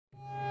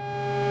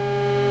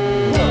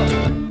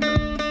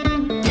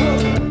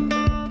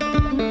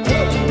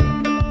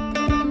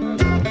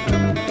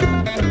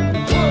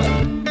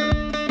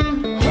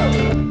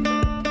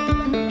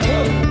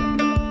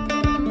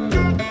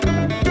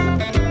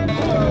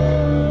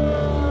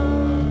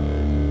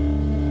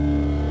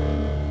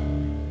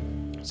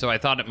So I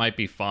thought it might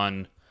be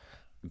fun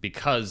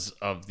because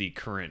of the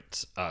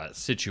current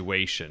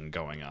situation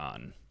going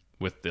on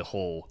with the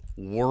whole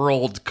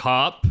World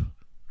Cup.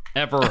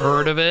 Ever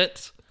heard of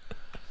it?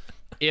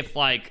 If,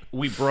 like,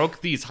 we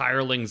broke these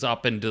hirelings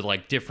up into,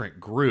 like,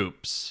 different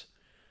groups,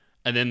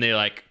 and then they,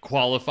 like,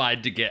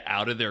 qualified to get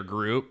out of their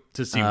group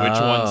to see which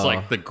one's,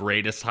 like, the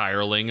greatest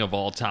hireling of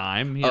all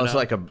time. You know? So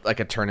like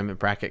a tournament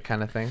bracket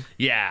kind of thing?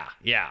 Yeah.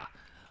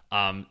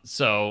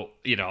 So,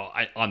 you know,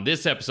 on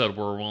this episode,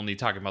 we're only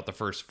talking about the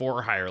first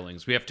 4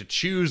 hirelings. We have to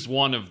choose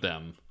one of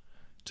them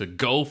to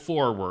go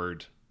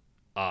forward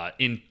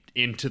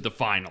into the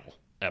final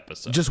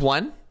episode. Just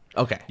one?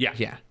 Okay. Yeah.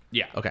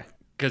 Okay.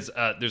 Because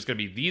there's going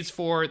to be these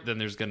 4, then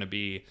there's going to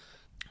be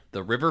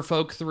the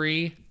Riverfolk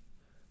 3,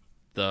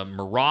 the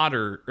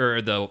Marauder,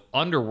 or the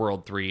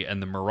Underworld 3,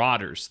 and the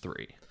Marauders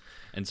 3.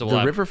 And so the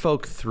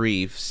Riverfolk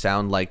 3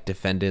 sound like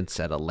defendants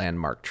at a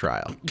landmark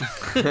trial.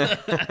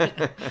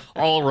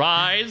 All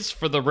rise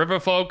for the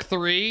Riverfolk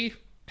 3.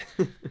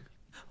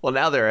 Well,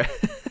 now they're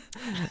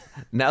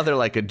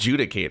like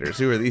adjudicators.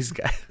 Who are these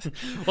guys?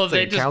 Well, it's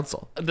like a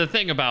council. The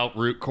thing about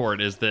Root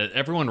Court is that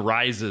everyone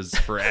rises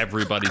for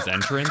everybody's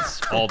entrance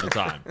all the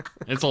time.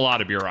 It's a lot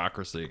of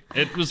bureaucracy.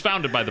 It was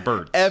founded by the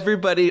birds.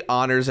 Everybody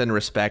honors and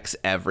respects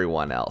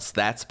everyone else.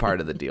 That's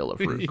part of the deal of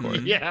Root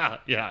Court. Yeah.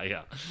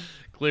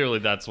 Clearly,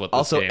 that's what.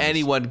 Also,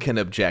 anyone can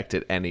object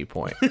at any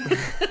point.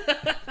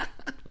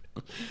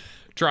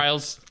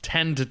 Trials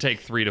tend to take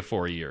 3 to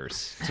 4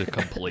 years to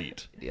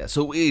complete. Yeah.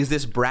 So is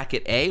this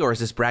bracket A or is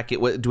this bracket?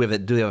 What do we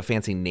have a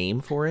fancy name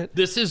for it?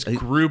 This is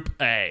Group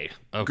A.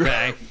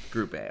 Okay.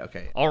 Group A.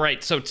 Okay. All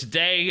right. So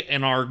today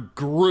in our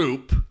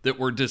group that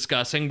we're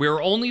discussing,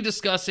 we're only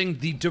discussing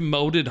the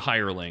demoted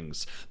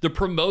hirelings. The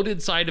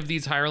promoted side of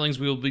these hirelings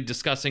we will be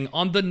discussing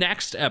on the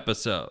next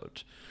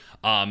episode.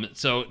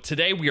 So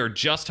today we are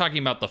just talking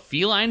about the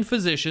feline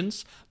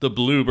physicians, the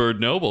bluebird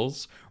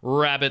nobles,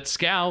 rabbit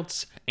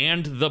scouts,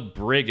 and the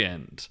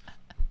brigand.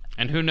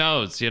 And who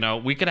knows, you know,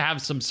 we could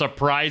have some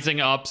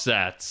surprising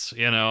upsets,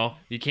 you know.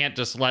 You can't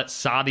just let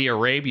Saudi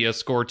Arabia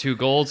score 2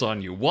 goals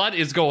on you. What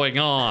is going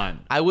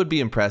on? I would be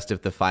impressed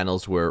if the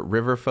finals were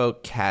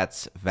Riverfolk,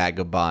 Cats,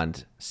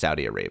 Vagabond,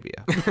 Saudi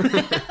Arabia.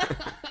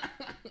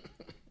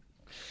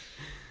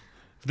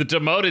 The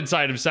demoted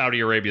side of Saudi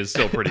Arabia is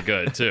still pretty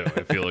good, too,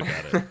 if you look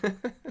at it.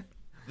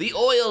 The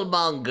oil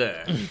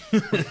monger.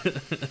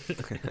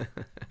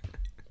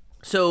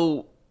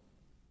 So,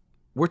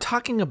 we're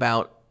talking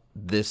about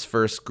this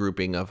first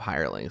grouping of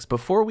hirelings.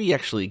 Before we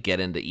actually get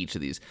into each of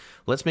these,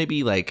 let's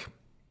maybe, like,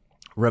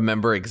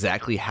 remember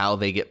exactly how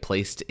they get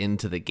placed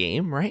into the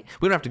game, right?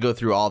 We don't have to go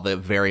through all the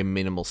very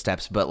minimal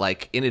steps, but,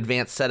 like, in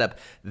advanced setup,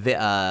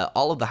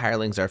 all of the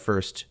hirelings are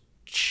first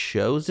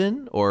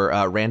chosen or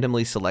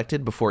randomly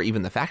selected before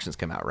even the factions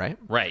come out, right?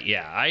 Right,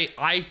 yeah.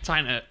 I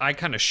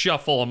kind of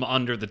shuffle them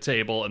under the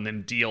table and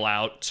then deal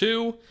out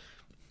 2,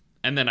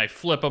 and then I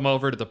flip them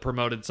over to the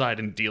promoted side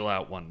and deal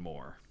out 1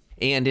 more.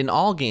 And in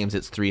all games,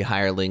 it's 3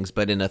 hirelings,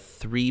 but in a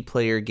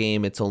 3-player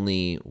game, it's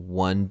only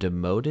 1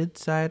 demoted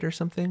side or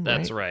something,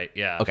 That's right,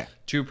 yeah. Okay.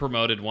 2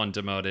 promoted, 1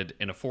 demoted.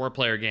 In a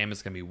 4-player game,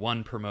 it's going to be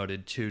 1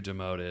 promoted, 2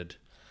 demoted.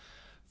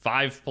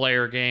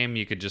 5-player game,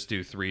 you could just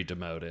do 3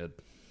 demoted.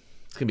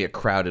 It's going to be a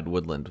crowded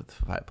woodland with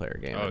a 5-player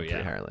game and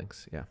 3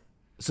 hirelings. Yeah.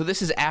 So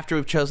this is after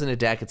we've chosen a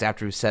deck. It's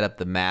after we've set up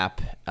the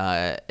map.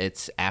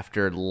 It's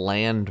after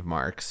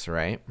landmarks,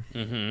 right?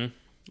 Mm-hmm.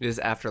 It is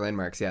after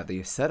landmarks, yeah.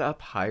 The set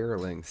up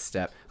hireling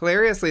step.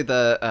 Hilariously,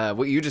 the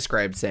what you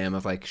described, Sam,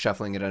 of like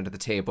shuffling it under the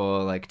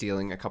table, like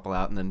dealing a couple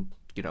out and then,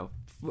 you know,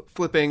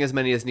 flipping as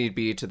many as need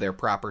be to their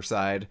proper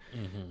side.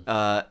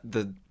 Mm-hmm.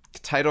 The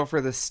title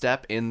for this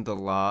step in the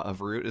Law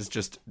of Root is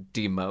just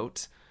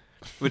demote,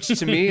 which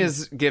to me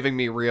is giving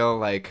me real,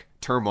 like,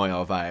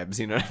 turmoil vibes,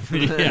 you know what I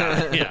mean?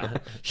 Yeah.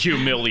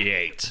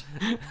 Humiliate.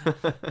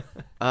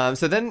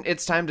 So then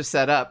it's time to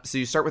set up. So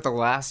you start with the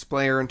last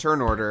player in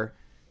turn order,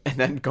 and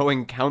then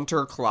going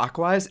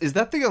counterclockwise. Is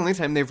that the only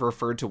time they've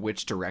referred to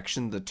which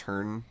direction the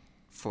turn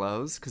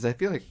flows? Because I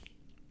feel like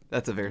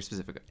that's a very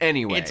specific...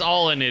 Anyway. It's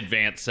all an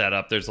advanced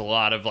setup. There's a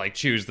lot of, like,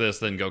 choose this,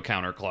 then go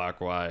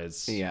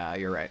counterclockwise. Yeah,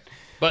 you're right.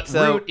 But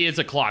Root is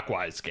a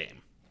clockwise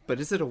game. But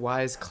is it a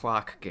wise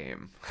clock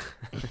game?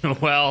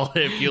 Well,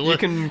 if you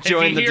look, you can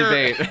join the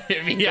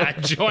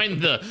debate. Join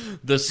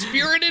the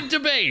spirited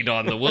debate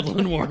on the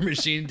Woodland War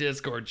Machine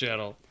Discord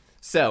channel.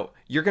 So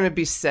you're going to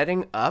be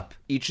setting up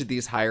each of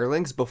these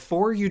hirelings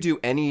before you do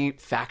any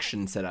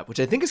faction setup, which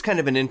I think is kind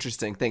of an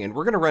interesting thing. And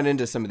we're going to run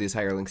into some of these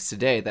hirelings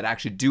today that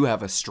actually do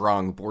have a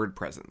strong board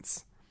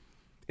presence.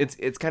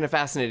 It's kind of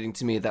fascinating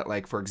to me that,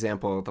 like, for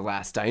example, the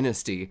Last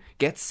Dynasty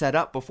gets set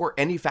up before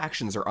any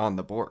factions are on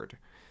the board.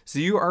 So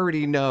you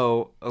already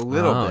know a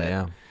little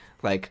bit,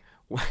 like,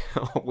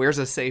 where's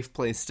a safe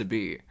place to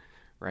be,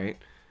 right?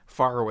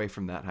 Far away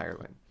from that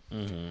hireling.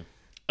 Mm-hmm.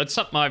 It's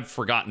something I've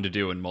forgotten to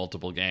do in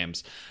multiple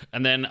games.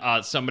 And then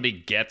somebody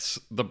gets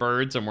the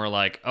birds and we're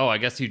like, oh, I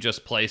guess you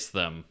just placed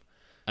them.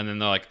 And then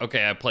they're like,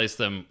 okay, I placed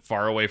them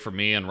far away from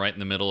me and right in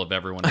the middle of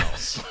everyone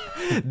else.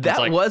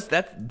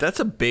 That's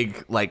a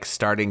big, like,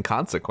 starting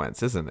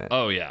consequence, isn't it?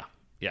 Oh, yeah.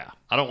 Yeah,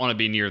 I don't want to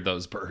be near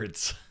those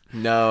birds.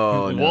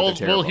 No, they're We'll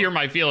terrible. hear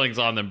my feelings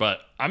on them,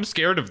 but I'm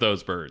scared of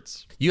those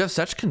birds. You have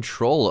such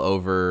control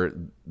over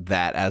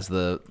that as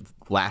the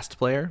last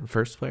player,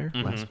 last player.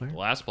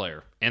 Last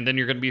player. And then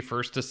you're going to be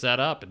first to set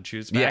up and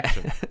choose Yeah.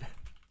 faction.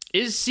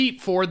 Is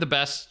seat 4 the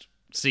best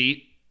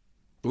seat?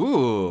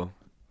 Ooh.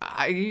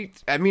 I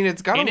mean,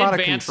 it's got In a lot of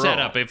advanced control.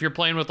 setup, if you're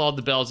playing with all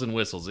the bells and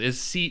whistles, is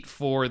seat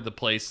 4 the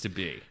place to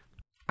be?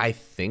 I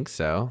think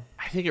so.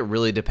 I think it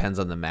really depends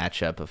on the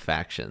matchup of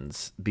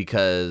factions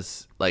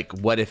because, like,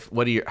 what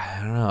are your?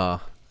 I don't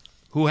know.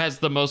 Who has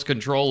the most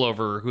control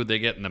over who they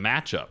get in the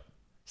matchup?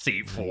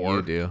 Seat 4.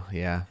 You do,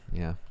 yeah.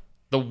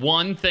 The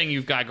one thing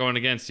you've got going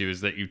against you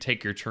is that you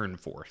take your turn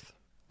 4th.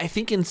 I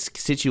think in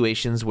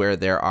situations where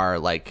there are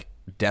like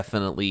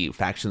definitely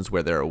factions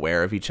where they're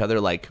aware of each other,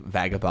 like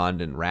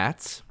Vagabond and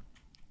Rats,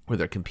 where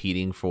they're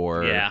competing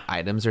for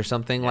items or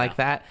something like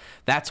that.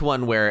 That's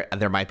one where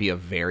there might be a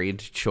varied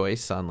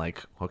choice on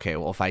like, okay,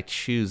 well, if I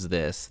choose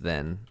this,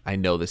 then I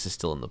know this is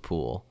still in the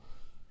pool.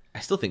 I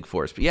still think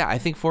 4 is, but yeah, I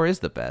think 4 is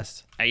the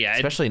best. Yeah,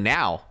 especially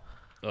now.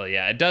 Well,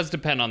 yeah, it does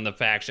depend on the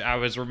faction. I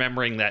was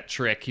remembering that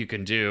trick you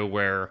can do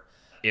where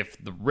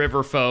if the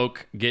river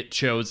folk get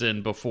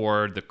chosen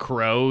before the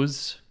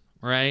crows,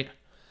 right?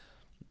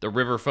 The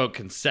river folk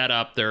can set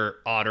up their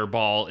otter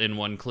ball in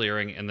one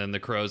clearing, and then the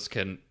crows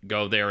can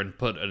go there and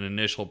put an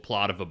initial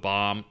plot of a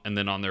bomb, and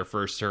then on their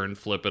first turn,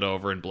 flip it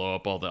over and blow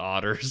up all the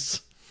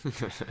otters.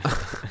 It's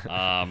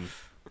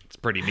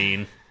pretty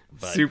mean.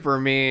 But Super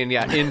mean.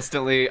 Yeah,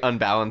 instantly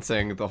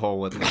unbalancing the whole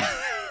woodland.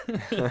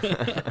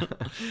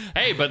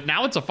 hey, but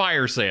now it's a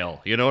fire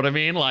sale. You know what I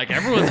mean? Like,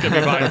 everyone's going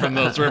to be buying from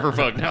those river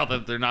folk now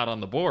that they're not on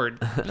the board.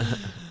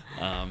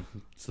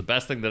 It's the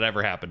best thing that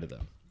ever happened to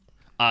them.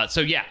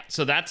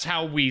 So that's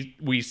how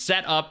we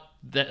set up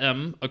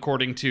them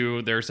according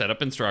to their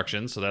setup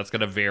instructions. So that's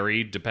going to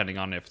vary depending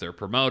on if they're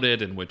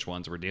promoted and which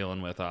ones we're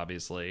dealing with,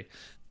 obviously.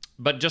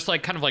 But just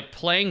like kind of like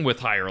playing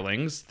with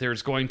hirelings,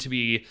 there's going to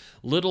be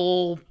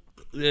little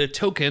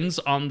tokens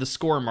on the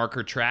score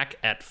marker track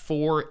at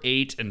 4,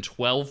 8, and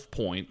 12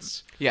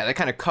 points. Yeah, they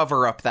kind of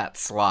cover up that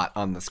slot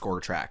on the score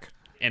track.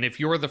 And if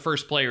you're the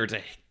first player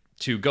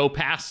to go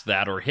past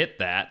that or hit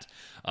that,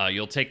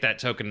 you'll take that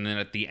token, and then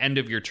at the end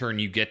of your turn,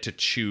 you get to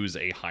choose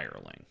a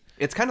hireling.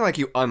 It's kind of like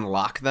you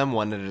unlock them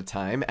one at a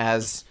time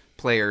as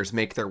players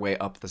make their way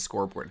up the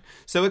scoreboard.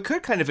 So it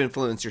could kind of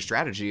influence your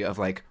strategy of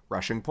like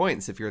rushing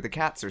points if you're the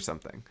Cats or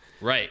something.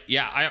 Right.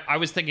 Yeah, I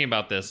was thinking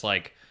about this.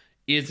 Like,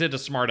 is it a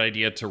smart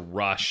idea to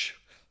rush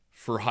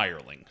for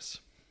hirelings?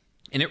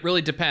 And it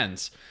really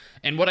depends.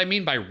 And what I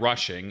mean by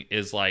rushing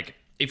is like,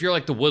 if you're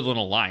like the Woodland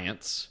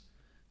Alliance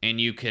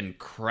and you can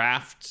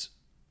craft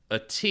a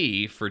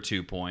T for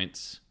 2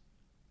 points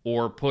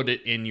or put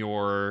it in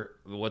your,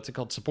 what's it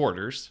called,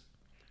 supporters.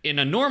 In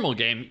a normal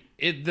game,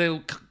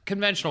 the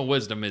conventional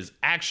wisdom is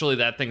actually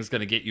that thing's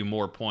going to get you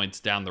more points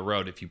down the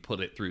road if you put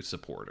it through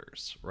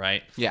supporters,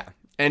 right? Yeah.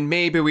 And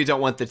maybe we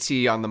don't want the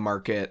T on the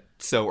market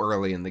so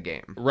early in the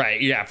game. Right,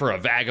 yeah, for a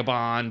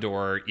Vagabond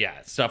or,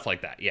 yeah, stuff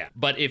like that, yeah.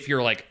 But if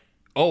you're like,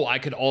 oh, I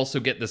could also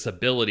get this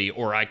ability,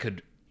 or I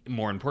could,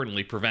 more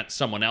importantly, prevent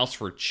someone else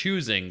for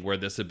choosing where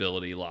this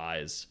ability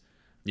lies,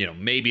 you know,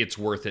 maybe it's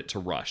worth it to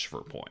rush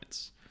for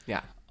points.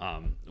 Yeah.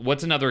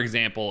 What's another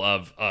example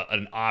of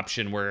an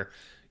option where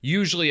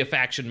usually a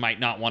faction might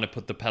not want to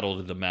put the pedal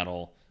to the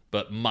metal,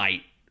 but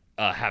might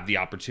have the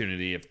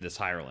opportunity if this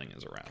hireling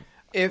is around?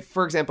 If,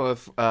 for example,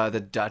 if the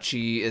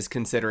duchy is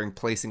considering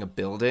placing a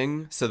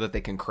building so that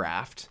they can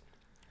craft,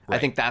 I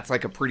think that's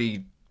like a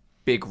pretty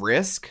big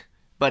risk,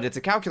 but it's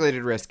a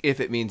calculated risk if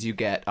it means you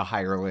get a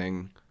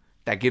hireling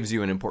that gives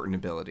you an important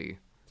ability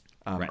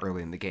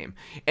early in the game.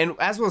 And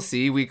as we'll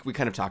see, we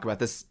kind of talk about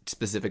this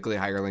specifically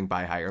hireling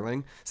by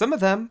hireling. Some of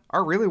them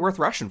are really worth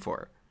rushing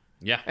for.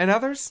 Yeah. And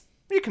others,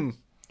 you can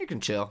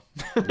chill.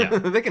 Yeah.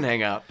 They can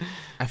hang out.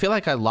 I feel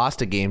like I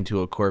lost a game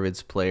to a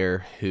Corvids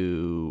player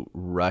who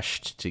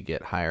rushed to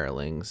get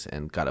hirelings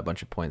and got a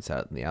bunch of points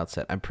out in the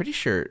outset. I'm pretty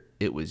sure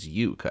it was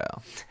you,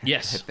 Kyle.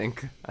 Yes.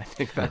 I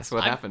think that's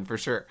what happened for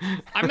sure.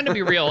 I'm going to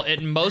be real.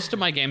 In most of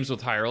my games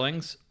with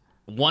hirelings,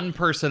 one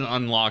person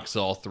unlocks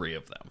all 3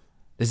 of them.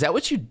 Is that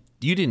what you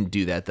didn't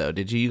do that though?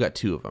 Did you? You got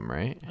 2 of them,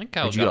 right? I think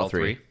I Did you got get all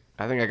 3.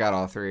 I think I got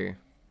all 3.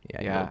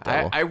 Yeah.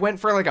 Yeah, I went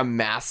for like a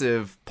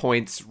massive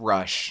points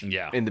rush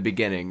in the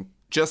beginning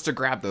just to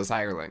grab those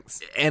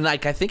hirelings. And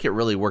like I think it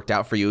really worked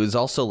out for you. It was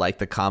also like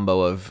the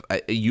combo of I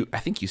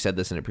think you said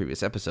this in a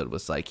previous episode,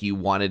 was like you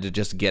wanted to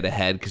just get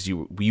ahead because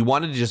you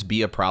wanted to just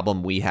be a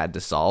problem we had to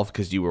solve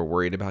because you were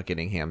worried about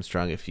getting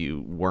hamstrung if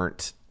you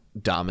weren't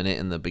dominant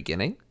in the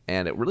beginning,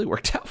 and it really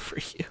worked out for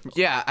you.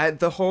 Yeah,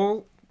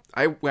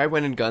 I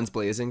went in guns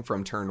blazing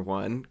from turn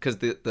 1 because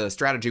the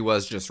strategy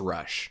was just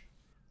rush.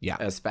 Yeah.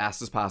 As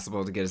fast as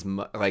possible to get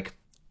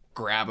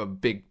grab a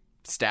big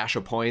stash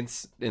of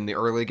points in the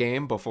early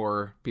game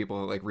before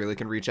people like really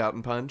can reach out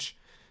and punch,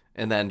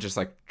 and then just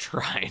like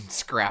try and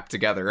scrap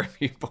together a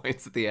few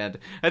points at the end.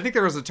 I think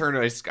there was a turn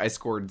I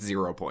scored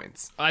 0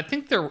 points. I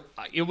think there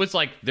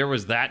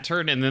was that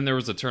turn, and then there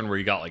was a turn where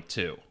you got like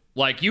 2.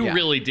 Like, you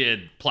really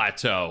did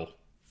plateau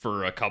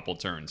for a couple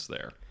turns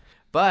there.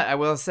 But I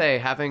will say,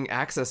 having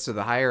access to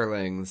the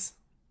hirelings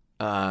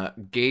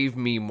gave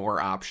me more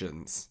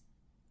options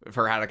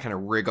for how to kind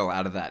of wriggle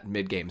out of that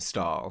mid-game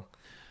stall,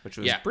 which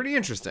was pretty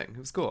interesting. It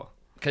was cool.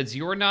 Because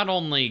you're not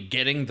only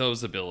getting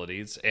those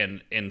abilities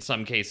and in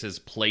some cases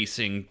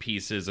placing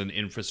pieces and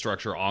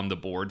infrastructure on the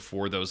board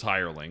for those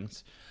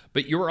hirelings,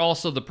 but you're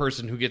also the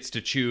person who gets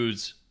to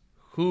choose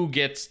who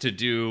gets to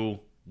do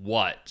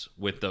what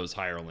with those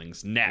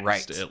hirelings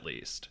next, at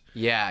least.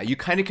 Yeah, you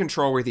kind of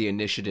control where the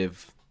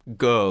initiative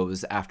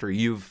goes after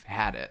you've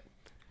had it.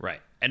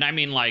 Right. And I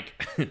mean,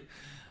 like,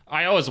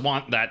 I always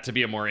want that to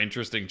be a more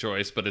interesting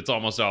choice, but it's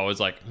almost always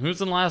like,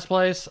 who's in last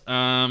place?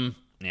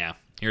 Yeah,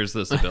 here's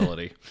this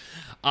ability.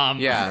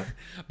 Yeah.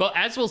 But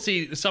as we'll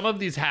see, some of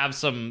these have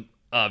some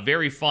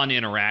very fun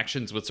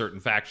interactions with certain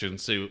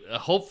factions. So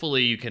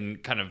hopefully you can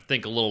kind of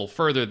think a little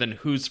further than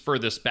who's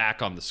furthest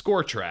back on the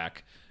score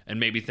track and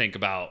maybe think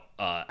about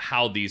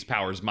how these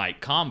powers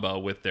might combo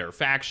with their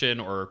faction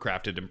or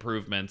crafted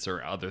improvements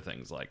or other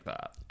things like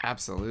that.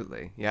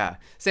 Absolutely. Yeah.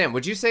 Sam,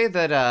 would you say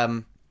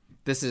that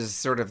this is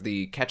sort of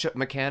the catch-up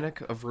mechanic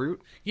of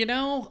Root? You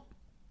know,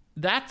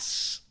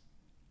 that's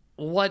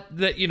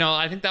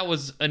I think that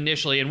was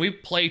initially, and we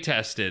play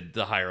tested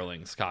the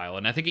hirelings, Kyle,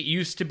 and I think it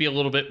used to be a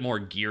little bit more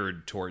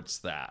geared towards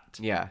that.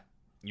 Yeah.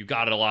 You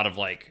got a lot of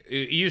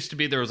it used to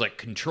be there was like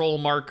control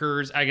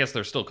markers. I guess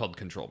they're still called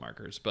control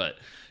markers, but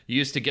you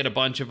used to get a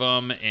bunch of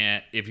them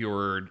and if you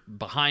were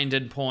behind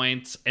in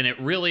points. And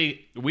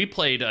we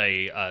played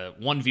a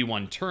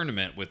 1v1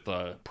 tournament with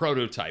the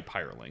prototype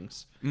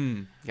hirelings.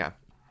 Yeah.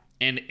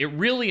 And it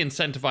really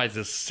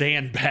incentivizes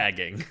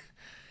sandbagging.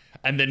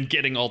 And then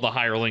getting all the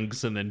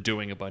hirelings and then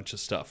doing a bunch of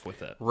stuff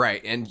with it.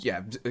 Right. And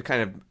yeah,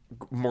 kind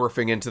of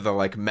morphing into the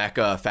like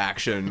mecha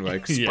faction,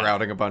 like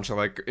sprouting a bunch of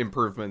like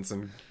improvements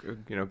and,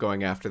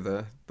 going after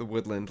the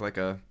woodland like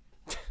a...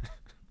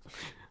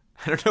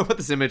 I don't know what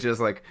this image is,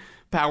 like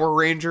Power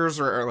Rangers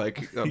or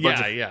like a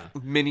bunch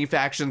of mini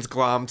factions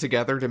glommed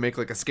together to make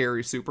like a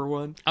scary super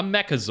one. A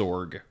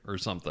Mechazorg or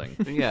something.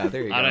 Yeah,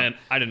 there you go.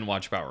 I didn't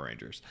watch Power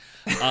Rangers.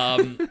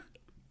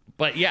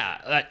 But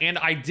yeah, and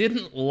I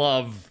didn't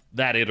love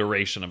that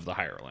iteration of the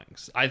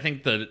hirelings. I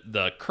think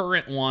the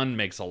current one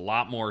makes a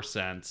lot more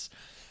sense.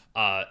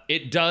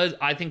 It does.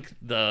 I think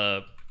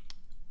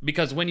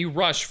because when you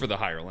rush for the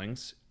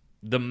hirelings,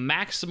 the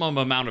maximum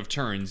amount of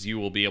turns you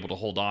will be able to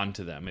hold on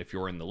to them if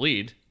you're in the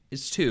lead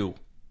is 2.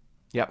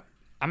 Yep.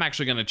 I'm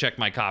actually going to check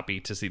my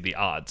copy to see the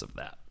odds of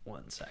that.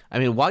 1 sec. I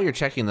mean, while you're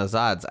checking those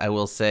odds, I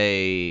will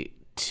say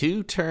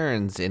 2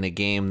 turns in a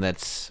game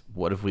that's,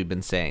 what have we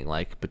been saying,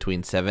 like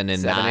between 7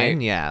 and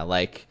 9?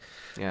 8?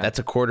 Yeah, that's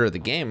a quarter of the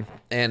game.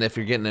 And if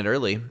you're getting it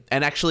early,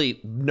 and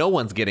actually no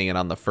one's getting it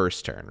on the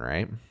first turn,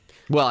 right?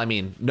 Well, I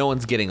mean, no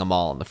one's getting them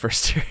all on the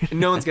first turn.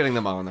 No one's getting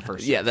them all on the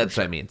first turn. Yeah, that's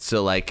what I mean.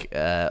 So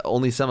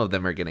only some of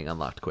them are getting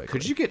unlocked quickly.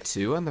 Could you get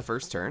 2 on the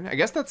first turn? I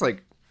guess that's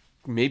like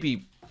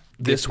maybe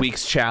this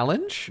week's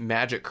challenge?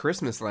 Magic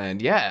Christmas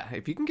Land. Yeah,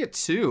 if you can get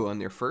 2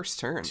 on your first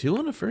turn. 2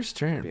 on the first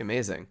turn. That'd be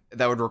amazing.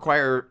 That would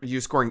require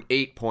you scoring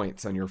 8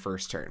 points on your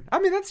first turn. I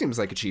mean, that seems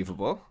like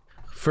achievable.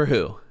 For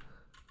who?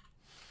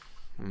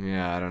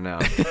 Yeah, I don't know.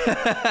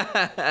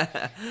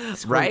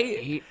 Right?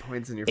 8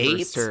 points in your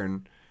first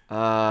turn.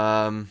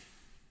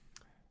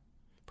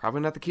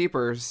 Probably not the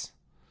Keepers.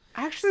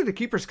 Actually, the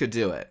Keepers could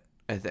do it,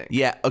 I think.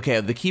 Yeah, okay,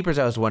 the Keepers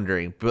I was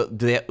wondering, but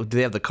do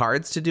they have the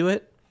cards to do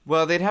it?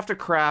 Well, they'd have to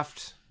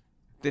craft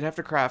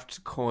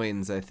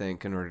coins, I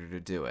think, in order to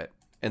do it.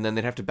 And then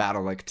they'd have to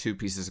battle like 2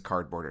 pieces of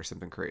cardboard or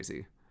something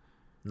crazy.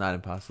 Not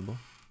impossible.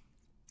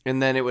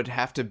 And then they would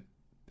have to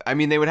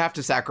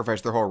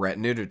sacrifice their whole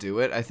retinue to do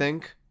it, I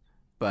think.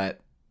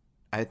 But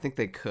I think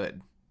they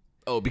could.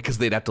 Oh, because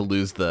they'd have to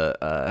lose the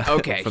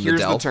okay, from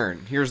here's the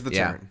turn. Here's the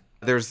turn.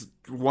 There's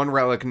 1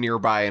 relic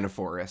nearby in a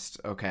forest.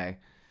 Okay.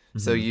 Mm-hmm.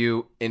 So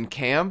you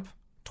encamp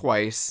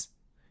twice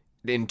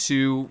in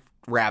 2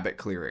 rabbit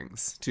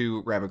clearings.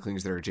 2 rabbit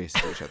clearings that are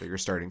adjacent to each other. Your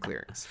starting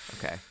clearings.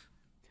 Okay.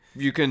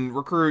 You can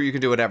recruit, you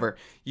can do whatever.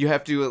 You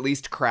have to at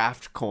least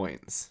craft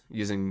coins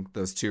using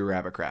those 2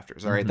 rabbit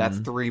crafters. All right, that's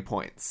 3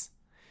 points.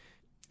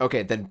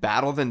 Okay, then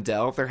battle, then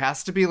delve. There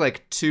has to be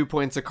like 2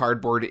 points of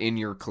cardboard in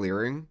your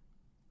clearing,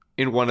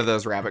 in one of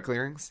those rabbit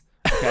clearings,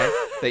 okay,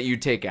 that you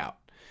take out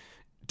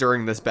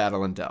during this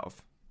battle and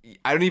delve.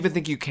 I don't even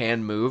think you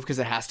can move because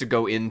it has to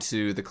go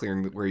into the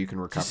clearing where you can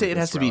recover. Did you say it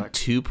has to be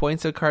 2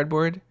 points of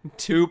cardboard?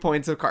 2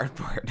 points of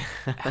cardboard.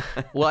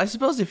 Well, I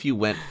suppose if you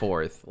went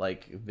forth,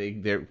 like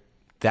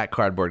that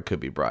cardboard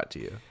could be brought to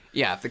you.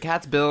 Yeah, if the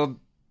cats build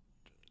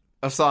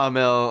a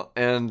sawmill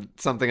and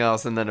something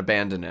else and then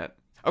abandon it.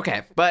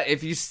 Okay, but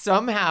if you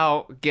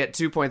somehow get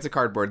 2 points of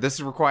cardboard, this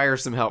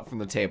requires some help from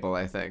the table,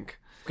 I think.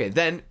 Okay,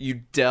 then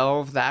you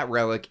delve that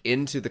relic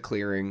into the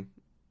clearing.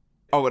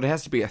 Oh, it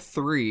has to be a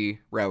 3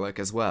 relic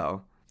as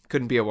well.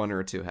 Couldn't be a 1 or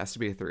a 2. It has to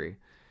be a 3.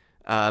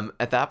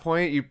 At that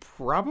point, you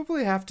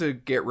probably have to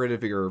get rid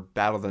of your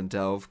Battle Then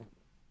Delve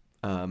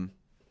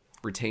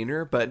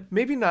retainer, but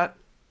maybe not.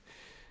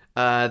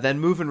 Then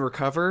move and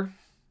recover.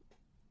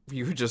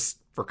 you would just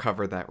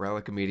recover that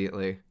relic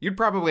immediately. You'd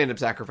probably end up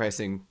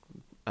sacrificing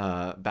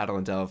Battle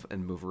and Delve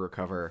and Move or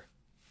Recover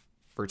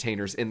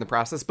retainers in the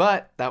process,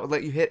 but that would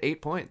let you hit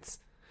 8 points.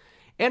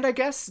 And I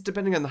guess,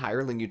 depending on the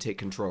hireling you take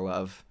control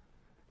of,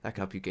 that could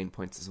help you gain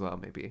points as well,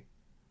 maybe.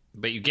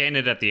 But you gain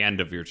it at the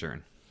end of your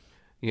turn.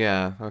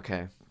 Yeah,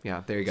 okay.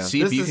 Yeah, there you go.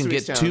 See if you can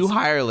get 2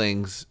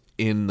 hirelings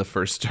in the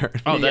first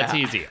turn. Oh, that's Yeah.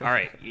 easy. All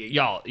right,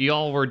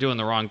 y'all were doing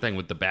the wrong thing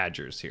with the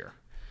Badgers here.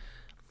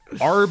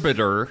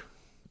 Arbiter,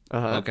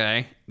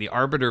 okay, the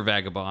Arbiter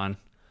Vagabond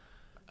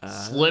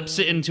slips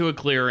into a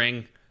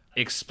clearing,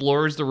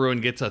 explores the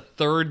ruin, gets a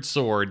 3rd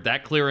sword.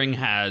 That clearing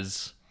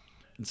has,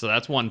 so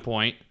that's 1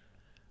 point.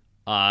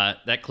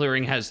 That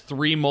clearing has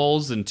 3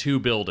 moles and 2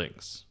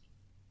 buildings.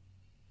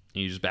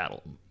 And you just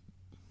battle them.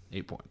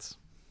 8 points.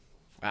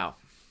 Wow.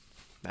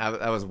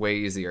 That was way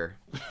easier.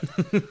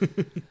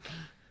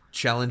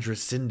 Challenge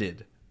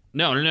rescinded.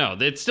 No.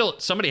 It's still,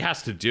 somebody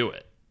has to do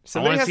it.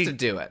 Somebody has to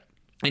do it.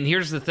 And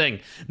here's the thing.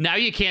 Now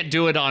you can't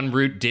do it on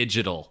Root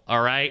Digital,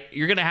 all right?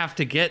 You're going to have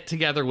to get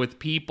together with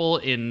people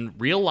in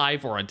real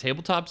life or on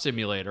Tabletop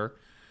Simulator,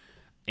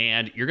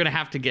 and you're going to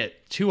have to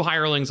get 2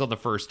 hirelings on the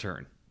first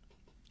turn.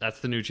 That's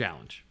the new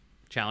challenge.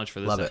 Challenge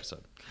for this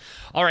episode.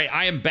 All right,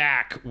 I am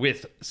back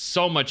with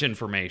so much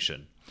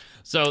information.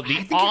 So the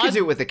I think you could do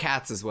it with the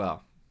cats as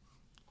well.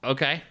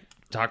 Okay,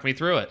 talk me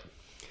through it.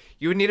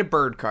 You would need a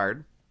bird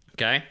card,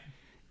 Okay.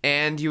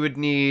 and you would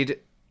need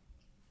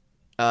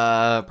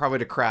probably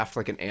to craft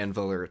like an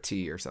anvil or a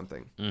tea or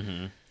something.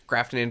 Mm-hmm.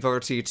 Craft an anvil or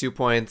tea, 2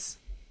 points.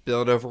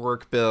 Build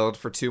overwork build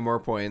for 2 more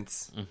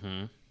points.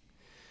 Mm-hmm.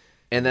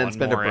 And then 1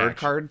 spend a more bird action.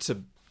 card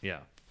to Yeah.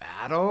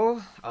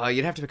 battle.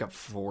 You'd have to pick up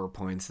 4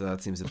 points, so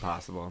that seems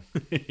impossible.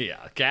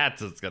 Yeah,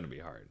 cats, it's going to be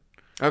hard.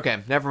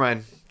 Okay, never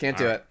mind. Can't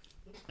do it.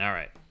 All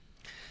right.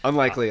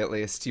 Unlikely, at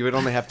least. You would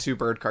only have 2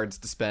 bird cards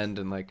to spend,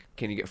 and like,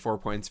 can you get 4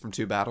 points from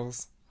 2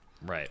 battles?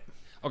 Right.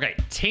 Okay,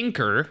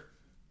 Tinker,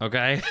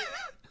 okay,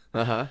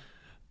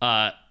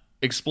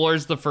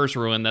 explores the first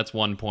ruin. That's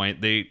 1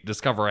 point. They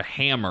discover a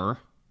hammer.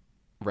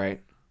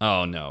 Right.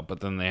 Oh, no, but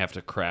then they have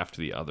to craft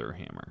the other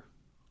hammer.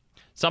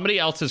 Somebody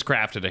else has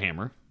crafted a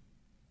hammer.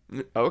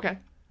 Okay.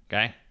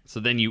 Okay, so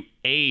then you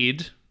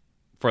aid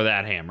for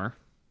that hammer,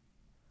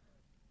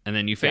 and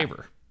then you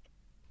favor.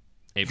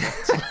 8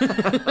 points.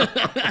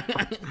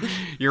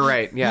 You're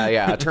right.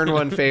 Yeah. A turn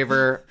 1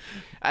 favor.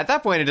 At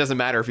that point, it doesn't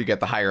matter if you get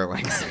the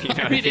hirelings. You know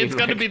what I mean, it's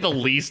going to be the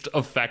least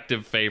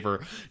effective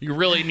favor. You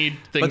really need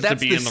things But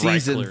that's to be the in the right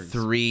season clearance.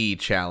 3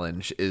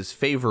 challenge is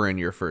favor in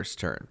your first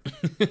turn.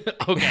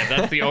 Okay,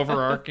 that's the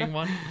overarching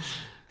one.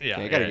 Yeah,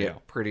 You gotta yeah.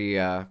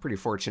 get pretty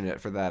fortunate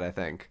for that, I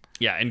think.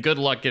 Yeah, and good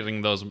luck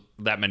getting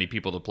that many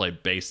people to play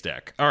base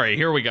deck. All right,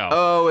 here we go.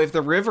 Oh, if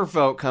the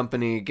Riverfolk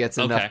Company gets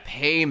Okay. enough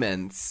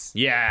payments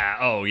Yeah.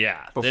 Oh,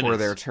 yeah. Then before it's-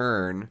 their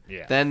turn,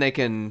 Yeah. then they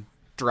can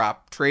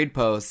drop trade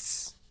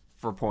posts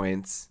for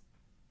points,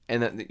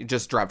 and then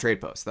just drop trade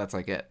posts. That's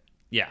like it.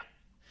 Yeah.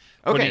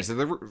 What do Okay, you- so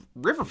the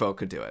Riverfolk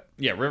could do it.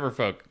 Yeah,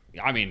 Riverfolk.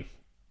 I mean,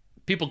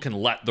 people can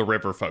let the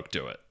Riverfolk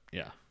do it.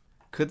 Yeah.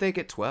 Could they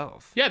get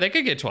 12? Yeah, they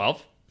could get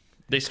 12.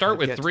 They start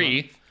with get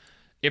 3. 12.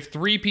 If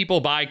 3 people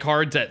buy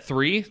cards at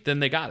 3,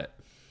 then they got it.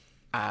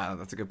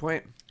 That's a good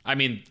point. I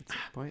mean,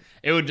 Point.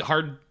 it'd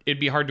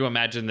be hard to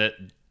imagine that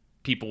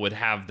people would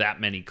have that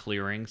many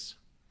clearings.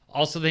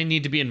 Also, they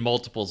need to be in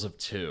multiples of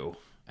 2,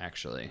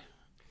 actually.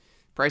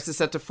 Price is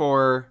set to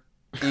 4.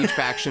 Each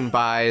faction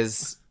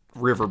buys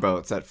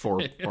riverboats at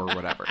 4 or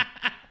whatever.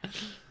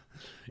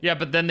 Yeah,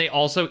 but then they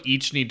also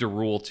each need to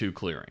rule 2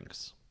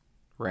 clearings.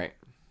 Right.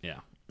 Yeah.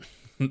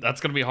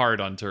 That's going to be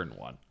hard on turn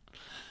 1.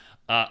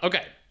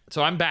 Okay,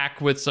 so I'm back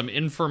with some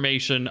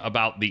information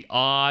about the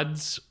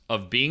odds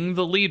of being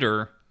the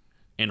leader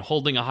and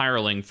holding a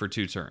hireling for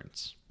 2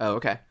 turns. Oh,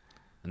 okay.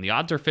 And the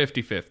odds are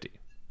 50-50.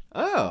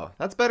 Oh,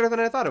 that's better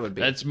than I thought it would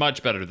be. That's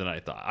much better than I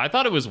thought. I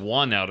thought it was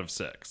 1 out of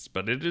 6,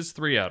 but it is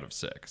 3 out of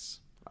 6.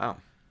 Wow.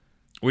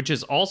 Which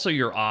is also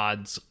your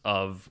odds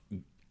of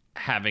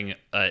having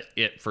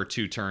it for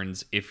 2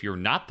 turns if you're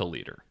not the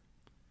leader.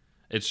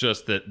 It's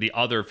just that the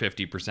other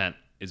 50%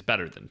 is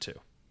better than 2.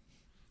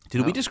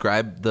 Did we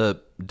describe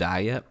the die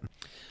yet?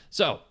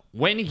 So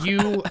when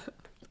you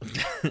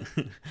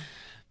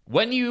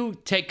when you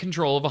take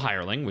control of a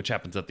hireling, which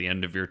happens at the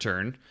end of your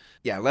turn,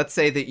 Yeah, let's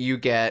say that you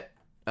get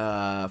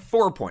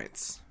 4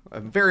 points.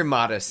 A very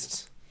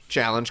modest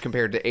challenge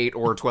compared to 8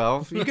 or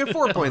 12. You get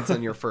 4 points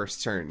on your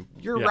first turn.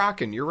 You're Yeah.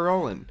 rocking. You're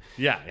rolling.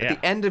 yeah. At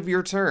the end of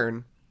your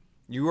turn,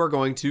 you are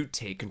going to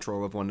take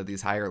control of one of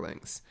these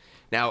hirelings.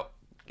 Now,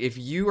 if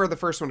you are the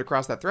first one to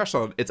cross that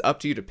threshold, it's up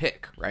to you to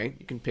pick, right?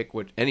 You can pick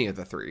any of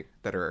the 3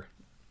 that are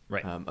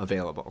Right.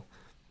 available,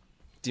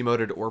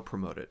 demoted or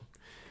promoted.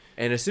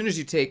 And as soon as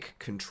you take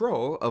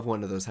control of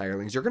one of those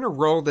hirelings, you're going to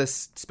roll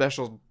this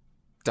special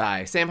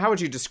die. Sam, how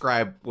would you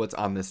describe what's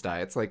on this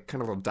die? It's like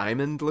kind of little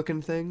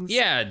diamond-looking things.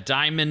 Yeah,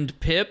 diamond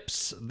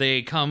pips.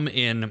 They come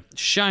in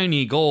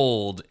shiny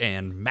gold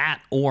and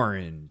matte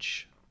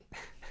orange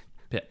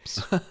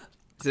pips.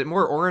 Is it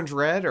more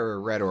orange-red or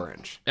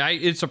red-orange?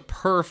 It's a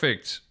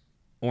perfect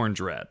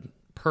orange red.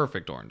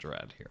 Perfect orange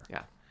red here.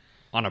 Yeah.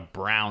 on a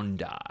brown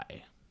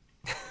die.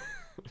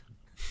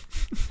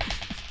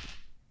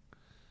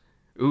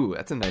 Ooh,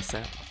 that's a nice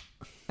sound.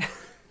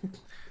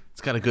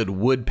 It's got a good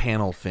wood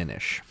panel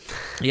finish.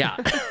 Yeah.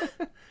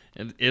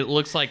 It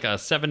looks like a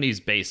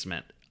 70s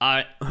basement.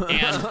 And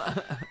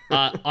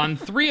on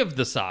 3 of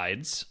the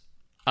sides,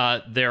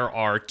 there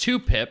are 2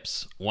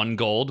 pips, 1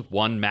 gold,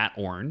 1 matte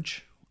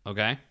orange.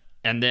 Okay.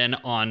 And then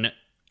on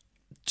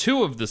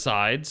 2 of the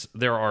sides,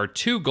 there are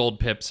 2 gold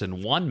pips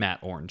and 1 matte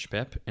orange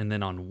pip. And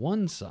then on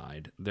one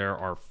side, there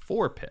are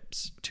 4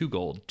 pips, 2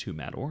 gold, 2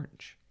 matte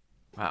orange.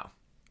 Wow.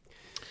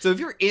 So if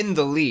you're in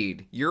the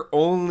lead, you're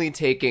only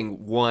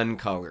taking 1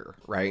 color,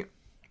 right?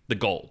 The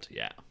gold,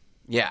 yeah.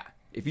 Yeah.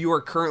 If you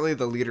are currently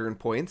the leader in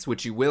points,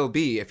 which you will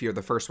be if you're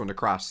the first one to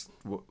cross,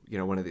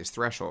 one of these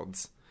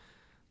thresholds,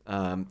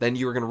 then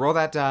you are going to roll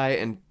that die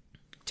and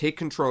take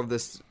control of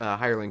this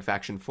hireling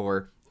faction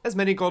for as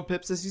many gold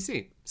pips as you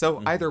see.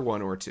 So either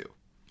 1 or 2.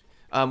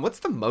 What's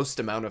the most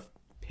amount of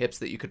pips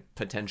that you could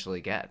potentially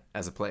get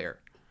as a player?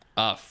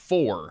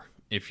 4.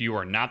 If you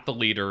are not the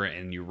leader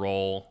and you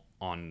roll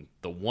on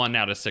the 1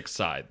 out of 6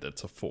 side,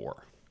 that's a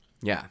 4.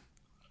 Yeah.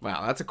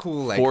 Wow, that's a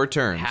cool, 4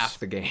 turns. half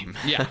the game.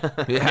 Yeah.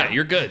 Yeah,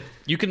 you're good.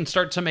 You can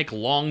start to make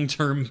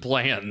long-term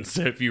plans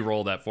if you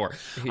roll that 4.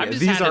 Yeah,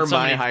 these are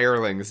my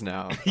hirelings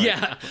now.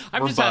 Yeah,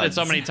 I've we're just had it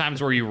so buds. many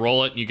times where you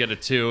roll it and you get a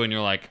 2 and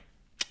you're like,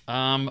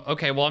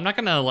 okay, well, I'm not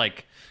going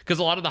to because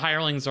a lot of the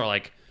hirelings are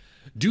like,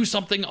 do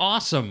something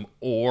awesome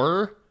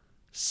or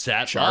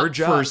set Charge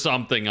up for up.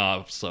 something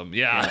awesome.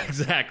 Yeah,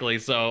 exactly.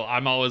 So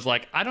I'm always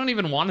like, I don't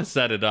even want to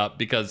set it up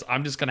because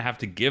I'm just going to have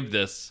to give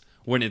this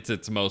when it's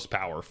its most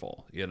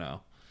powerful,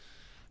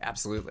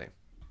 Absolutely.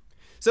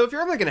 So if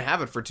you're only going to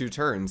have it for 2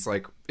 turns,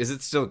 is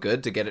it still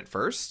good to get it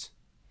first?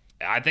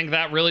 I think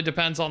that really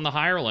depends on the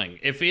hireling.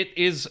 If it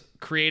is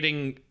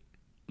creating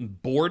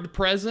board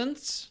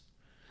presence,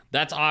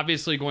 that's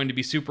obviously going to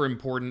be super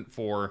important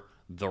for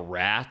the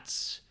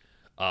rats,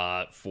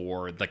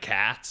 for the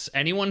cats,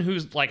 anyone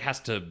who's has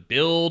to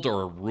build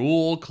or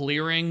rule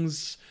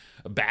clearings,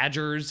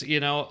 badgers,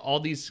 all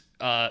these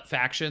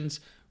factions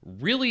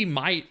really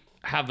might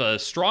have a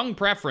strong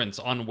preference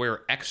on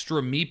where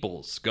extra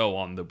meeples go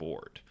on the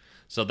board.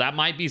 So that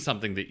might be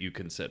something that you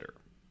consider.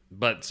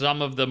 But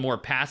some of the more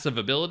passive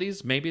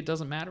abilities, maybe it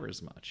doesn't matter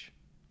as much.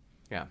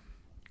 Yeah.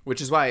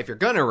 Which is why if you're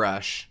going to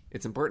rush,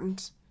 it's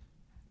important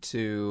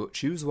to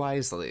choose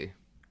wisely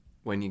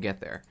when you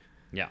get there.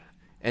 Yeah.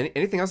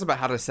 Anything else about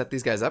how to set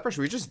these guys up, or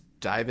should we just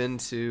dive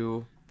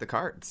into the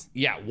cards?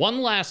 Yeah,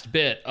 one last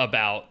bit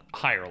about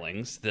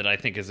hirelings that I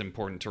think is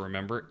important to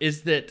remember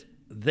is that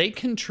they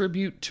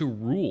contribute to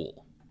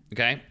rule,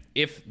 okay?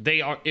 If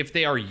they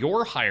are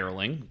your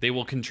hireling, they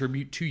will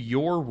contribute to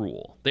your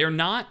rule. They're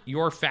not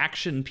your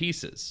faction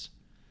pieces,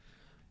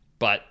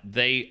 but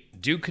they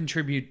do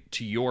contribute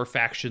to your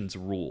faction's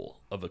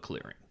rule of a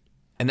clearing.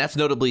 And that's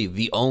notably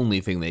the only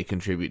thing they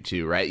contribute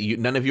to, right?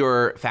 None of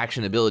your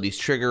faction abilities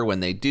trigger when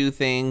they do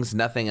things.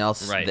 Nothing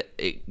else Right.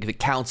 it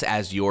counts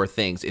as your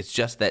things. It's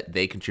just that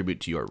they contribute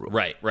to your rule.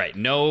 Right.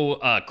 No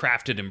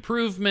crafted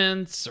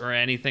improvements or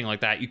anything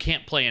like that. You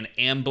can't play an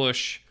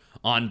ambush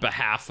on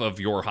behalf of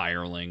your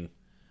hireling.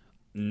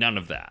 None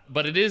of that.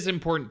 But it is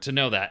important to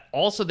know that.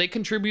 Also, they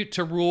contribute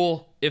to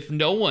rule if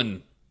no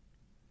one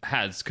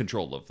has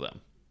control of them.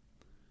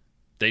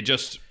 They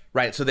just...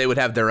 Right, so they would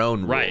have their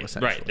own rule,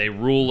 essentially. Right. They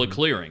rule a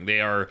clearing.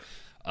 They are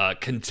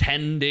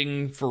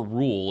contending for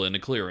rule in a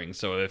clearing.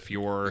 So if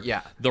you're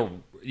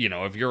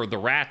if you're the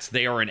rats,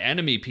 they are an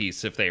enemy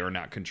piece if they are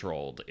not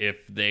controlled.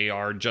 If they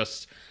are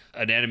just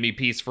an enemy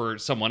piece for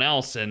someone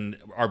else and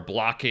are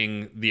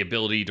blocking the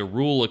ability to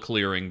rule a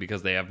clearing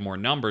because they have more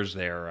numbers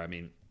there.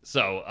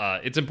 So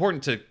it's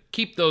important to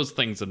keep those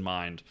things in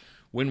mind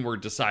when we're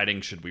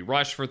deciding should we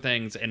rush for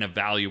things and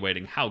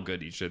evaluating how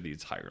good each of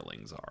these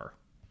hirelings are.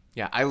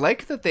 Yeah, I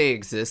like that they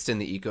exist in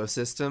the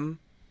ecosystem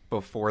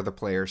before the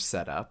players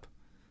set up.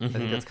 I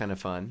think that's kind of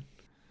fun.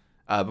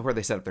 Before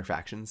they set up their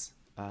factions,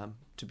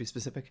 to be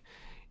specific.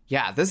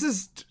 Yeah,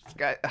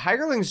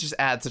 hirelings just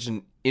add such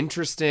an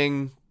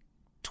interesting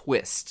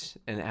twist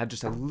and add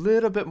just a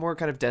little bit more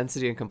kind of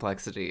density and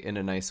complexity in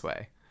a nice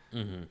way.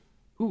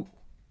 Ooh,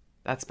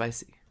 that's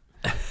spicy.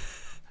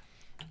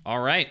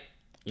 All right.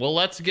 Well,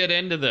 let's get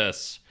into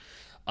this.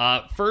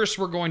 First,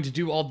 we're going to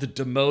do all the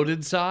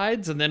demoted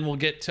sides, and then we'll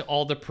get to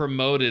all the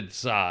promoted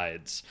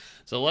sides.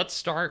 So let's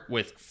start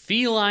with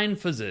feline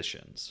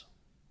physicians.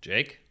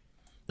 Jake?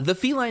 The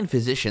feline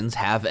physicians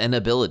have an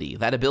ability.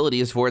 That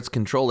ability is for its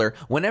controller.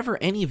 Whenever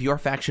any of your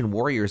faction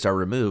warriors are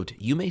removed,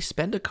 you may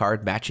spend a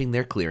card matching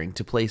their clearing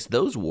to place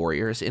those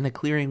warriors in a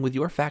clearing with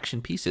your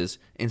faction pieces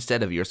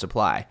instead of your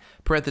supply.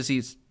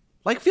 Parentheses,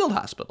 like field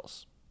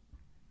hospitals.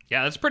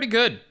 Yeah, that's pretty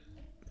good.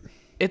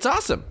 It's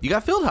awesome. You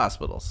got field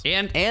hospitals.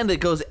 And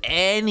it goes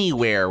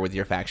anywhere with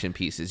your faction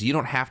pieces. You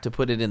don't have to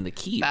put it in the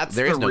keep. That's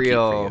There is the no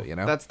real. keep for you,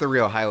 That's the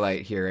real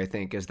highlight here. I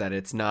think is that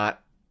it's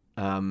not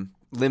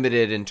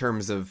limited in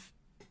terms of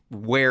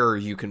where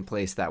you can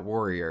place that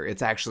warrior.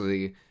 It's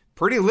actually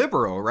pretty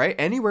liberal, right?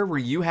 Anywhere where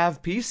you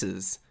have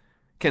pieces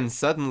can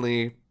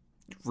suddenly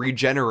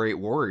regenerate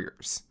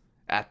warriors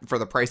for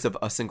the price of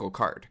a single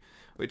card,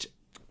 which,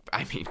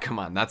 I mean, come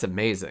on, that's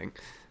amazing.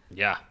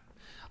 Yeah.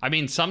 I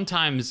mean,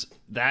 sometimes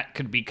that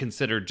could be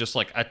considered just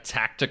like a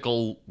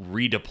tactical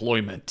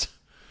redeployment.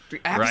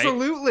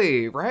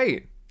 Absolutely,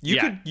 right.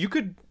 Yeah. You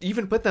could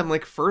even put them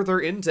like further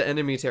into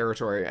enemy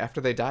territory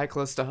after they die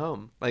close to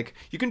home. Like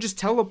you can just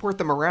teleport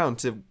them around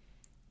to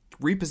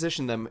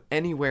reposition them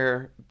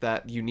anywhere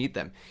that you need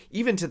them,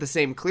 even to the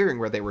same clearing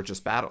where they were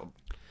just battled.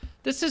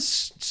 This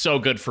is so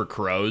good for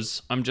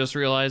crows, I'm just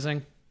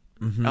realizing.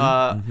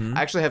 I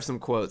actually have some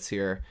quotes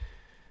here.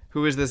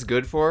 Who is this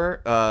good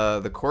for?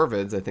 The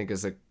Corvids, I think,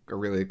 is a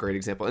really great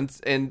example.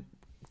 And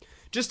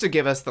just to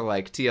give us the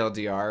like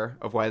TLDR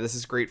of why this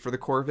is great for the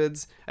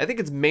Corvids, I think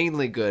it's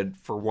mainly good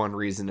for one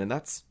reason, and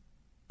that's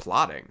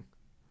plotting.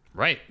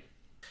 Right.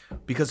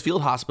 Because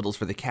field hospitals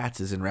for the cats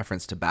is in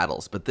reference to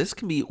battles, but this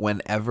can be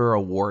whenever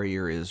a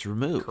warrior is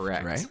removed.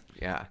 Correct. Right?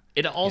 Yeah.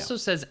 It also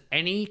says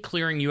any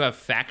clearing you have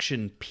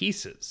faction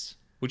pieces,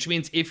 which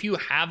means if you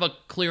have a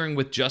clearing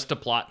with just a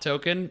plot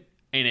token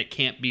and it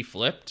can't be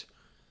flipped,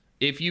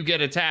 if you get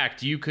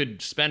attacked, you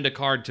could spend a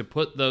card to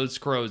put those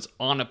crows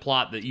on a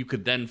plot that you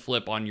could then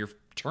flip on your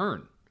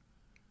turn.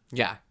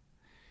 Yeah.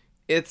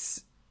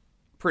 It's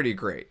pretty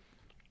great.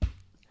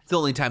 It's the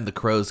only time the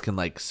crows can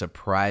like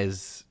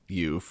surprise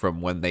you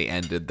from when they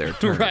ended their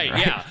turn. Right,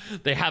 yeah.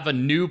 They have a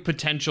new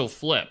potential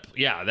flip.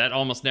 Yeah, that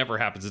almost never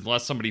happens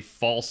unless somebody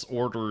false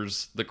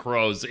orders the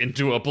crows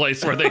into a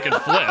place where they can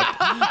flip.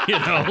 You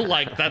know,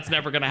 like that's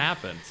never going to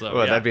happen. So,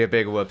 Well, that'd be a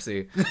big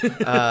whoopsie.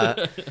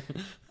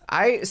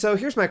 So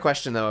here's my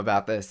question though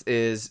about this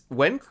is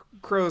when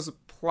crows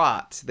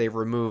plot, they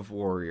remove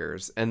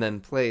warriors and then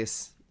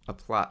place a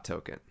plot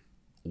token.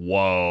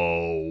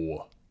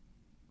 Whoa.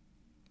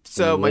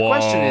 So my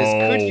question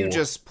is, could you Whoa.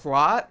 just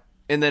plot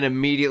and then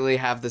immediately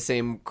have the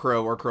same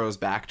crow or crows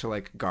back to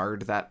like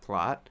guard that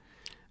plot?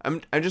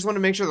 I just want to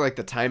make sure like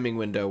the timing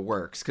window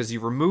works because you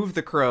remove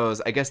the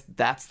crows. I guess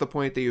that's the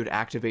point that you would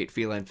activate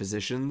feline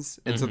physicians,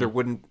 and so there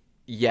wouldn't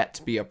yet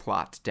be a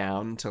plot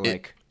down to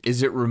like.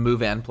 Is it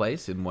remove and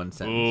place in one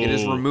sentence? It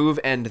is remove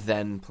and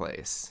then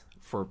place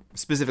for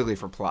specifically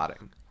for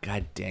plotting.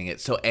 God dang it.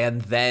 So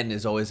and then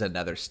is always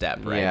another step,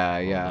 right?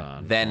 Yeah.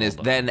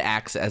 Then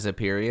acts as a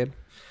period.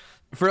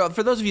 For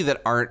those of you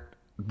that aren't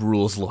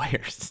rules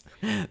lawyers,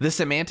 the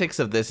semantics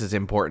of this is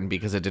important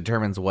because it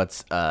determines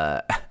what's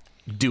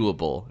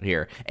doable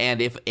here.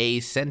 And if a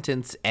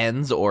sentence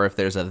ends or if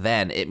there's a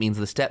then, it means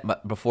the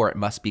step before it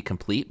must be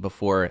complete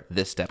before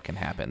this step can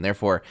happen.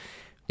 Therefore,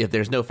 if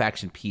there's no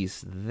faction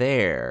piece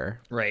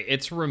there, Right,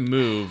 it's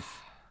remove.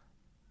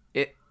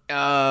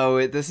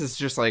 This is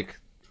just like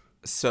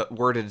so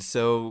worded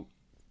so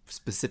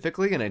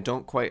specifically, and I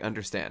don't quite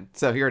understand.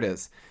 So here it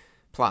is.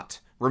 Plot.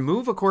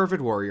 Remove a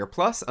Corvid warrior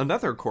plus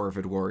another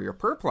Corvid warrior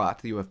per plot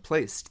that you have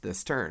placed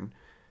this turn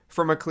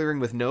from a clearing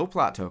with no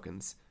plot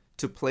tokens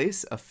to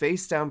place a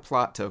face-down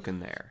plot token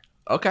there.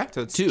 okay.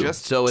 So it's two.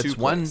 just so two it's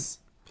one. place.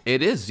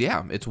 It is,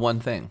 yeah. It's one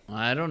thing.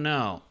 I don't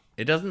know.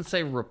 It doesn't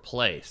say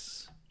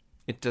replace.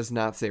 It does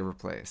not say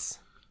replace.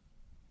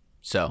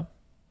 So,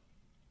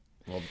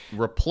 Well,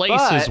 replace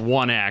But- is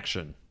one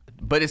action.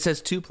 but it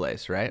says two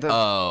place, right?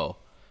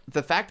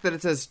 The fact that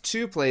it says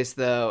two place,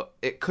 though,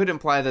 it could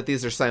imply that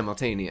these are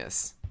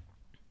simultaneous.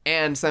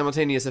 And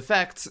simultaneous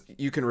effects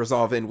you can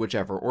resolve in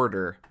whichever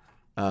order,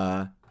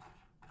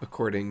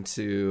 according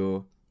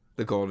to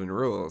the golden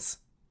rules.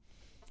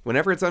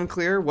 Whenever it's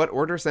unclear what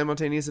order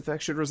simultaneous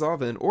effects should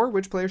resolve in, or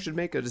which player should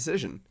make a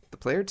decision, the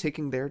player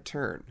taking their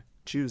turn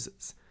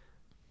chooses.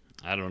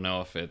 I don't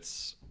know if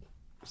it's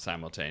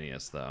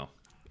simultaneous, though.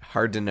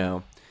 Hard to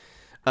know.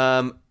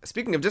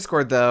 Speaking of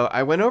Discord, though,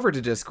 I went over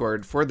to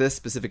Discord for this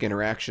specific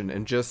interaction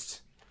and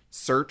just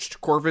searched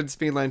Corvid's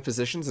feline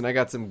physicians, and I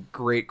got some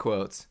great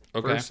quotes.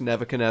 Okay. First,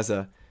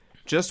 Nebuchadnezzar.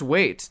 Just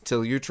wait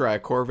till you try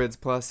Corvids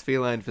plus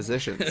feline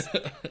physicians.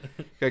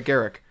 Got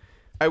Garrick.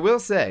 I will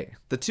say,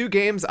 the 2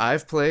 games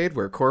I've played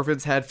where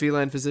Corvids had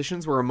feline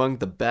physicians were among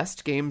the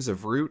best games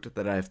of Root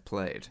that I've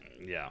played.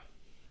 Yeah.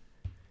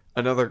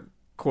 Another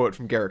quote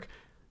from Garrick.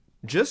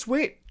 Just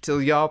wait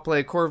till y'all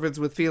play Corvids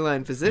with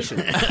feline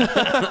physicians.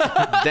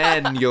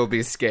 Then you'll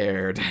be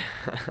scared.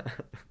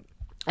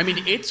 I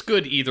mean, it's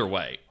good either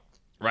way,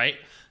 right?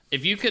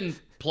 If you can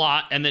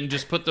plot and then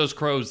just put those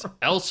crows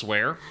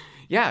elsewhere,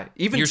 Yeah,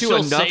 even you're to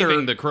still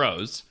saving the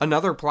crows.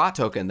 another plot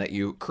token that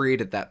you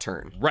created that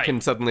turn Right. can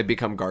suddenly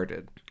become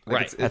guarded. Like,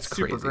 Right. It's That's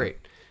super crazy. great.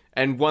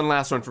 And one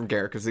last one from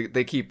Garrett, because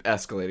they keep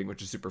escalating,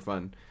 which is super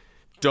fun.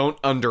 Don't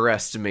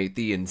underestimate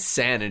the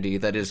insanity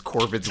that is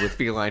Corvids with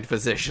feline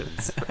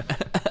physicians.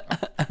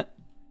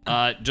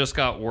 Just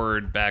got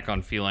word back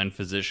on feline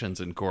physicians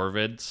and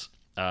corvids.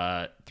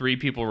 3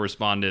 people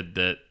responded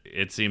that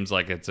it seems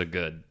like it's a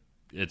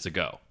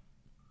go.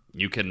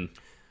 You can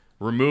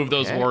remove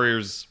those Okay.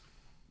 warriors,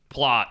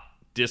 plot,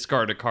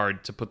 discard a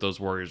card to put those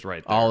warriors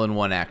right there. all in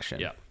one action.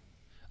 Yeah.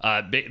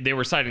 They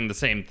were citing the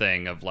same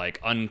thing of like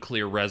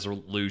unclear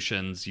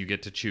resolutions. You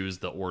get to choose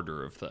the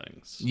order of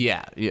things.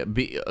 Yeah.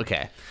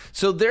 Okay.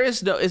 So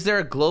is there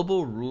a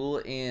global rule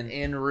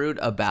in Root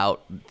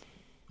about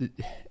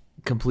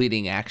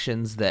completing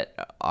actions that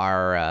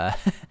are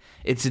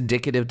it's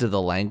indicative to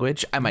the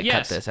language. I might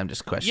cut this. I'm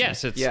just questioning.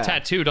 Yes, it's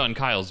tattooed on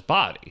Kyle's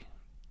body.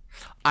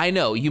 I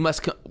know. You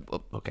must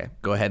okay,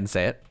 go ahead and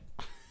say it.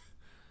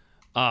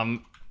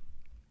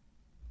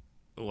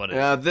 What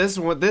is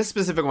this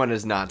specific one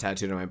is not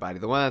tattooed on my body.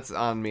 The one that's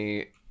on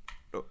me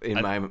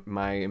in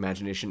my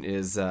imagination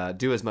is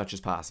do as much as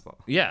possible.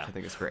 Yeah. I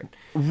think it's great.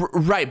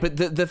 Right, but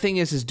the thing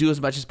is do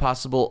as much as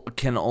possible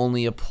can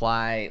only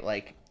apply,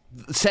 like,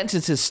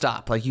 sentences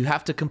stop. Like, you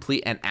have to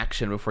complete an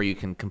action before you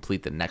can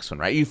complete the next one,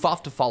 right? You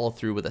have to follow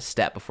through with a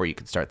step before you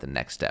can start the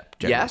next step,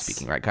 generally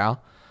speaking, right,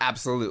 Kyle?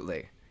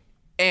 Absolutely.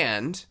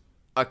 And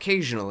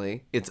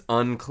occasionally it's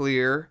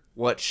unclear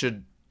what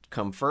should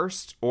come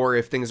first or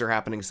if things are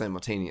happening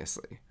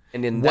simultaneously.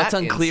 And in what's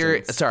that unclear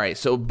instance, sorry,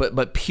 so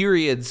but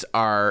periods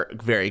are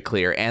very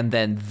clear, and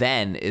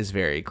then is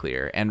very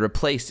clear, and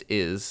replace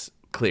is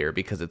clear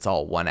because it's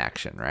all one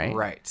action, right?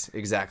 Right,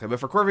 exactly. But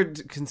for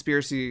Corvid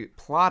conspiracy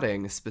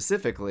plotting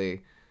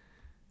specifically,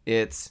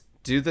 it's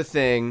do the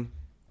thing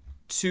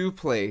to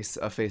place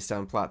a face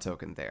down plot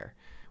token there,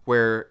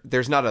 where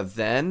there's not a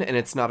then and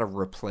it's not a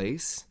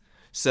replace.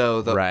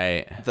 So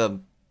the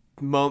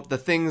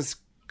things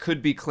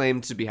could be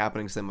claimed to be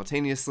happening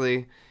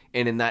simultaneously,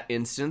 and in that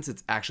instance,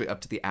 it's actually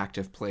up to the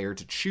active player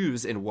to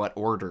choose in what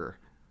order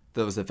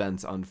those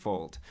events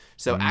unfold.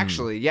 So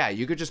actually, yeah,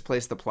 you could just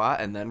place the plot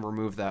and then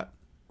remove that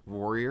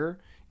warrior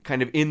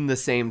kind of in the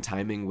same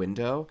timing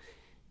window,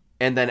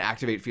 and then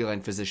activate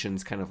Feline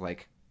Physicians kind of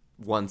like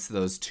once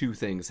those two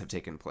things have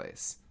taken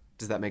place.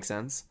 Does that make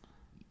sense?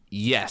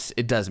 Yes,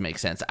 it does make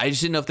sense. I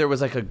just didn't know if there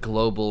was like a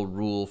global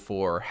rule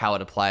for how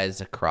it applies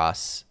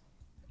across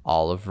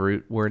all of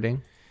root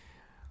wording.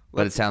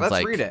 But it sounds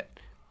like... Let's read it.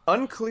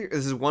 Unclear.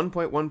 This is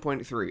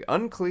 1.1.3.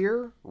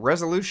 Unclear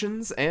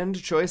resolutions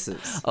and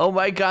choices. Oh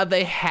my God,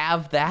 they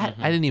have that?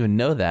 I didn't even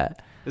know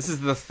that. This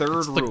is the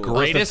third rule. the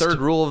greatest third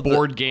rule of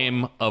board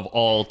game of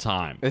all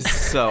time. It's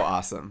so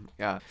awesome.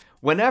 Yeah.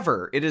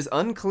 Whenever it is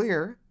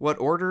unclear what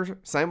order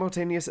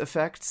simultaneous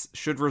effects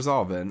should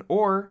resolve in,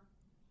 or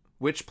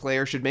which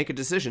player should make a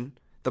decision,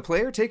 the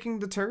player taking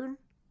the turn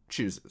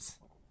chooses.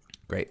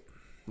 Great.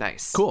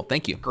 Nice. Cool.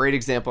 Thank you. Great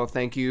example.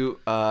 Thank you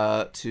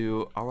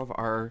to all of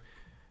our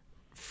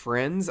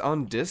friends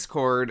on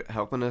Discord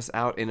helping us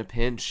out in a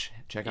pinch.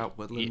 Check out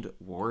Woodland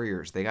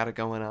Warriors. They got it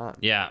going on.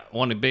 Yeah,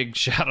 want a big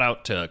shout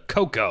out to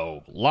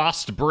Coco,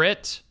 Lost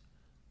Brit,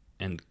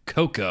 and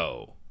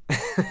Coco.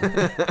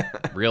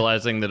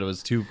 Realizing that it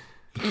was two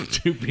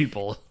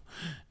people.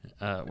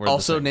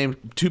 Also named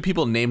two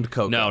people named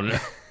Coco. No.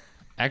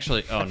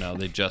 Actually, oh no,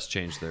 they just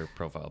changed their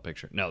profile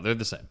picture. No, they're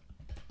the same.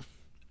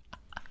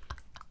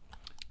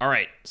 All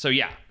right, so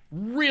yeah,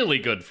 really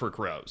good for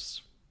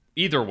crows.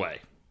 Either way.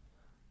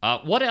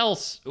 What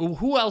else?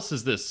 Who else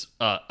is this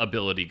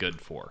ability good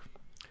for?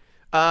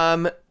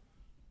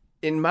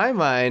 In my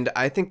mind,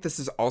 I think this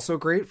is also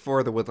great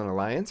for the Woodland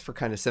Alliance for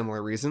kind of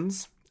similar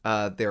reasons.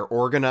 Their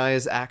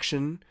organize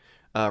action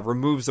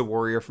removes a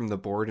warrior from the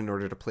board in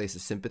order to place a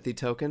sympathy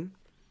token.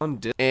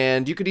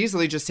 And you could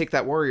easily just take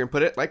that warrior and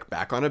put it like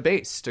back on a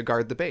base to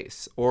guard the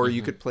base. Or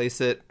you could place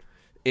it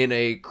in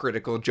a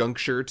critical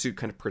juncture to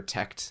kind of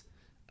protect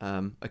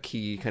a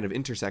key kind of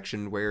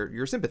intersection where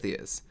your sympathy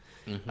is.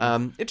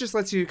 It just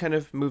lets you kind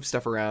of move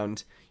stuff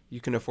around. You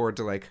can afford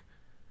to like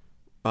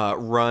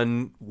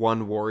run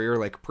one warrior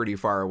like pretty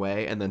far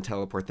away and then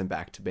teleport them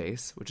back to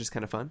base, which is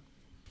kind of fun.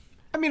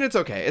 I mean, it's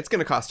okay. It's going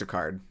to cost a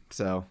card,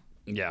 so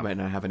Yeah. you might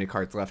not have any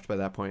cards left by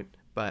that point,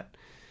 but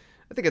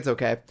I think it's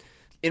okay.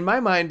 In my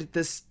mind,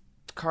 this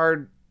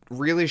card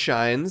really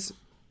shines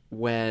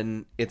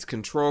when its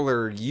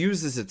controller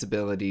uses its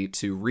ability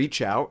to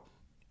reach out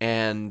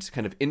and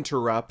kind of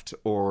interrupt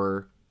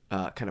or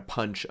kind of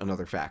punch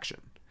another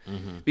faction.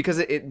 Because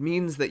it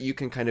means that you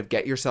can kind of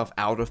get yourself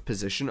out of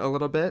position a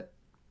little bit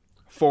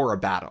for a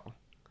battle.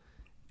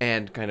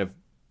 And kind of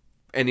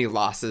any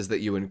losses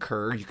that you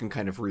incur, you can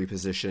kind of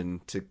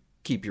reposition to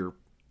keep your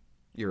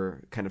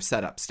kind of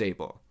setup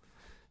stable.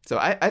 So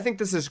I think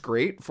this is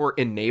great for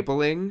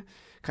enabling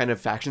kind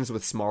of factions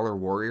with smaller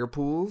warrior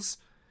pools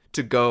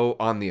to go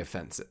on the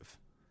offensive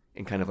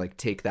and kind of like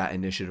take that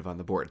initiative on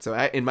the board. So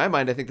in my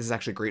mind, I think this is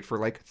actually great for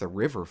like the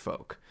river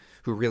folk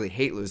who really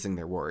hate losing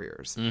their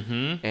warriors.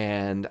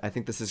 And I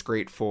think this is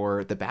great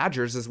for the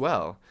Badgers as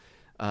well,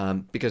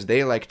 because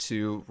they like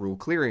to rule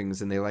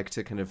clearings and they like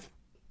to kind of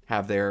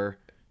have their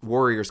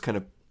warriors kind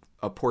of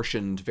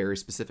apportioned very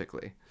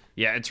specifically.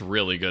 Yeah, it's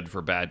really good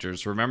for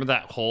Badgers. Remember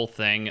that whole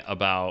thing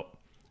about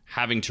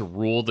having to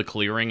rule the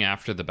clearing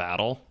after the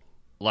battle?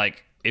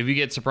 Like, if you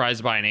get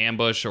surprised by an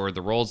ambush or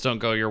the rolls don't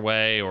go your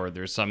way or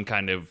there's some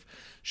kind of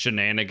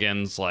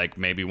shenanigans, like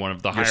maybe one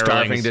of the You're hirelings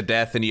starving to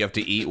death and you have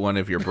to eat one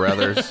of your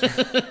brothers.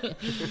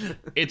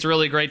 it's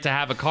really great to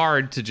have a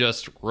card to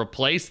just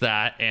replace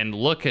that and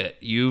look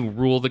at you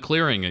rule the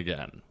clearing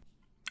again.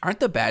 Aren't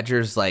the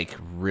Badgers like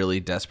really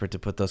desperate to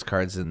put those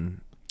cards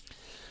in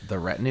the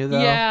retinue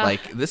though? Yeah.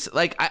 Like this,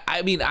 like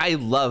I mean, I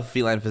love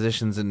Feline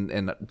Physicians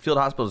and field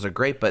hospitals are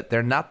great, but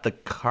they're not the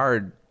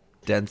card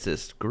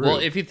densest group. Well,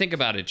 if you think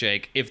about it,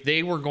 Jake, if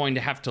they were going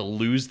to have to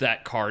lose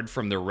that card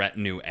from their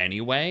retinue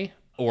anyway,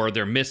 or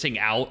they're missing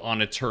out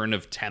on a turn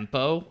of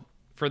tempo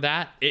for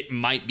that, it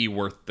might be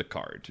worth the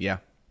card. yeah.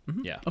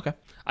 Yeah. Okay.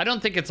 I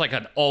don't think it's like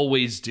an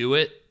always do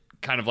it,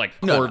 kind of like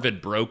No.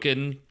 Corvid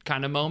broken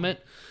kind of moment.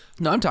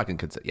 No, I'm talking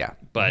yeah.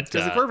 But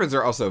Because the Corvids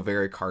are also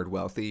very card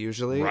wealthy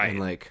usually, Right. and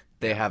like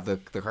they have the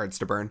cards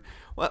to burn.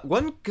 Well,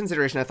 one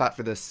consideration I thought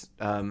for this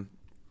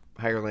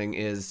hireling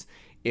is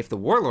if the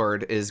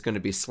warlord is going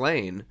to be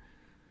slain,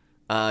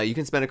 you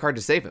can spend a card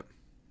to save him,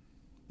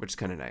 which is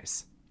kind of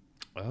nice.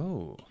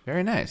 oh,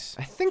 Very nice.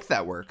 I think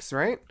that works,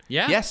 right?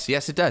 yeah. Yes,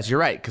 it does. You're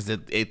right, because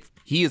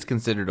he is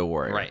considered a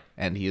warrior. Right.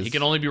 And he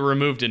can only be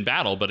removed in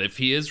battle, but if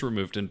he is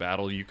removed in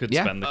battle, you could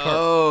Yeah. spend the card.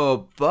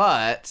 Oh,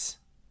 but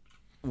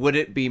would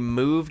it be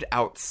moved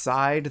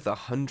outside the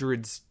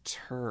 100's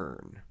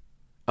turn?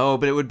 Oh,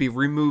 but it would be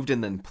removed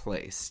and then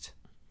placed.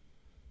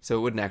 So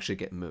it wouldn't actually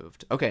get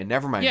moved. Okay,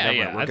 never mind. Yeah, never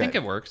yeah. mind. We're I think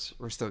good. it works.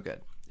 We're still good.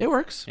 It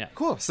works. Yeah.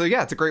 Cool. So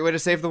yeah, it's a great way to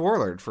save the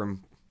warlord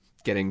from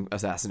getting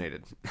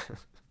assassinated.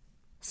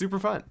 Super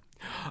fun.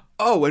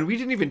 Oh, and we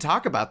didn't even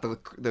talk about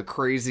the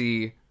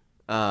crazy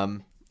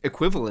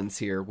equivalence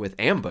here with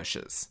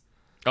ambushes.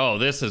 Oh,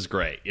 this is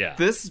great. Yeah.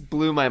 This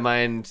blew my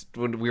mind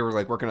when we were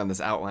like working on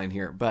this outline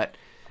here. But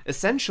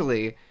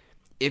essentially,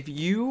 if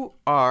you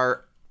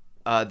are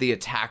the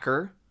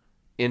attacker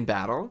in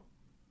battle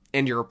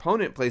and your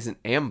opponent plays an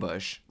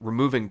ambush,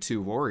 removing 2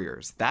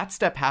 warriors, that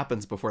step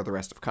happens before the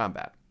rest of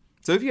combat.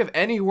 So if you have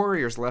any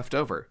warriors left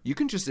over, you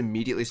can just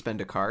immediately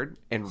spend a card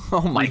and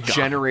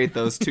regenerate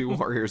those 2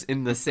 warriors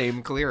in the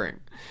same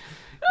clearing.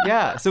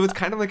 Yeah, so it's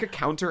kind of like a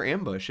counter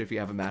ambush if you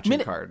have a matching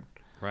card.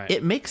 Right.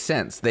 It makes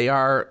sense.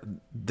 They're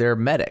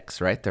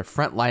medics, right? They're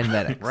frontline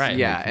medics. Right.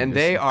 Yeah, can and just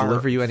they are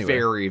deliver you anywhere.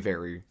 very,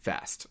 very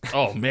fast.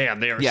 Oh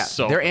man, they are Yeah,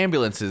 so. their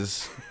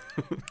ambulances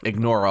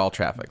ignore all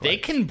traffic They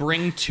lights. can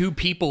bring 2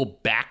 people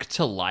back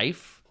to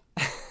life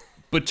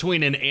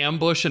between an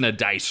ambush and a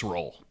dice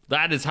roll.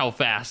 That is how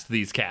fast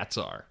these cats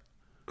are.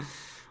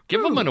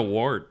 Give them an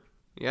award.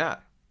 Yeah,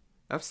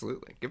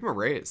 absolutely. Give them a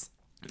raise.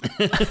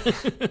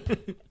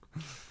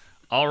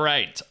 All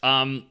right.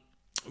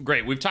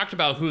 Great. We've talked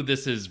about who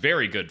this is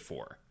very good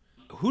for.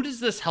 Who does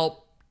this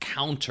help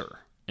counter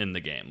in the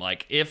game?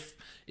 Like if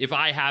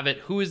I have it,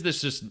 who is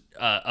this just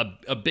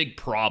a big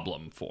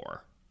problem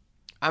for?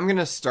 I'm going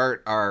to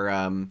start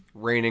our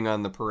raining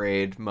on the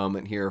parade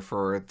moment here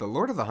for the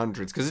Lord of the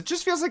Hundreds, because it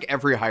just feels like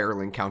every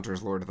hireling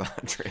counters Lord of the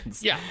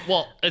Hundreds. Yeah,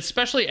 well,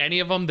 especially any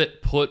of them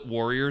that put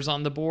warriors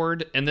on the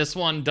board. And this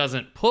one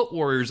doesn't put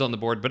warriors on the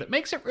board, but it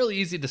makes it really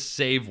easy to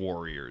save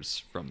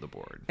warriors from the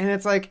board. And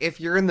it's like if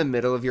you're in the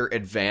middle of your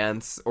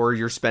advance or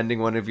you're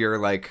spending one of your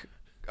like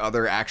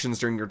other actions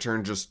during your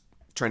turn just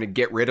trying to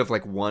get rid of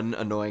like one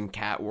annoying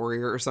cat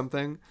warrior or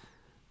something.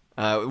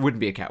 It wouldn't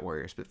be a cat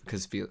warrior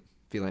because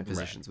feline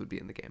physicians would be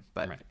in the game,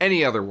 but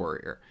any other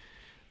warrior,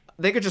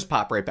 they could just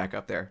pop right back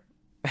up there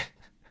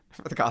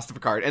for the cost of a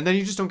card, and then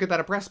you just don't get that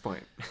oppress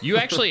point. You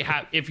actually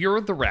have, if you're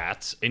the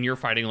rats and you're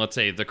fighting, let's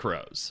say, the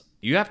crows,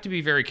 you have to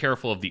be very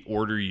careful of the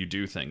order you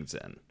do things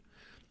in.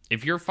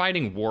 If you're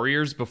fighting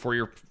warriors before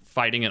you're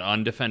fighting an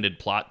undefended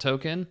plot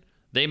token,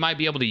 they might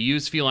be able to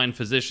use feline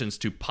physicians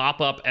to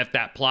pop up at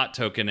that plot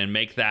token and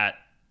make that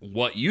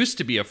what used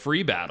to be a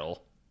free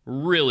battle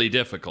really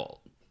difficult.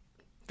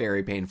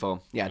 Very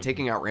painful. Yeah,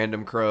 taking out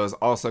random crows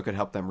also could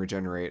help them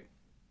regenerate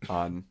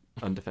on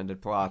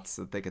undefended plots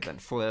that they could then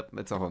flip.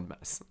 It's a whole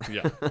mess.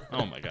 Yeah.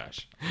 Oh my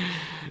gosh.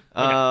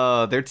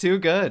 Oh, they're too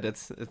good.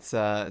 It's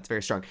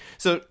very strong.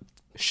 So,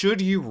 should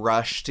you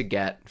rush to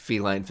get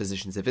feline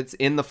physicians if it's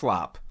in the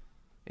flop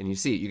and you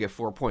see it, you get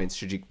 4 points?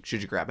 Should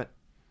you grab it?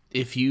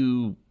 If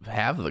you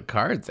have the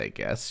cards, I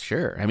guess,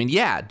 sure. I mean,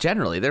 yeah,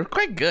 generally they're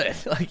quite good.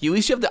 Like at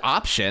least you have the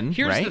option.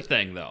 Here's right? the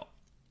thing, though.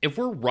 If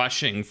we're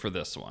rushing for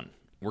this one,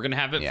 we're going to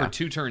have it for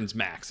 2 turns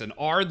max. And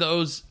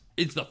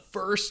it's the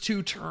first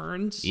 2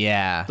 turns?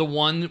 Yeah. The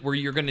one where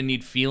you're going to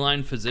need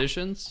feline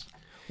physicians?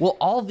 Well,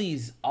 all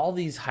these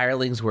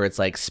hirelings where it's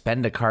like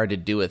spend a card to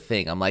do a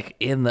thing. I'm like,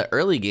 in the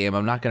early game,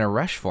 I'm not going to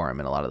rush for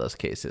them in a lot of those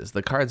cases.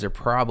 The cards are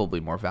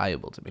probably more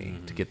valuable to me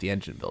to get the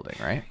engine building,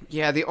 right?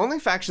 Yeah, the only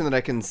faction that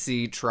I can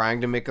see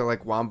trying to make a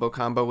like wombo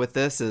combo with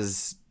this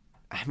is,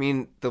 I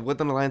mean, the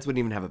Woodland Alliance wouldn't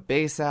even have a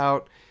base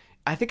out.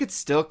 I think it's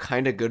still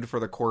kind of good for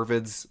the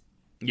Corvids.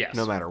 Yes.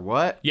 No matter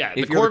what. Yeah,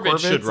 if the you're Corvids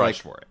should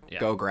rush like, for it. Yeah.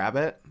 Go grab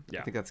it.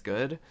 Yeah. I think that's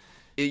good.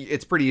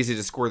 It's pretty easy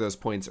to score those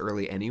points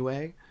early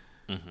anyway.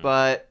 Mm-hmm.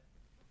 But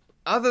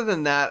other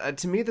than that,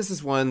 to me, this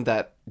is one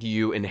that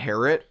you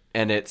inherit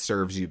and it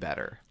serves you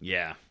better,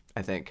 Yeah.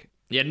 I think.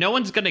 Yeah, no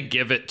one's going to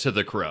give it to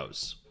the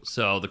crows.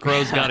 So the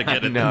crows got to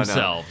get it No.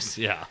 themselves.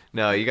 Yeah.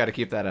 No, you got to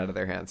keep that out of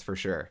their hands for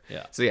sure.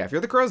 Yeah. So yeah, if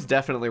you're the Crows,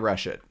 definitely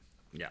rush it.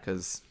 Yeah.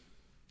 Because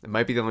it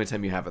might be the only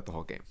time you have it the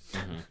whole game.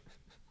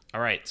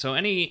 All right. So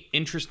any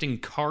interesting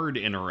card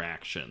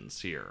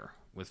interactions here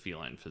with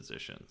feline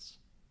physicians?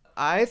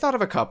 I thought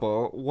of a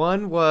couple.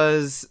 One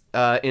was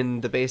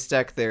in the base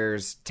deck,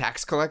 there's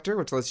Tax Collector,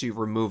 which lets you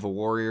remove a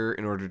warrior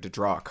in order to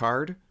draw a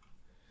card.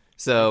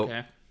 So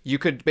Okay. You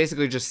could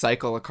basically just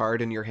cycle a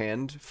card in your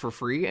hand for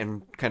free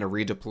and kind of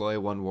redeploy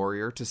one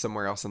warrior to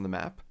somewhere else on the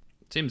map.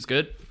 Seems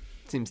good.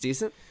 Seems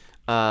decent.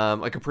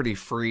 Like a pretty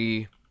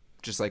free,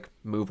 just like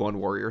move one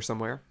warrior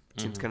somewhere.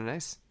 Seems kind of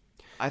nice.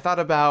 I thought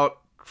about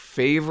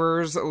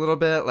favors a little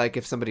bit, like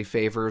if somebody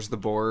favors the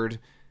board.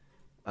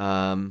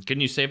 Can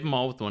you save them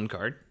all with one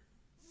card?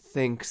 I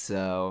think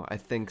so.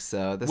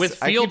 With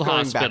Field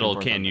Hospital,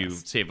 can you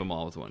this. save them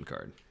all with one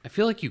card? I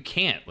feel like you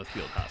can't with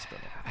Field Hospital.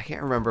 I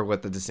can't remember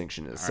what the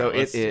distinction is. All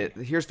right,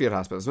 Here's Field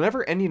Hospitals.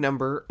 Whenever any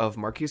number of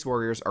Marquise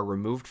warriors are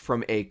removed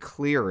from a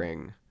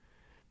clearing,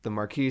 the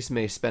Marquise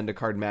may spend a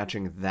card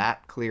matching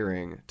that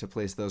clearing to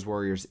place those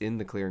warriors in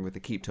the clearing with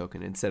a keep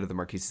token instead of the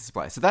Marquise's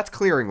supply. So that's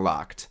clearing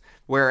locked.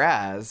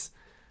 Whereas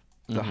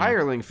the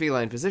hireling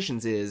Feline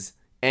Physicians is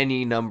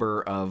any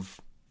number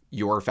of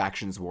your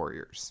faction's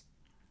warriors.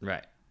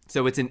 Right.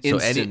 So it's an So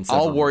instance.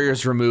 all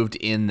warriors removed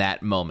in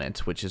that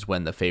moment, which is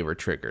when the favor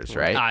triggers,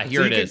 right?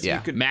 Here So it you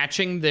is. could-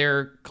 Matching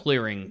their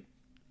clearing.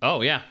 Oh,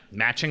 yeah.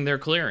 Matching their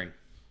clearing.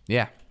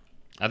 Yeah,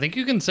 I think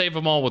you can save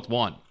them all with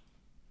one.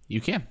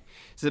 you can.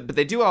 But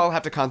they do all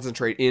have to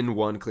concentrate in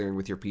one clearing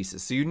with your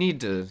pieces. So you need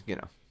to,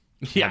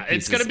 Yeah, have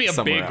it's going to be a pieces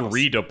somewhere big else.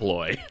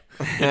 redeploy.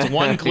 It's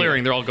one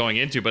clearing they're all going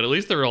into, but at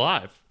least they're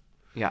alive.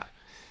 Yeah.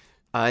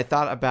 I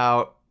thought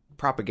about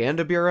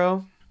Propaganda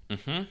Bureau.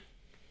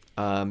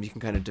 Mm-hmm. You can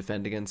kind of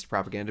defend against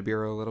Propaganda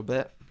Bureau a little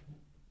bit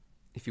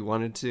if you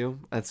wanted to.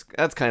 That's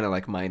kind of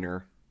like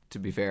minor, to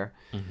be fair.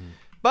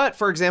 But,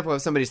 for example,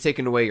 if somebody's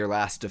taken away your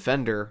last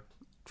defender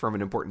from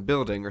an important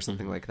building or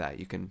something like that,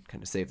 you can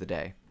kind of save the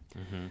day.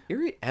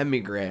 Eerie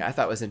Emigre, I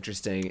thought was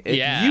interesting. If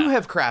Yeah. you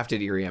have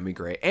crafted Eerie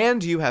Emigre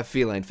and you have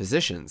Feline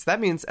Physicians, that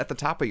means at the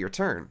top of your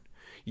turn,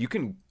 you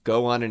can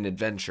go on an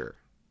adventure.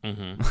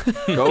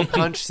 Go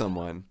punch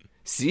someone,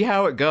 see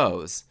how it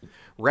goes,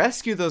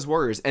 rescue those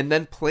warriors, and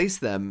then place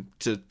them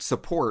to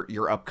support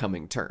your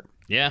upcoming turn,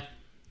 Yeah.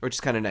 which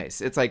is kind of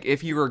nice. It's like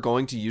if you were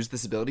going to use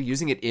this ability,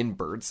 using it in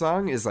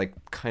Birdsong is like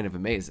kind of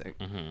amazing,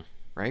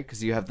 right?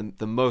 Because you have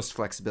the most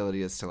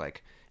flexibility as to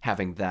like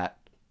having that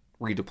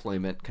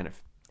redeployment kind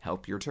of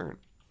help your turn.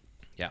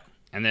 Yeah.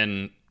 And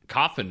then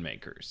coffin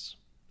makers.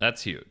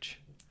 That's huge.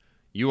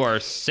 You are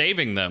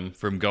saving them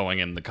from going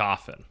in the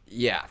coffin.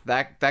 Yeah,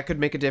 that could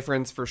make a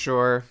difference for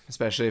sure,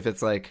 especially if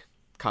it's like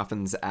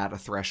coffins at a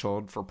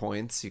threshold for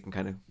points. You can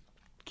kind of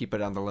keep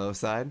it on the low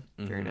side.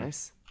 Very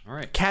nice. All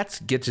right. Cats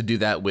get to do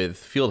that with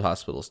field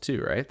hospitals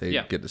too, right? They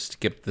Yeah. get to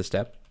skip the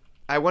step.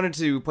 I wanted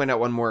to point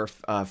out one more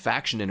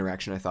faction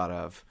interaction I thought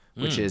of,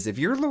 which is if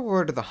you're the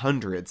Lord of the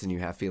Hundreds and you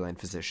have Feline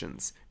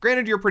Physicians,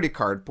 granted you're pretty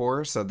card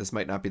poor, so this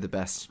might not be the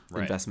best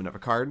investment of a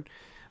card,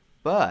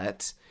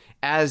 but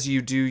as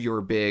you do your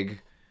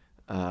big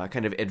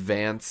kind of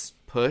advance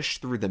push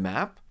through the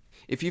map,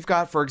 if you've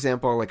got, for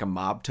example, like a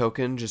mob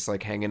token just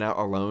like hanging out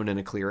alone in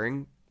a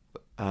clearing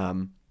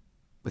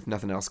with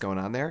nothing else going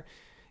on there,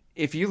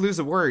 if you lose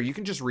a warrior, you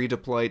can just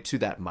redeploy to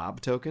that mob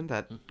token,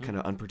 that kind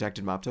of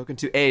unprotected mob token,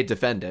 to A,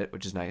 defend it,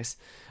 which is nice,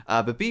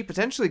 but B,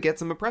 potentially get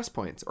some oppress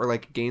points or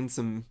like gain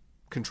some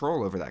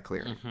control over that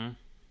clearing.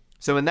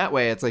 So in that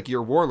way, it's like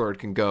your warlord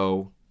can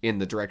go in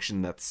the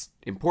direction that's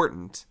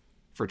important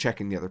for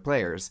checking the other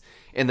players,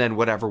 and then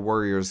whatever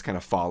warriors kind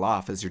of fall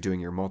off as you're doing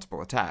your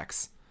multiple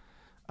attacks,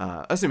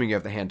 assuming you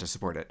have the hand to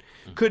support it,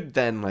 could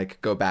then like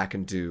go back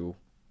and do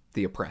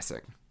the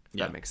oppressing. If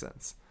that makes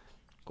sense.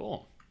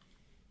 Cool.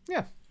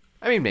 Yeah.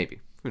 I mean, maybe.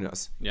 Who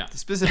knows? Yeah.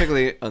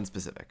 Specifically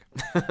unspecific.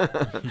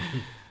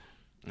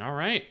 All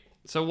right.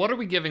 So what are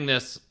we giving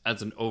this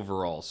as an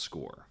overall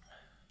score?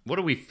 What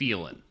are we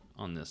feeling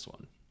on this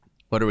one?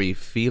 What are we,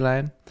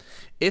 feline?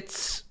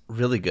 It's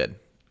really good.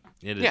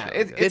 It is. Yeah,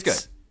 really good. it's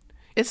good.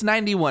 It's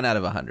 91 out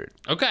of 100.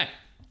 Okay.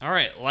 All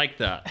right. Like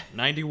that.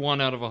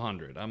 91 out of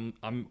 100.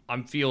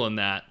 I'm feeling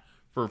that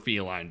for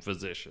Feline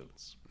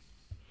Physicians.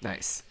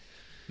 Nice.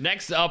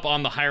 Next up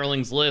on the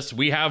hirelings list,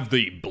 we have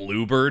the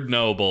Bluebird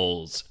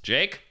Nobles.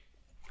 Jake?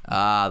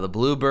 The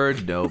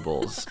Bluebird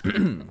Nobles.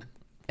 An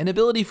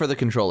ability for the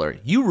controller.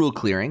 You rule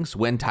clearings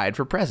when tied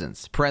for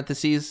presence.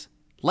 Parentheses,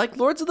 like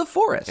Lords of the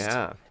Forest.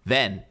 Yeah.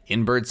 Then,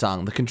 in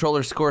Birdsong, the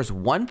controller scores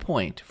 1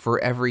 point for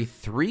every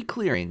 3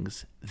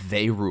 clearings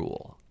they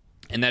rule.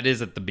 And that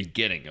is at the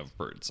beginning of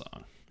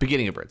Birdsong.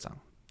 Beginning of Birdsong.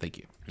 Thank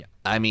you. Yeah.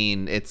 I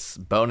mean, it's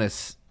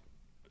bonus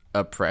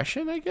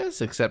oppression, I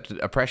guess, except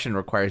oppression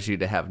requires you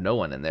to have no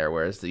one in there,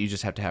 whereas you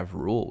just have to have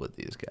rule with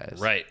these guys.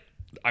 Right.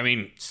 I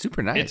mean,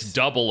 Super nice. it's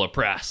double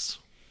oppress.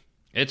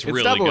 It's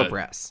really double good.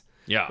 oppress.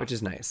 Yeah. Which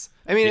is nice.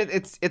 I mean,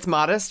 it's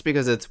modest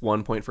because it's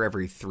 1 point for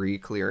every 3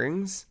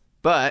 clearings,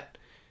 but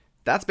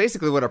that's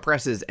basically what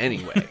oppress is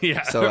anyway.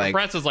 Yeah. So like,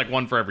 oppress is like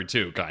 1 for every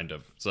 2, kind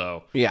of.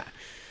 So yeah,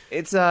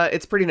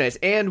 it's pretty nice,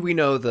 and we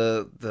know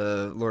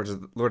the Lord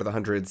of the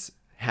Hundreds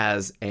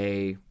has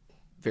a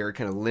very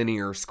kind of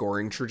linear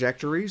scoring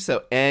trajectory,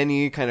 so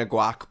any kind of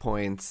guac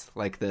points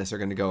like this are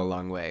going to go a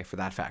long way for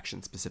that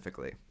faction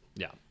specifically.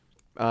 yeah.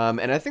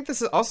 And I think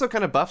this is also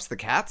kind of buffs the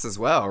cats as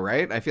well,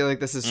 right? I feel like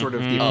this is sort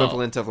of the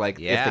equivalent of like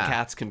if yeah. the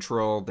cats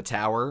control the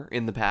tower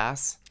in the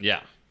pass.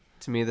 Yeah.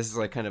 To me, this is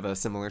like kind of a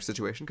similar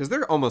situation because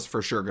they're almost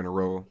for sure going to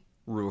roll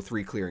rule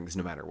 3 clearings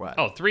no matter what.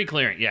 Oh, 3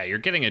 clearing. Yeah, you're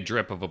getting a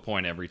drip of a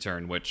point every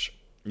turn, which,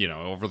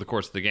 over the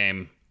course of the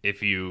game,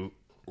 if you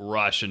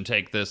rush and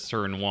take this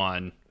turn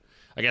 1,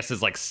 I guess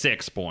is like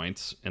 6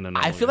 points in an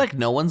I feel like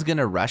no one's going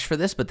to rush for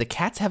this, but the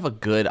Cats have a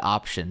good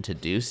option to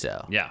do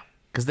so. Yeah.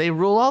 Because they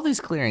rule all these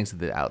clearings at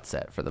the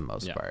outset for the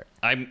most part.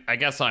 I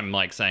guess I'm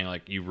like saying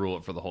like you rule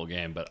it for the whole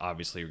game, but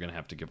obviously you're going to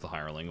have to give the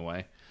hireling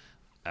away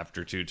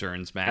after 2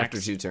 turns max. After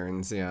 2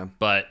 turns, yeah.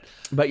 But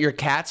you're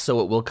Cats,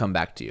 so it will come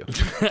back to you.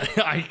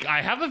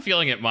 I have a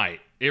feeling it might.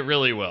 It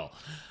really will.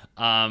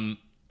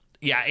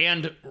 Yeah,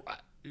 and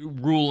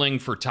ruling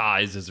for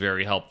ties is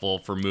very helpful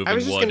for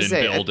moving wood and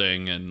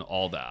building and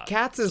all that.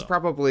 Cats is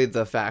probably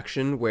the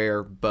faction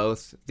where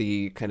both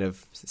the kind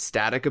of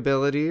static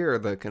ability or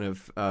the kind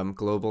of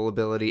global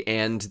ability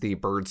and the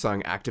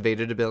birdsong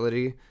activated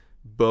ability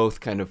both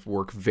kind of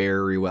work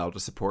very well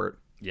to support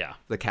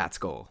the Cats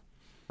goal.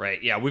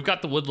 Right, yeah, we've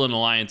got the Woodland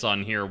Alliance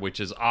on here, which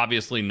is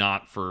obviously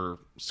not for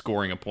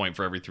scoring a point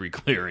for every 3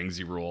 clearings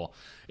you rule.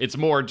 It's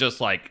more just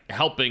like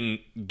helping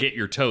get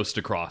your toast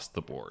across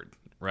the board.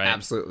 Right.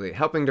 Absolutely.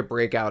 Helping to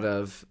break out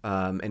of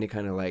any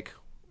kind of like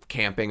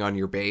camping on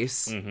your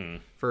base,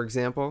 for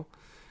example.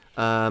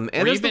 And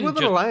as the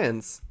Woodland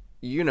Alliance,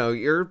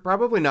 you're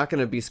probably not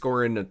going to be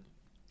scoring a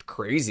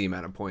crazy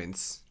amount of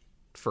points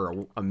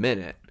for a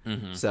minute.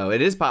 So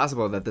it is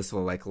possible that this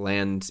will like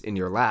land in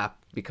your lap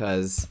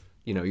because,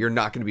 you're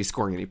not going to be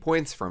scoring any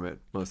points from it,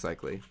 most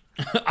likely.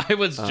 I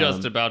was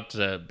just about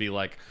to be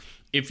like,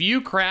 if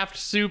you craft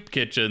soup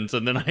kitchens,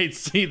 and then I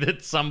see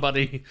that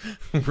somebody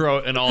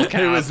wrote in all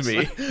caps, it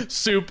was me.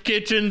 Soup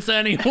kitchens,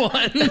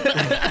 anyone?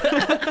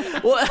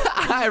 Well,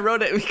 I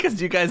wrote it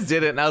because you guys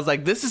did it, and I was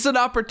like, this is an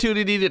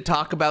opportunity to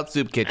talk about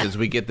soup kitchens.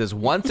 We get this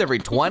once every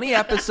 20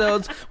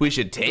 episodes. We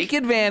should take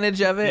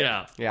advantage of it.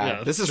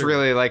 Yeah. This is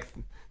really like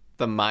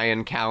the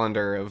Mayan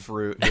calendar of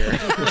Root here.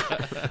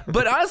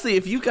 But honestly,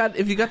 if you got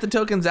the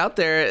tokens out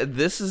there,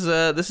 this is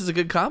a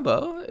good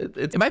combo.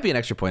 It might be an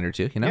extra point or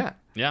two,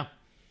 Yeah.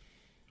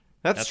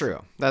 That's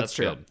true. That's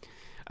true. Good.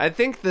 I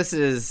think this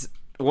is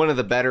one of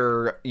the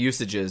better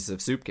usages of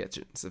soup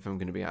kitchens, if I'm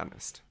going to be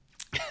honest.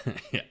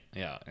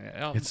 Yeah.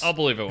 I'll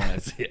believe it when I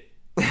see it.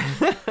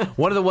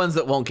 One of the ones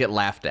that won't get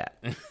laughed at.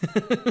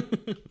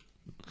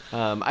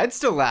 I'd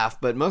still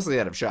laugh, but mostly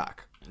out of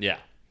shock. Yeah.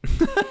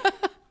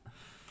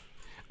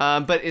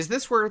 But is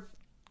this worth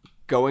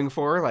going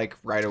for, like,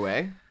 right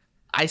away?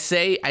 I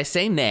say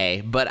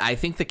nay, but I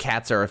think the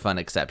Cats are a fun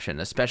exception,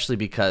 especially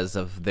because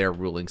of their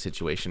ruling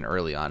situation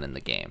early on in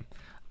the game.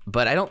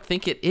 But I don't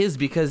think it is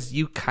because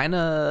you kind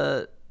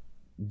of,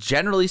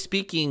 generally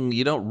speaking,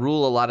 you don't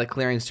rule a lot of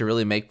clearings to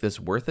really make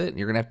this worth it.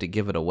 You're going to have to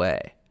give it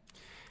away.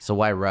 So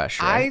why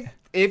rush, right?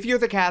 If you're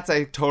the Cats,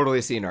 I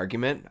totally see an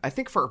argument. I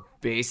think for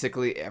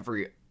basically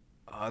every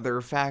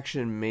other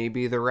faction,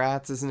 maybe the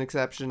Rats is an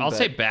exception. I'll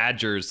say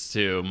Badgers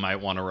too might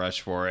want to rush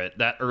for it.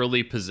 That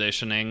early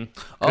positioning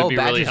could be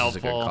really helpful.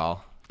 Is a good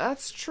call.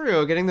 That's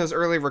true. Getting those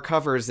early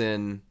recovers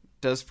in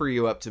does free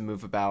you up to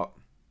move about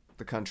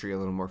the country a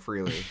little more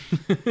freely.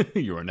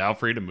 You are now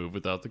free to move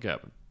without the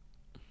cabin.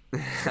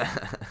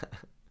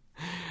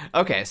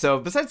 Okay, so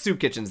besides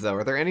soup kitchens, though,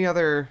 are there any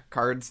other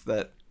cards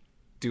that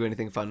do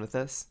anything fun with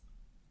this?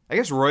 I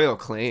guess Royal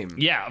Claim.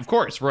 Yeah, of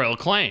course, Royal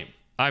Claim.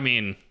 I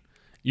mean,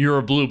 you're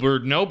a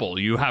Bluebird Noble.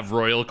 You have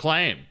Royal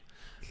Claim.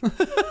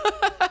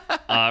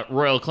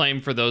 Royal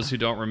Claim, for those who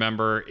don't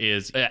remember,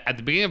 is at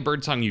the beginning of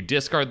Birdsong, you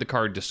discard the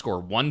card to score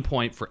 1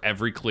 point for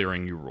every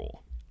clearing you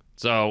rule.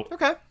 So,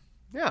 okay,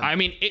 yeah. I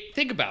mean,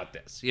 think about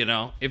this.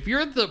 If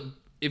you're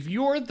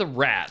the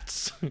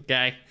Rats,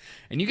 okay,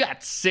 and you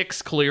got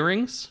 6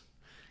 clearings,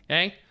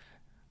 okay,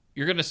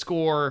 you're gonna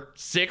score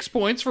 6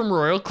 points from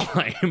Royal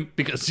Claim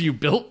because you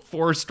built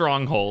 4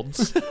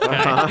 strongholds.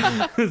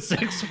 Okay?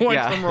 6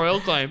 points from Royal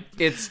Claim.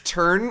 It's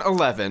turn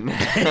 11.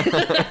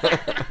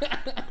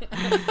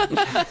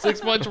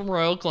 6 points from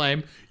Royal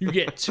Claim. You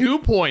get 2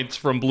 points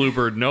from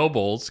Bluebird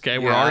Nobles. Okay,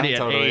 we're already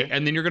at 8,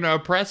 and then you're gonna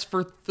oppress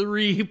for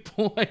 3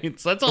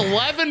 points. That's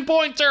 11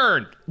 points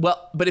earned.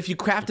 Well, but if you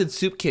crafted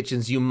soup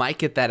kitchens, you might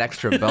get that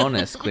extra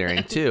bonus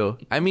clearing too.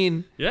 I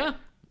mean, yeah.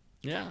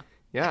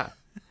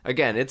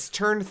 Again, it's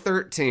turn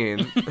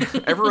 13.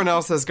 Everyone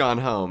else has gone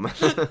home.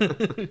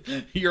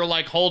 You're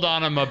like, hold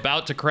on, I'm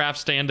about to craft,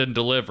 stand, and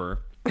deliver.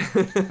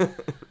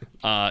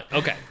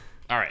 Okay.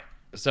 All right.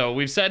 So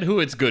we've said who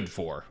it's good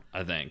for,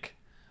 I think.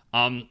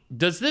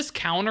 Does this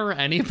counter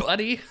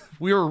anybody?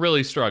 We were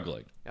really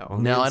struggling.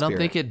 No, I don't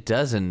think it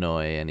does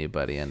annoy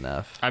anybody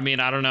enough. I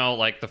mean, I don't know,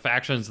 like the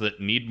factions that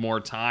need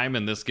more time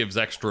and this gives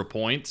extra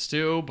points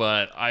to,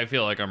 but I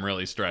feel like I'm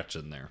really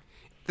stretching there.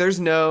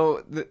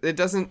 It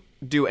doesn't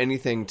do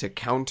anything to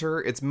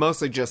counter. It's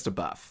mostly just a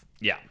buff.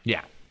 Yeah.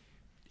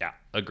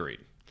 Agreed.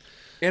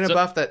 And a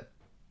buff that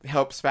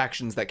helps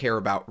factions that care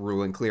about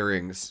ruling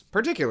clearings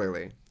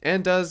particularly,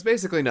 and does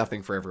basically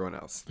nothing for everyone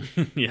else.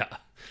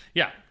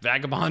 Yeah.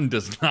 Vagabond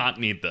does not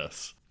need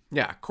this.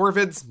 Yeah.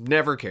 Corvids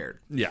never cared.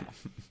 Yeah.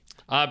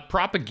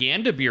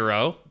 Propaganda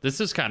Bureau. This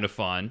is kind of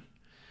fun,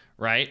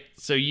 right?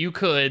 So you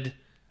could,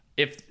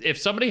 if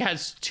somebody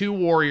has 2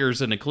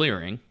 warriors in a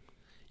clearing,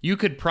 you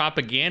could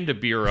propaganda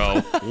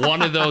bureau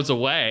one of those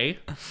away,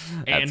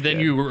 and then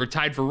good. you were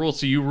tied for rule,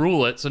 so you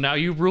rule it. So now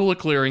you rule a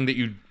clearing that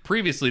you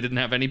previously didn't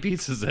have any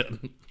pieces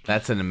in.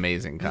 That's an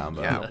amazing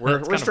combo. Yeah, we're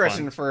kinda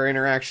stretching fun. for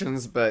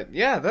interactions, but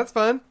yeah, that's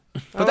fun.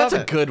 But that's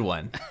a good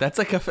one. That's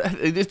like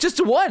it's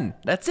just one.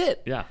 That's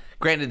it. Yeah.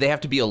 Granted, they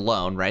have to be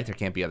alone, right? There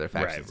can't be other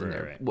factions in right,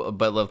 there. right. Well,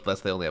 but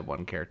unless they only have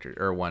one character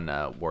or one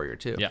warrior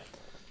too. Yeah.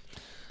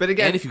 But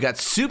again, And if you've got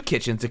soup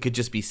kitchens, it could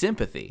just be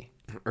sympathy.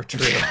 or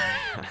true.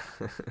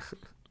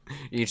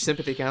 Each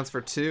sympathy counts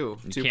for two.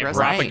 Two Can't presents.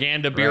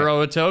 propaganda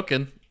bureau a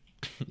token.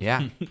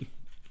 Yeah.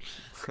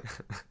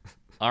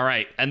 All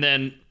right, and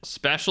then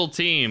special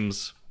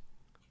teams.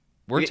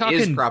 We're It talking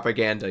is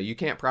propaganda. You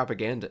can't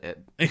propaganda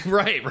it.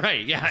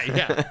 right,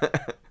 yeah.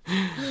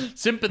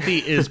 Sympathy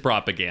is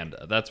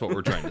propaganda. That's what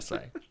we're trying to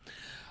say.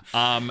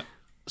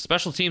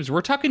 Special teams,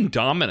 we're talking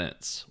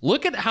dominance.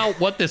 Look at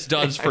what this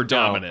does for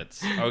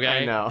dominance. Okay,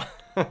 I know.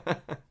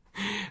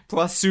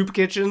 Plus soup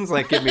kitchens,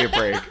 like, give me a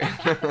break.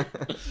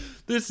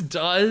 This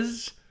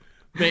does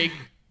make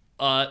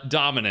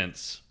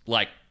dominance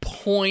like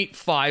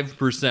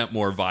 0.5%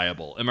 more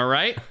viable. Am I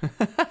right?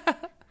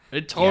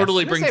 It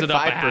totally brings it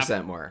up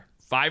 5% more.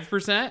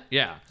 5%?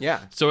 Yeah.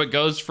 Yeah. So it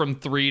goes from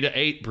 3 to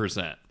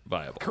 8%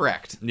 viable.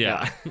 Correct.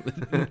 Yeah.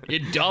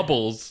 It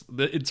doubles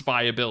its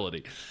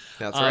viability.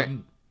 That's right.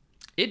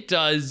 It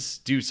does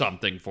do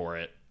something for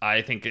it.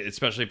 I think,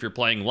 especially if you're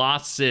playing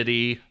Lost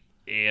City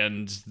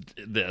and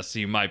this,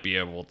 you might be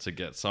able to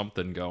get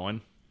something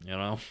going, you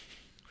know?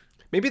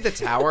 Maybe the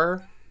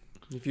tower.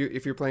 If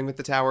you're playing with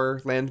the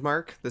tower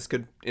landmark, this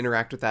could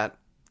interact with that.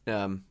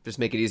 Just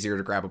make it easier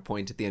to grab a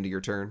point at the end of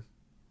your turn.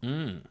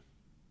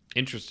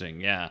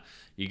 Interesting, yeah.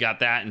 You got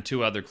that and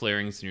 2 other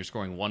clearings, and you're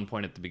scoring 1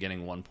 point at the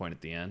beginning, 1 point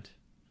at the end.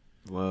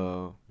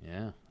 Whoa.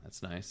 Yeah,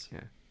 that's nice.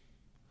 Yeah.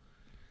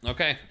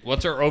 Okay,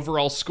 what's our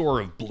overall score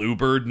of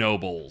Bluebird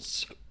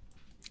Nobles?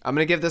 I'm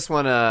gonna give this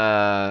one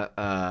a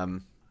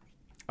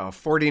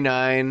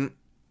 49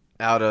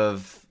 out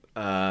of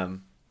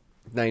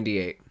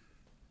 98.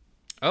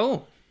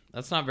 Oh,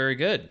 that's not very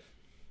good.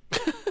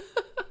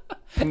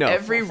 No,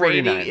 Every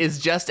 49. rating is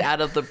just out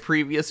of the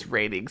previous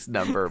ratings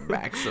number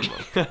maximum.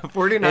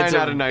 49 It's a-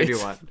 out of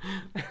 91.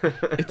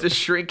 It's a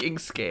shrinking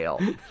scale.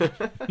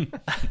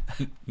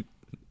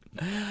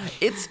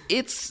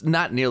 It's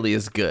not nearly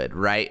as good,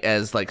 right,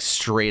 as like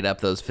straight up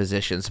those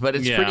physicians, but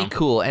it's Yeah. pretty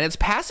cool, and it's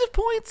passive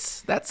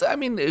points.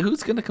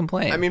 Who's gonna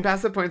complain? I mean,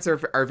 passive points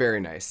are very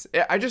nice.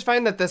 I just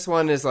find that this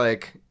one is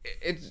like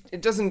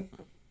it doesn't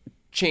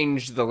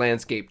change the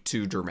landscape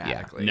too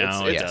dramatically. Yeah.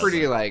 No, it it's doesn't.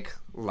 pretty like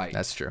light.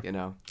 That's true. You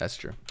know. That's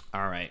true.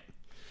 All right,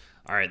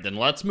 then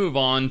let's move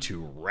on to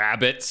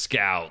Rabbit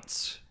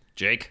Scouts.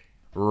 Jake?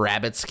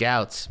 Rabbit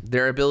Scouts.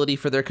 Their ability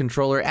for their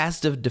controller as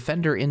the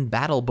defender in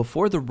battle.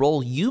 Before the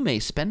roll, you may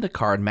spend a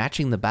card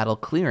matching the battle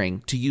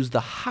clearing to use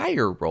the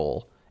higher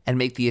roll and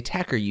make the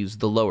attacker use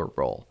the lower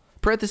roll.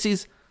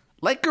 Parentheses,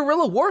 like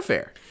guerrilla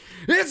warfare.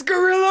 It's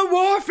guerrilla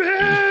warfare.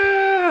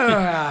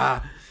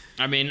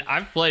 I mean,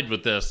 I've played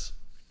with this.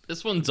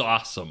 This one's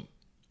awesome.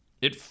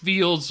 It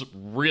feels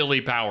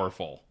really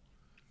powerful.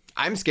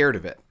 I'm scared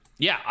of it.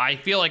 Yeah, I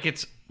feel like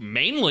it's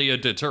mainly a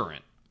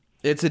deterrent.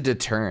 It's a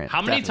deterrent.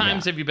 How many definitely.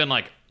 times have you been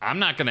like, I'm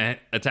not going to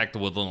attack the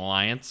Woodland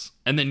Alliance?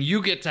 And then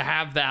you get to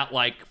have that,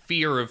 like,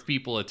 fear of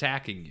people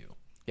attacking you.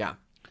 Yeah.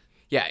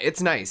 Yeah,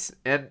 it's nice.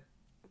 And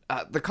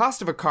the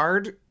cost of a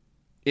card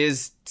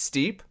is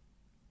steep.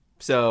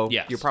 So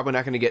Yes. you're probably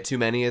not going to get too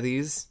many of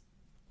these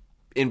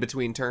in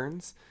between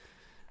turns.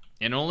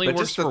 It only But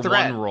works just the for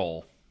threat. one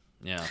roll.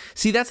 Yeah.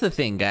 See, that's the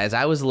thing, guys.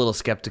 I was a little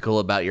skeptical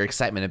about your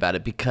excitement about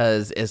it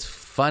because, as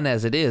fun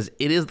as it is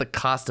the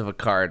cost of a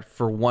card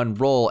for one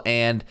roll,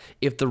 and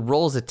if the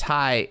roll's a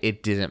tie,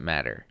 it didn't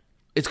matter.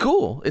 It's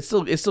cool. It's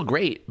still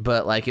great,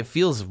 but like it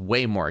feels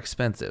way more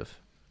expensive.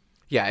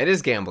 Yeah, it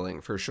is gambling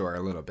for sure,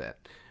 a little bit.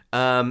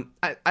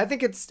 I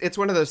think it's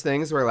one of those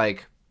things where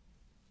like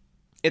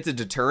it's a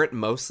deterrent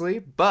mostly,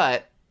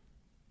 but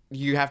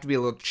you have to be a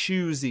little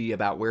choosy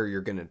about where you're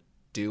gonna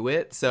do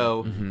it.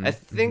 So I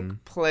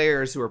think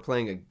players who are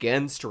playing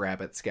against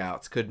Rabbit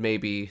Scouts could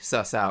maybe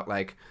suss out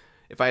like,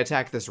 if I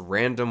attack this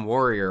random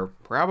warrior,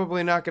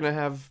 probably not gonna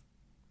have,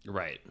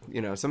 Right.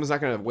 someone's not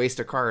gonna waste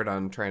a card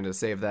on trying to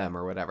save them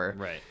or whatever.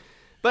 Right.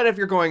 But if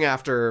you're going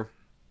after,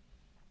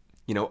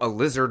 a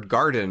lizard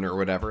garden or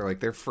whatever, like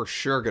they're for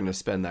sure gonna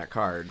spend that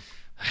card.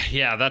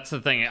 Yeah, that's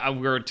the thing.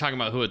 We were talking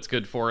about who it's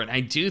good for, and I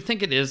do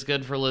think it is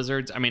good for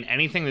lizards. I mean,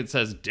 anything that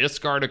says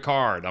discard a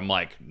card, I'm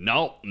like,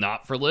 nope,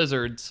 not for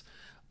lizards.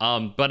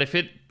 But if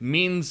it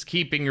means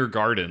keeping your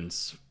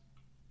gardens,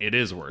 it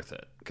is worth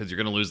it because you're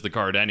going to lose the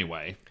card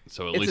anyway.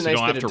 So at It's least a you nice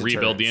don't have bit to of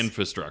rebuild the deterrence.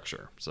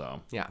 infrastructure.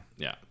 So Yeah.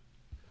 yeah.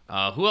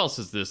 Who else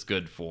is this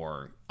good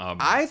for?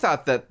 I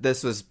thought that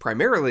this was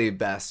primarily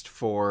best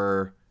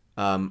for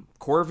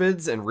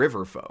Corvids and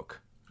Riverfolk.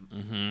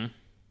 Mm-hmm.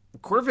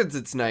 Corvids,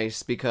 it's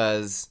nice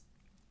because,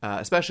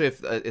 especially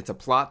if it's a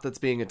plot that's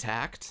being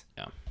attacked.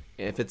 Yeah.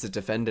 If it's a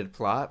defended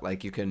plot,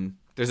 like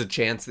there's a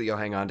chance that you'll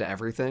hang on to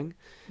everything,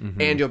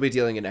 and you'll be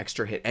dealing an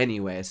extra hit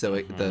anyway.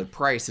 So the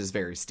price is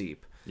very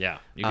steep. Yeah.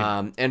 You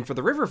can, And for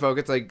the river folk,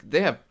 it's like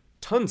they have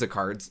tons of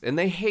cards and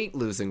they hate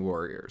losing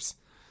warriors.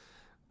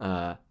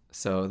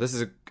 So this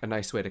is a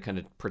nice way to kind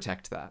of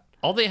protect that.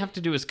 all they have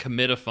to do is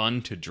commit a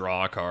fund to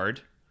draw a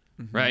card,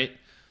 right?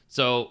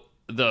 So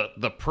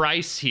the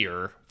price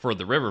here for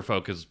the river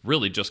folk is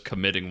really just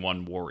committing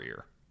one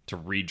warrior to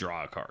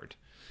redraw a card.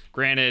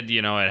 Granted,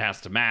 it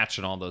has to match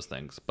and all those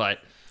things, but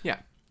Yeah.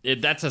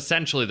 that's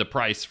essentially the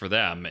price for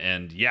them.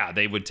 And yeah,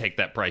 they would take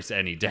that price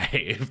any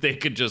day if they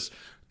could just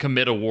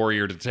commit a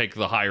warrior to take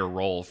the higher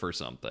roll for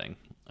something.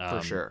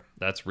 For sure.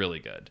 That's really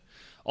good.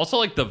 Also,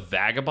 like the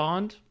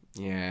Vagabond.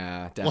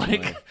 Yeah, definitely.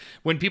 Like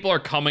when people are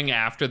coming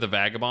after the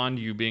Vagabond,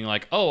 you being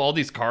like, oh, all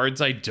these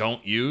cards I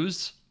don't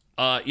use.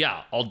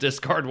 Yeah, I'll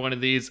discard one of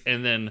these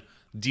and then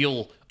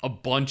deal a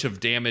bunch of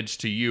damage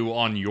to you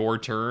on your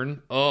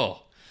turn.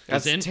 Oh,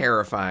 That's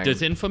terrifying.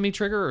 Does Infamy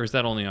trigger, or is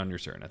that only on your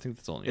turn? I think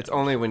that's only. It's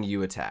only when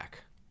you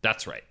attack.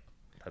 That's right.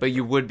 But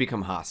you would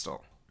become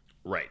hostile.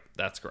 Right.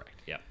 That's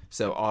correct. Yeah.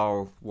 So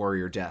all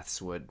warrior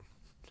deaths would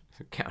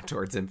count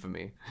towards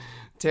infamy.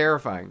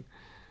 Terrifying.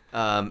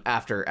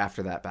 After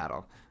that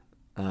battle,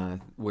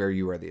 where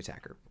you are the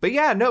attacker. But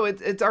yeah, no,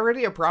 it's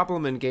already a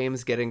problem in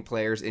games getting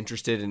players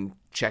interested in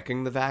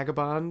checking the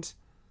Vagabond,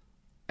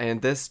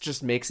 and this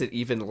just makes it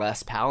even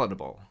less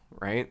palatable,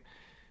 right?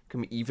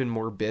 Become even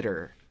more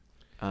bitter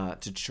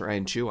to try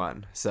and chew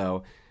on.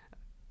 So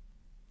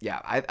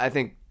yeah, I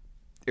think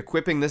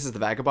equipping this as the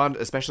Vagabond,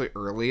 especially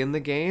early in the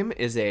game,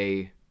 is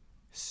a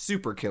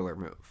super killer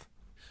move.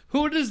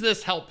 Who does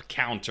this help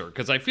counter?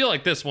 Because I feel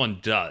like this one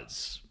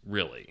does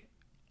really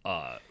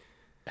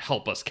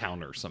help us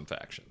counter some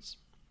factions.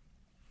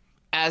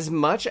 As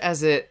much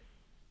as it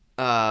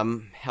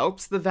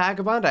helps the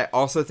Vagabond, I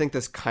also think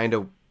this kind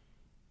of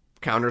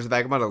counters the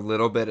Vagabond a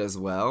little bit as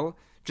well.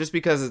 Just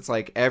because it's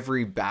like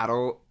every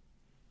battle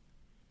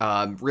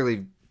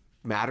really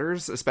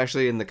matters,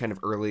 especially in the kind of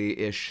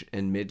early-ish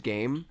and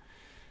mid-game.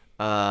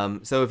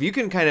 So if you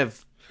can kind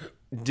of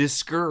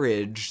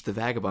discourage the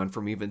Vagabond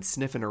from even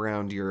sniffing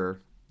around your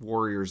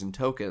warriors and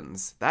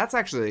tokens, that's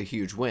actually a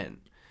huge win.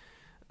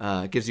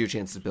 It gives you a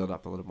chance to build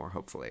up a little more,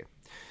 hopefully.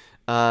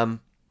 In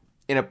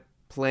a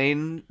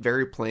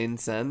very plain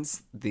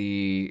sense,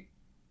 the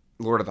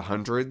Lord of the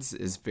Hundreds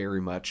is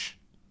very much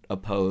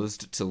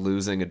opposed to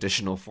losing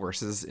additional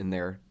forces in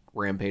their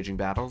rampaging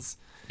battles.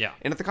 Yeah.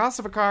 And at the cost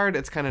of a card,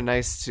 it's kind of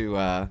nice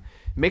to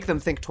make them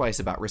think twice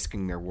about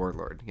risking their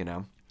warlord,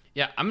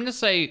 Yeah, I'm going to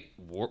say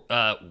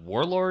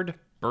Warlord,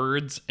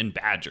 Birds, and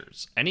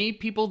Badgers. Any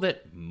people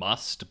that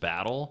must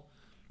battle,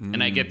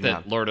 and I get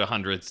that Lord of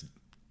Hundreds,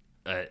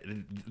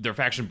 their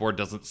faction board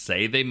doesn't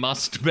say they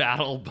must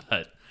battle,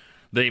 but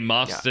they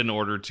must in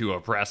order to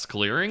oppress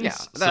clearings.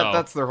 Yeah,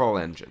 that's their whole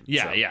engine.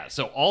 Yeah.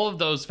 So all of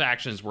those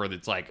factions where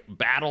it's like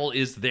battle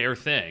is their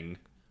thing,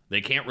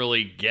 they can't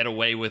really get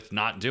away with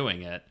not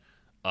doing it.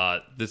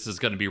 This is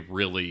going to be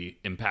really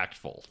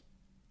impactful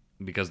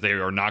because they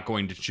are not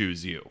going to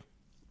choose you.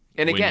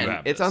 And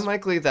again, it's this.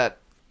 unlikely that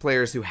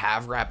players who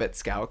have Rabbit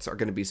Scouts are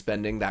going to be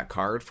spending that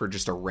card for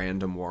just a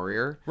random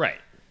warrior. Right.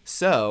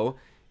 So,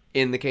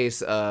 in the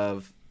case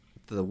of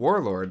the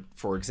Warlord,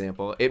 for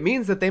example, it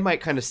means that they might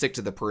kind of stick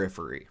to the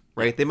periphery,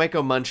 right? They might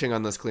go munching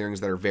on those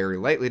clearings that are very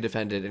lightly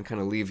defended and kind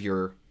of leave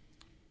your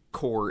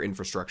core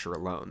infrastructure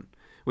alone,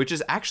 which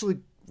is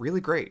actually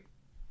really great.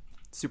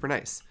 Super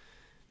nice.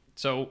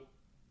 So,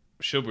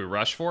 should we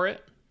rush for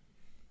it?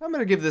 I'm going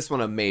to give this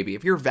one a maybe.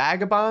 If you're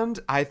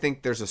Vagabond, I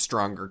think there's a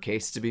stronger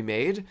case to be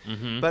made.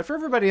 But for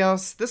everybody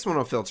else, this one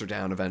will filter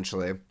down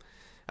eventually.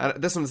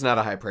 This one's not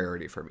a high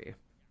priority for me.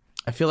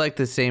 I feel like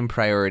the same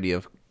priority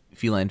of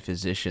Feline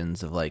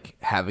Physicians of like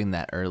having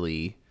that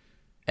early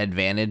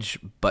advantage,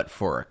 but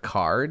for a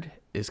card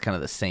is kind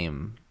of the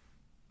same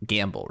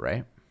gamble,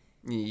 right?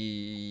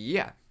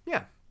 Yeah.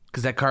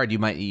 Because that card you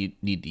might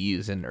need to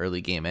use in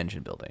early game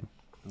engine building.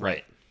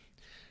 Right.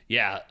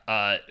 Yeah.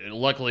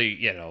 Luckily,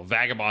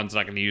 Vagabond's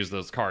not going to use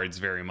those cards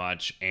very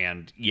much.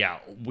 And yeah,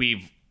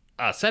 we've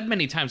said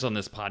many times on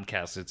this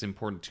podcast, it's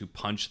important to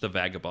punch the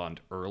Vagabond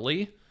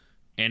early.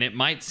 And it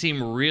might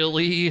seem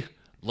really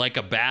like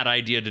a bad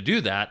idea to do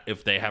that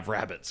if they have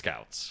Rabbit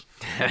Scouts.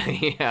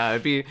 Yeah,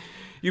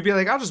 you'd be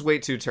like, I'll just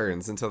wait 2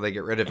 turns until they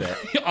get rid of it.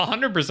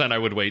 100% I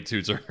would wait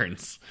 2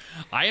 turns.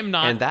 I am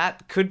not. And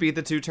that could be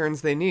the 2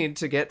 turns they need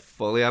to get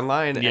fully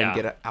online and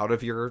get out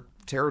of your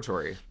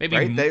territory. Maybe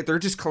right? They're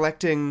just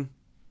collecting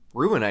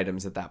ruin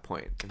items at that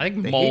point. I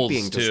think they moles hate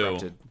being too,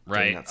 disrupted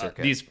during right? that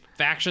circuit. These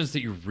factions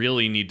that you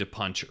really need to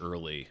punch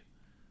early,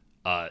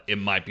 it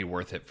might be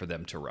worth it for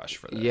them to rush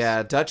for this.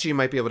 Yeah, Duchy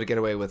might be able to get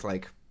away with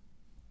like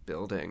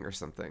building or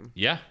something.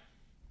 Yeah.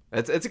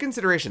 It's a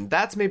consideration.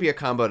 That's maybe a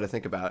combo to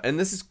think about. And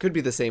could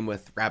be the same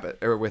with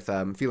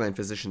Feline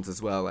Physicians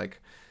as well. Like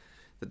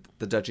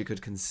the Duchy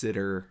could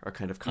consider a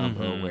kind of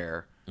combo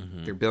where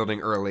they're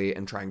building early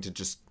and trying to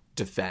just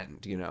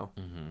defend,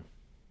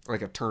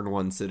 like a turn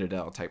 1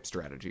 Citadel type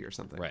strategy or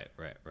something. Right.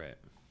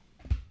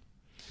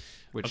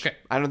 Which Okay.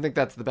 I don't think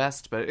that's the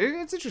best, but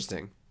it's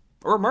interesting.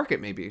 Or a market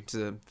maybe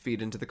to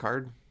feed into the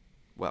card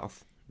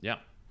wealth. Yeah.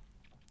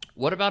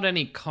 What about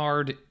any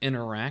card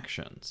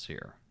interactions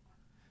here?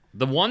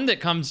 The one that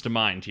comes to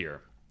mind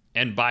here,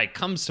 and by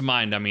comes to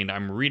mind, I mean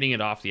I'm reading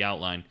it off the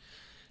outline,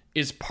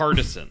 is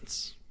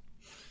Partisans.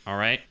 All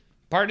right?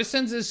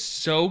 Partisans is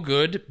so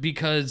good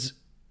because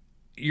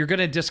you're going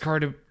to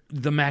discard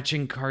the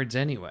matching cards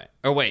anyway.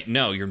 Oh, wait,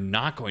 no, you're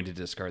not going to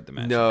discard the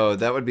matching. No,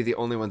 that would be the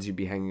only ones you'd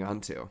be hanging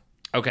on to.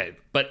 Okay,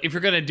 but if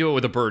you're going to do it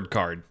with a bird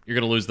card, you're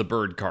going to lose the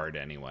bird card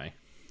anyway.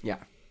 Yeah.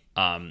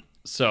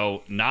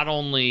 So not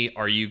only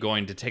are you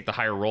going to take the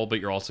higher roll, but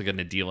you're also going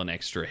to deal an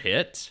extra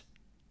hit.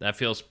 That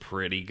feels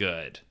pretty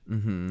good.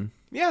 Mm-hmm.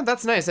 Yeah,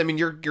 that's nice. I mean,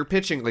 you're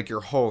pitching like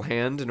your whole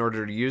hand in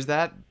order to use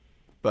that,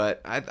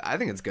 but I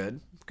think it's good.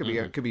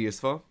 Could be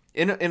useful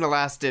in a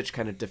last ditch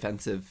kind of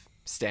defensive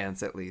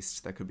stance, at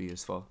least. That could be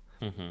useful.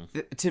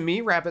 To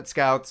me, Rabbit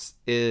Scouts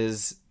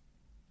is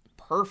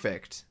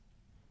perfect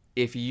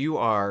if you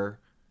are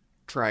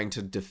trying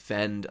to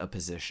defend a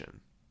position.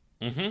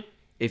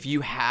 If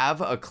you have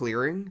a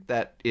clearing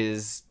that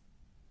is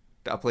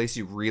a place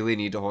you really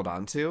need to hold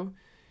on to,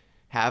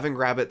 having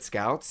Rabbit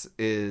Scouts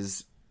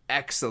is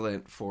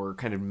excellent for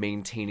kind of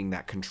maintaining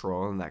that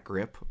control and that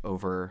grip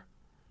over,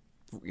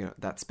 you know,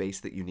 that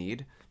space that you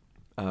need.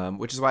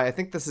 Which is why I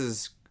think this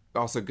is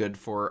also good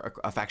for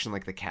a faction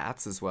like the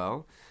Cats as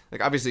well.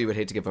 Like, obviously, you would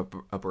hate to give up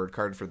a bird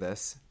card for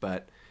this,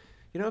 but,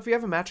 you know, if you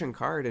have a matching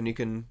card and you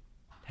can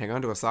hang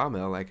on to a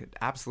Sawmill, like,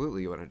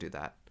 absolutely you want to do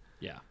that.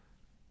 Yeah.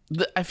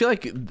 I feel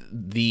like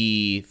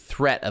the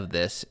threat of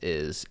this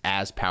is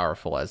as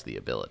powerful as the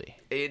ability.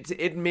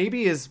 It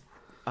maybe is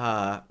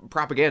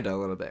propaganda a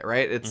little bit,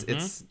 right?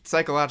 It's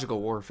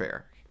psychological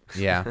warfare.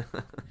 Yeah.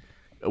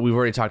 We've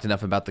already talked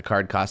enough about the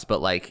card cost, but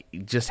like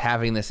just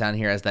having this down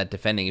here as that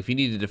defending, if you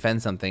need to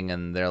defend something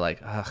and they're like,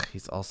 ugh,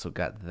 he's also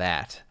got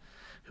that.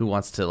 Who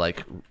wants to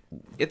like?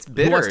 It's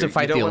bitter. Who wants to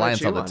fight You the don't wanna alliance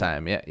chew all the on it.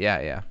 time?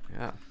 Yeah.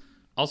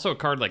 Also a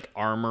card like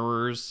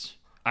Armorers.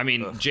 I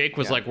mean, Jake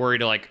was like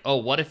worried like, oh,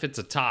 what if it's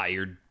a tie?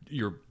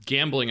 You're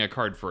gambling a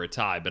card for a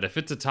tie, but if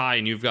it's a tie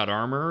and you've got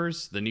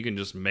Armorers, then you can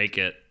just make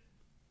it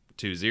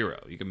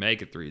 2-0. You can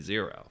make it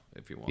 3-0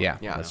 if you want. Yeah,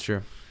 Yeah. that's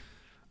true.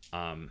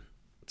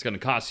 It's going to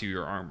cost you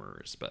your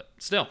Armorers, but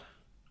still,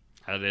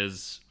 that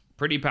is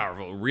pretty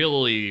powerful.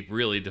 Really,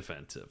 really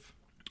defensive.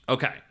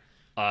 Okay.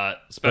 But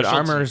Special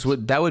armors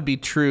teams. that would be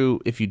true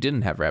if you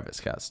didn't have Rabbit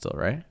Scouts still,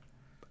 right?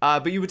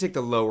 But you would take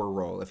the lower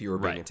roll if you were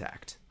being Right.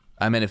 attacked.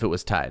 I meant if it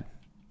was tied.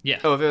 Yeah.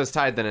 Oh, if it was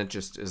tied, then it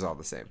just is all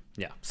the same.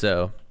 Yeah.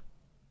 So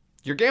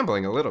You're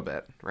gambling a little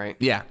bit, right?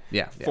 yeah.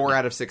 4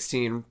 out of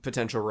 16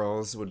 potential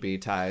rolls would be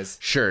ties.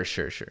 Sure.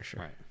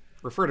 Right.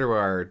 Refer to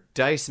our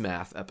dice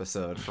math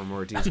episode for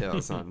more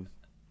details on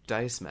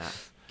dice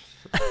math.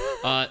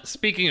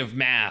 Speaking of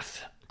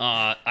math,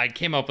 I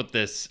came up with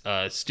this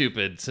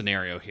stupid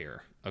scenario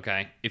here.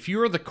 Okay, if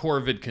you are the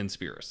Corvid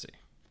conspiracy,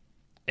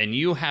 and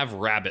you have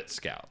Rabbit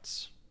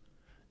Scouts,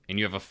 and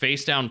you have a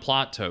face down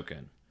plot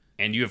token,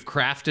 and you have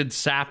crafted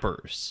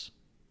sappers,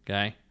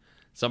 okay,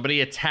 somebody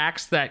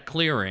attacks that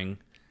clearing,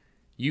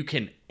 you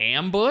can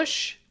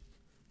ambush,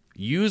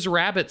 use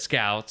Rabbit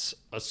Scouts,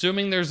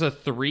 assuming there's a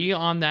 3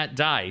 on that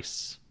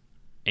dice,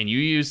 and you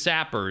use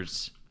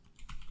sappers.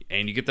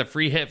 And you get the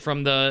free hit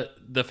from the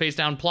face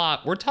down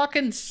plot. We're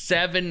talking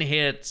 7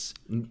 hits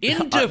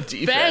in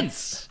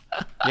defense.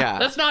 Yeah.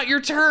 That's not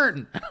your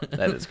turn.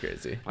 That is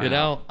crazy. You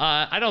know,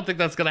 I don't think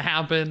that's gonna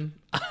happen.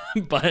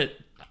 But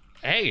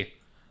hey,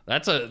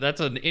 that's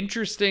an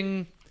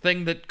interesting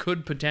thing that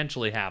could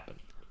potentially happen.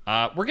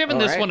 We're giving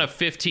All this right. one a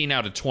 15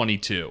 out of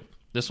 22.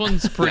 This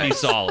one's pretty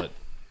solid.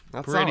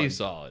 That's Pretty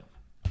solid.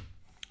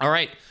 All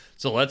right,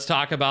 so let's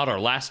talk about our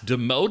last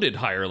demoted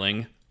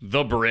hireling,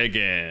 the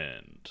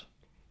Brigand.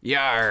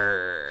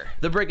 Yar.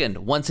 The Brigand.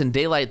 Once in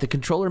daylight, the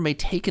controller may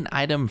take an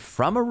item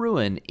from a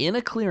ruin in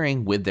a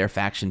clearing with their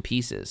faction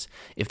pieces.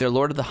 If they're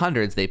Lord of the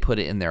Hundreds, they put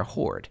it in their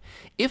hoard.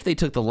 If they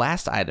took the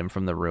last item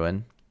from the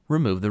ruin,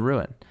 remove the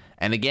ruin.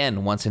 And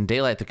again, once in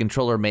daylight, the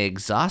controller may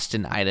exhaust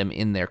an item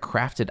in their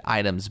crafted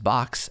items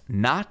box,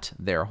 not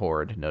their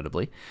hoard,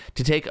 notably,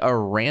 to take a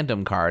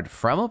random card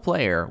from a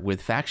player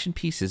with faction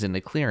pieces in the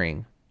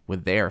clearing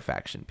with their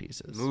faction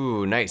pieces.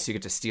 Ooh, nice. You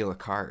get to steal a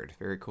card.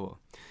 Very cool.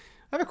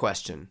 I have a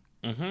question.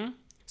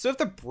 So if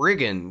the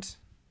Brigand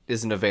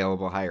is an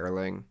available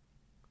hireling,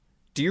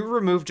 do you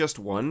remove just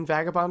one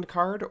Vagabond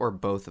card or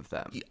both of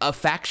them? A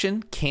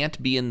faction can't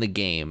be in the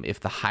game if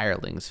the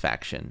hirelings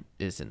faction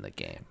is in the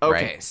game.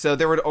 Okay, right? so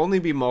there would only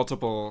be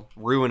multiple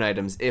ruin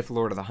items if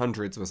Lord of the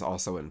Hundreds was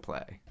also in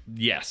play.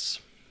 Yes.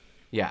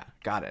 Yeah,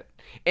 got it.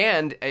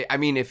 And, I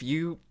mean, if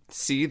you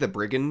see the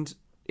Brigand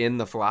in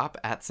the flop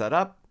at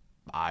setup,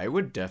 I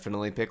would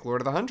definitely pick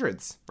Lord of the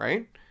Hundreds,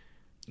 right?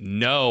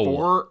 No.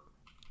 Or,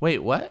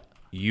 Wait, what?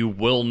 You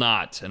will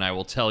not, and I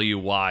will tell you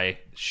why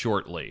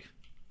shortly.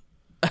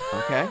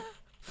 okay.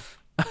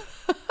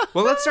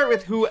 Well, let's start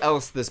with who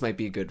else this might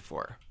be good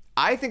for.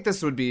 I think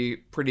this would be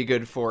pretty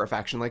good for a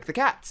faction like the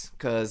Cats,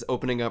 because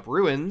opening up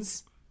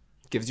ruins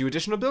gives you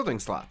additional building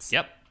slots.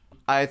 Yep.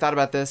 I thought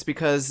about this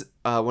because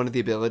one of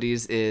the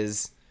abilities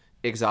is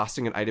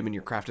exhausting an item in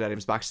your crafted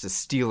items box to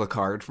steal a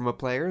card from a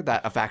player,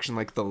 that a faction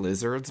like the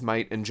Lizards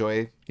might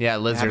enjoy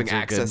Lizards having are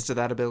access good. to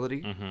that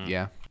ability.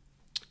 Yeah.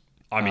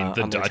 I mean,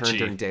 the on their turn Duchy.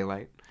 during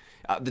daylight.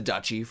 The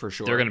Duchy, for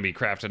sure. They're going to be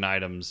crafting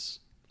items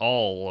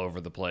all over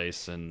the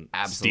place and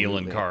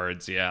stealing Absolutely.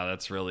 cards. Yeah,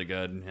 that's really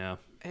good. Yeah.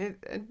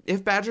 And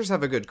if Badgers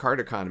have a good card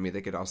economy,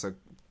 they could also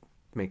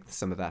make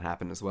some of that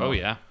happen as well. Oh,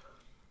 yeah.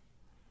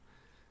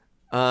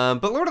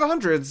 But Lord of the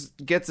Hundreds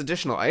gets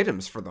additional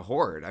items for the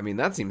Horde. I mean,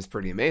 that seems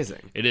pretty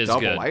amazing. It is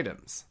double good.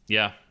 items.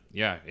 Yeah.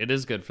 Yeah. It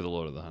is good for the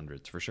Lord of the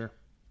Hundreds, for sure.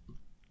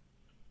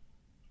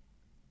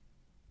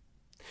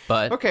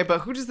 But Okay, but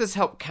who does this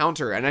help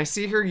counter? And I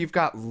see here you've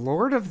got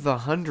Lord of the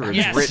Hundreds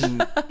Yes.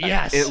 written.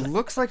 Yes. It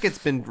looks like it's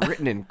been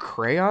written in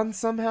crayon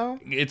somehow.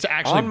 It's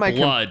actually on my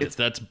blood. it's-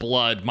 That's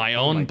blood. My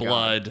own my God.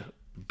 blood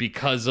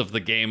because of the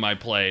game I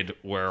played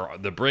where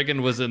the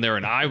Brigand was in there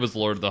and I was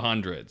Lord of the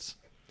Hundreds.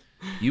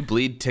 you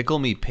bleed Tickle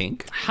Me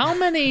Pink? How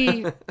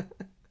many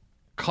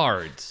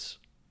cards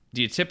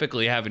do you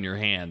typically have in your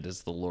hand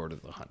as the Lord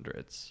of the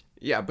Hundreds?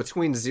 Yeah,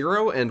 between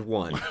 0 and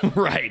 1.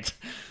 Right.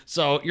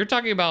 So you're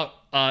talking about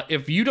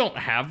if you don't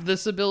have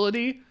this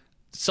ability,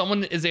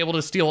 someone is able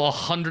to steal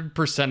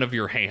 100% of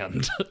your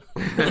hand.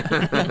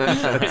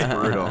 That's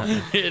brutal.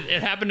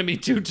 It happened to me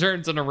 2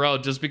 turns in a row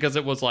just because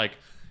it was like,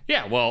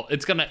 yeah, well,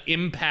 it's going to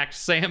impact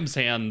Sam's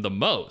hand the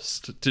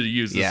most to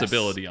use this Yes.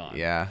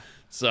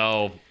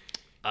 so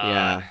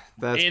Yeah.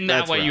 Yeah, in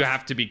that way, you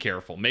have to be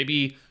careful.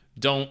 Maybe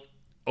don't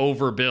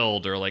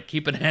overbuild or like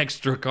keep an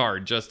extra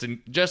card just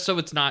so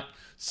it's not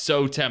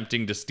so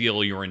tempting to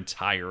steal your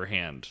entire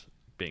hand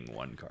being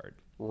one card.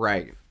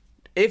 Right.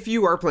 If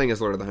you are playing as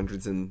Lord of the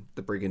Hundreds and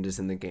the Brigand is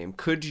in the game,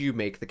 could you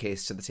make the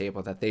case to the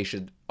table that they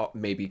should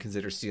maybe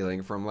consider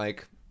stealing from,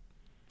 like,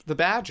 the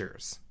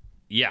Badgers?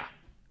 Yeah.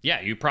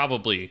 Yeah, you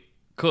probably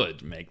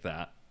could make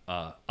that.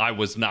 I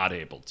was not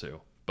able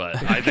to.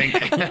 But I think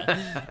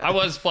I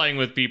was playing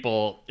with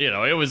people,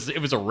 it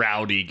was a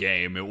rowdy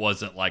game. It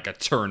wasn't like a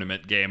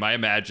tournament game. I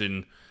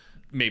imagine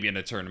maybe in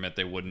a tournament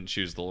they wouldn't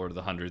choose the Lord of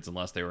the Hundreds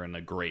unless they were in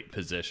a great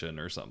position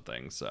or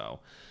something. So,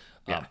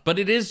 yeah. But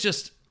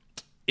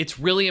it's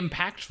really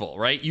impactful,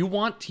 right? You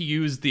want to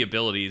use the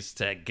abilities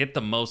to get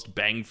the most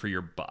bang for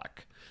your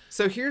buck.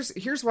 So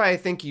here's why I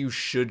think you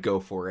should go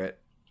for it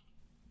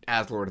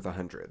as Lord of the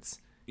Hundreds.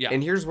 Yeah.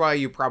 And here's why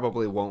you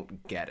probably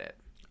won't get it.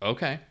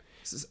 Okay.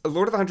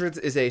 Lord of the Hundreds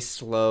is a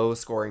slow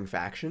scoring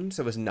faction,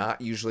 so it's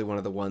not usually one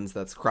of the ones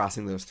that's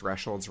crossing those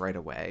thresholds right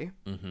away.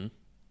 Mm-hmm.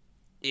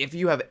 If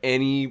you have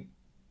any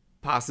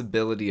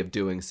possibility of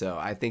doing so,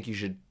 I think you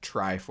should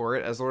try for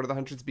it as Lord of the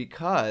Hundreds,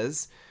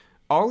 because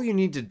all you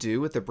need to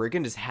do with the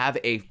Brigand is have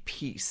a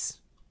piece,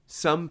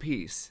 some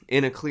piece,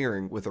 in a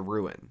clearing with a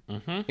ruin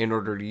in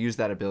order to use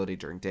that ability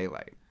during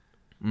daylight.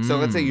 So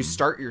let's say you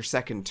start your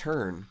second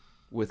turn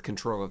with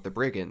control of the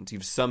Brigand.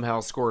 You've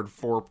somehow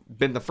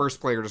been the first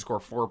player to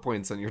score 4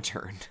 points on your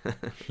turn.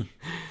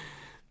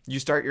 You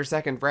start your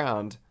second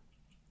round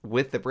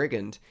with the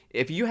Brigand.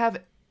 If you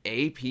have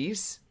a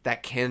piece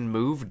that can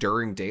move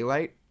during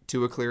daylight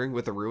to a clearing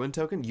with a ruin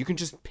token, you can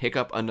just pick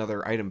up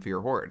another item for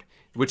your horde,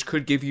 which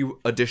could give you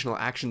additional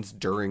actions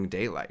during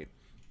daylight.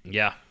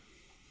 Yeah.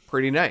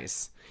 Pretty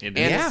nice. It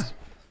And is.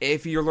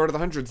 if you're Lord of the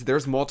Hundreds,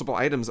 there's multiple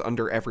items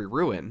under every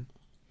ruin,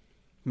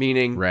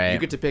 meaning Right. you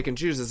get to pick and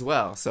choose as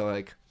well. So,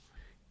 like,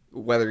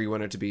 whether you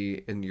want it to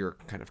be in your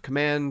kind of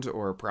command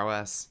or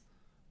prowess,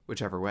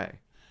 whichever way.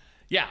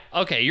 Yeah,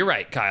 okay, you're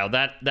right, Kyle.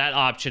 That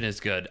option is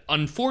good.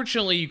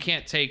 Unfortunately, you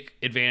can't take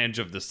advantage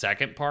of the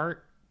second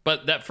part,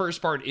 but that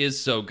first part is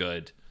so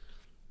good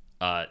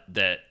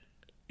that,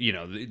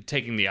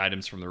 taking the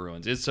items from the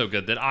ruins is so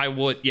good that I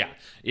would,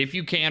 if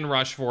you can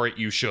rush for it,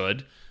 you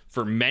should,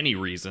 for many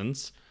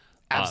reasons.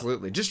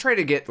 Absolutely. Just trying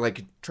to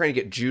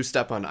get juiced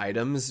up on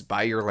items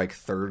by your, like,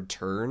 third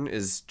turn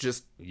is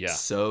just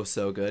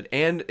so good.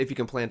 And if you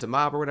can plant a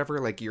mob or whatever,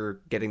 like, you're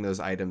getting those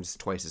items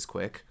twice as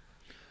quick.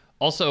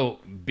 Also,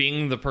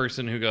 being the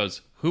person who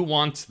goes, who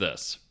wants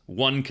this?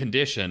 One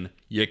condition,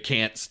 you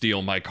can't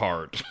steal my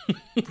card.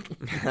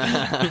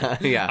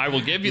 Yeah. I will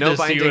give you No this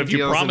to you binding if you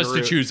deals in promise the to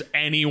root. choose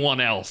anyone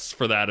else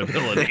for that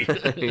ability.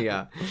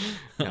 Yeah.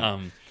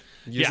 Use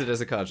Yeah. it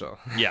as a cudgel.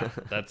 Yeah,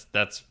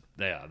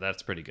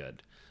 that's pretty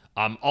good.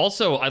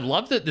 Also, I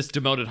love that this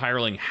demoted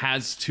hireling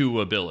has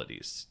 2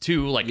 abilities,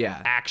 2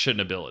 action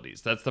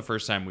abilities. That's the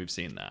first time we've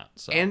seen that.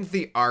 So. And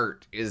the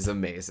art is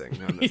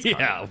amazing on this card.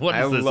 Yeah, what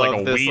I is this, love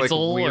like a this,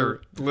 weasel Like, or-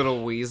 weird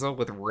little weasel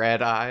with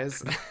red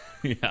eyes.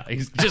 Yeah,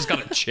 he's just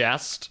got a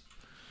chest.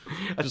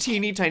 A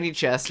teeny tiny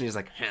chest, and he's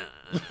like,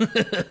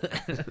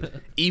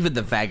 Even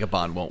the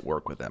vagabond won't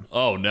work with them.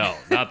 Oh no,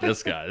 not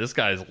this guy. This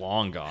guy's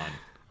long gone.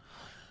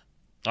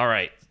 All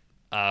right.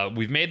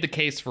 We've made the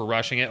case for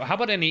rushing it. How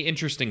about any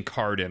interesting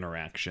card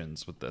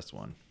interactions with this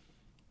one?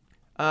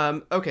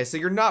 okay, so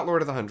you're not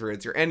Lord of the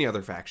Hundreds, you're any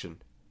other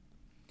faction.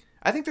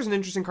 I think there's an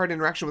interesting card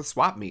interaction with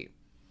Swap Meet.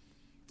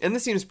 And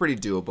this seems pretty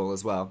doable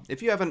as well.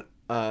 If you have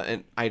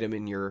an item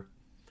in your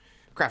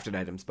crafted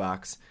items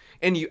box,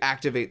 and you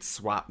activate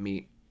Swap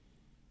Meet,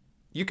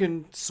 you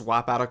can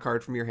swap out a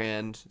card from your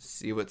hand,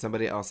 see what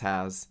somebody else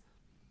has,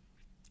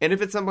 And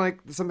if it's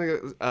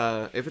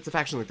if it's a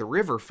faction like the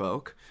River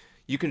Folk,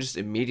 you can just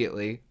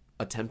immediately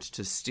attempt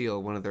to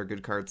steal one of their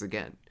good cards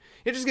again.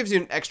 It just gives you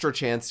an extra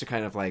chance to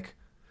kind of like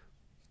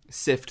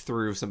sift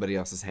through somebody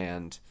else's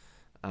hand,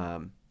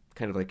 kind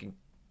of like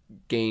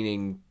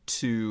gaining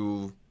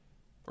 2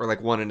 or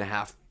like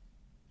 1.5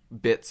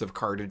 bits of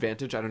card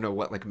advantage. I don't know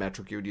what like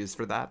metric you would use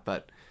for that,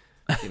 but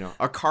you know,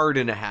 a card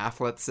and a half,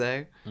 let's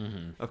say,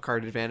 of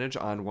card advantage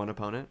on one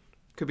opponent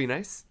could be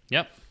nice.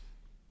 Yep.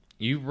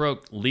 You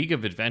wrote League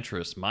of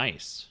Adventurous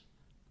Mice.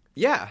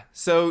 Yeah,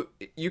 so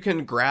you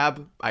can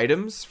grab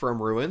items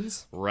from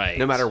ruins, Right.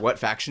 no matter what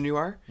faction you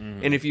are.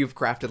 And if you've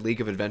crafted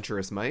League of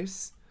Adventurous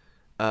Mice,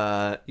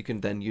 you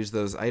can then use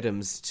those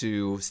items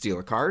to steal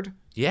a card,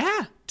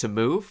 Yeah. to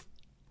move,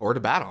 or to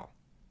battle.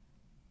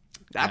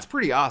 That's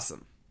pretty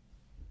awesome.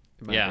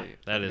 in my Yeah, opinion.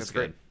 I that think is that's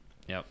good.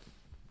 great. Yep.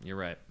 You're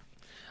right.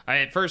 I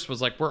at first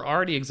was like, we're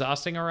already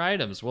exhausting our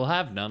items. We'll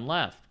have none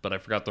left. But I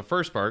forgot the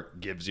first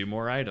part gives you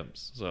more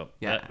items. So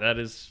Yeah. that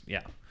is,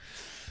 yeah.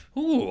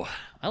 Ooh,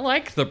 I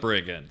like the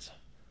Brigand.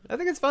 I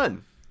think it's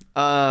fun.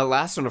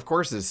 Last one, of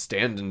course, is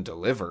Stand and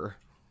Deliver.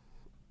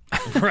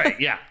 Right,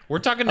 yeah. We're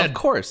talking Of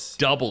course.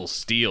 double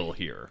steal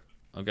here.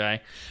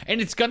 Okay. And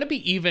it's going to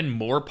be even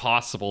more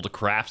possible to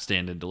craft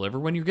Stand and Deliver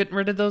when you're getting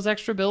rid of those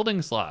extra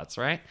building slots,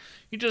 right?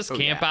 You just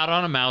camp out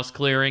on a mouse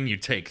clearing. You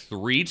take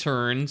 3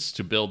 turns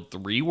to build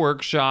 3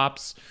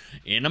 workshops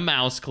in a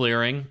mouse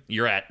clearing.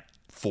 You're at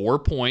 4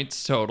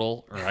 points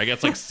total, or I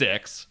guess like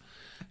 6,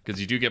 because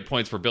you do get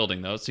points for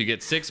building those. So you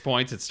get 6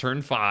 points. It's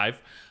turn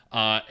 5.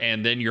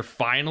 And then you're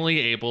finally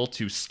able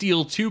to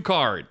steal 2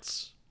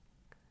 cards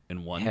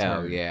in one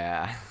Hell turn.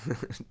 yeah.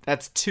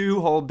 That's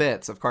 2 whole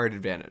bits of card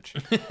advantage.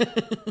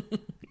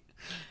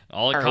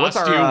 All it All right, what's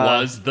cost you our,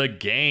 was the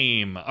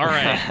game. All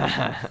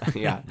right.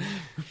 Yeah.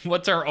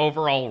 What's our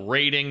overall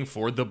rating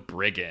for the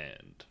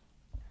Brigand?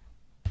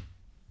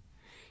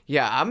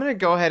 Yeah, I'm going to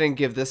go ahead and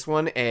give this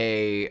one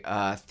a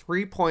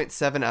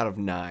 3.7 out of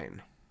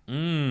 9.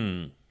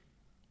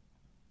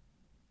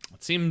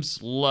 It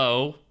seems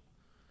low,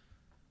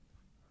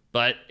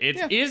 but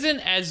it isn't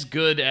as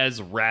good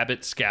as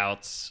Rabbit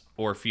Scouts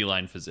or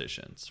Feline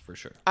Physicians, for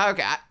sure.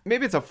 Okay,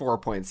 maybe it's a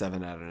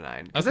 4.7 out of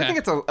 9. Because I Okay. think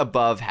it's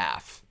above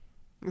half.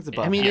 I think it's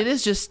above I mean, half. it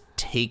is just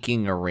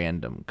taking a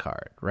random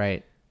card,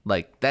 right?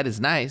 Like, that is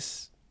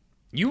nice.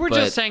 You were But-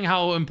 just saying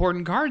how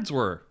important cards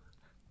were.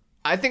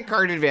 I think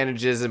card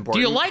advantage is Do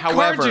important. you like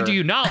However, cards or do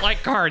you not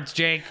like cards,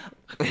 Jake?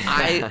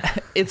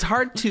 It's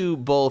hard to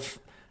both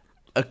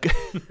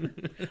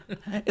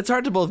it's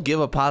hard to both give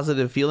a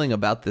positive feeling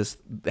about this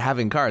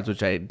having cards,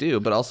 which I do,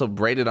 but also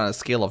rate it on a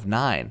scale of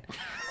 9.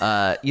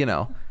 You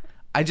know,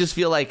 I just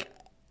feel like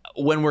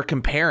when we're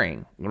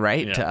comparing,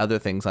 right, Yeah. to other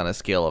things on a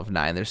scale of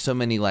 9, there's so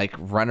many like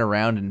run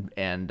around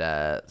and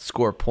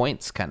score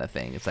points kind of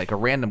thing. It's like a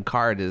random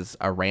card is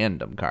a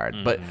random card.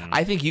 But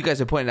I think you guys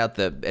have pointed out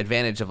the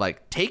advantage of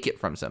like take it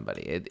from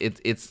somebody.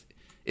 It's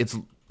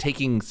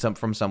taking some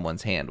from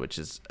someone's hand, which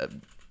is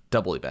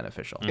doubly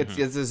beneficial. It's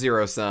a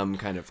zero-sum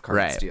kind of card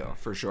Right. steal,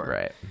 for sure.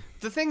 Right.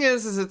 The thing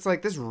is it's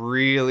like this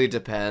really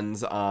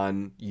depends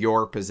on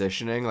your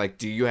positioning. Like,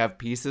 do you have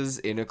pieces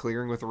in a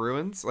clearing with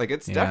ruins? Like,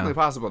 it's definitely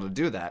possible to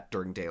do that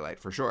during daylight,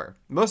 for sure.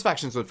 Most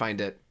factions would find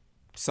it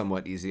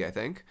somewhat easy, I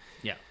think.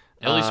 Yeah.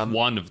 At least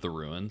one of the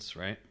ruins,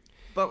 right?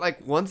 But,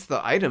 like, once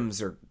the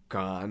items are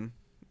gone,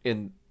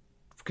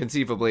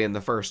 conceivably in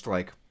the first,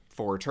 like,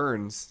 4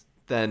 turns,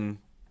 then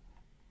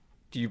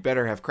you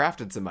better have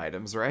crafted some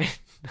items, right?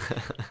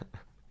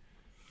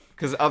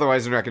 Because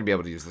otherwise you're not going to be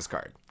able to use this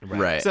card.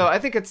 Right. So I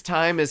think its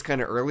time is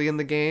kind of early in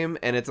the game,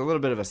 and it's a little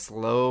bit of a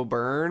slow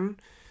burn.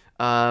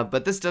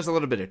 But this does a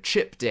little bit of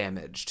chip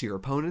damage to your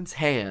opponent's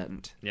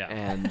hand. Yeah.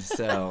 And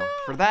so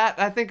for that,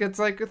 I think it's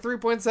like a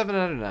 3.7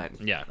 out of 9.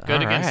 Yeah,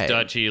 good All against right.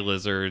 duchy,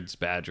 lizards,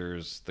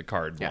 badgers, the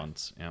card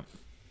ones. Yeah.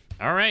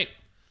 All right.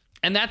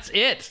 And that's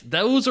it.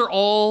 Those are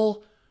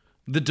all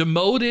the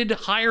demoted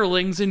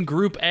hirelings in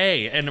Group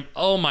A. And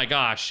oh my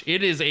gosh,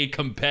 it is a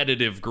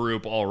competitive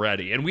group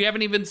already. And we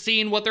haven't even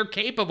seen what they're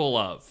capable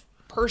of.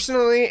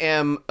 Personally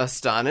am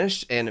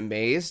astonished and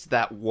amazed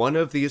that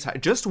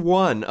just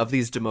one of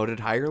these demoted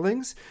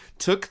hirelings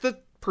took the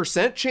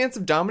percent chance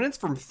of dominance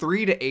from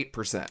 3 to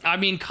 8%. I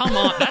mean, come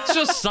on. That's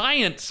just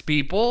science,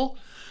 people.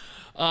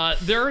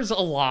 There's a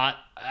lot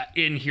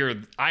in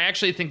here. I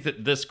actually think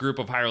that this group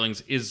of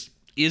hirelings is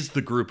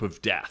the group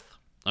of death.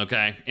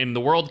 Okay? In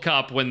the World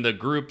Cup, when the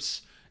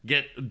groups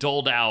get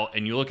doled out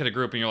and you look at a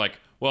group and you're like,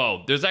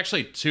 whoa, there's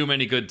actually too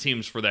many good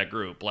teams for that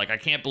group. Like, I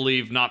can't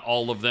believe not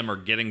all of them are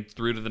getting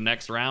through to the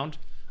next round.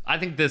 I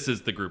think this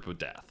is the group of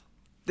death.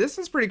 This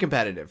is pretty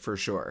competitive for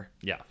sure.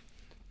 Yeah.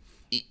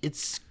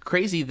 It's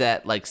crazy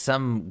that like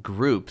some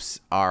groups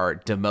are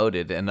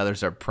demoted and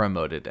others are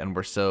promoted, and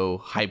we're so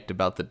hyped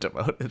about the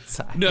demoted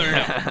side. No.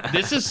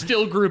 This is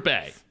still Group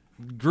A.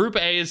 Group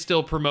A is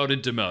still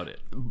promoted, demoted.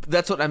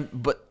 That's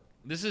what but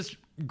This is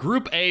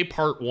Group A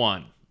Part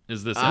 1.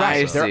 Is this I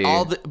episode. see. they're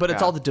all but it's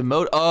Yeah. all the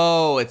demote.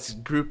 Oh, it's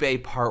Group A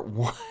Part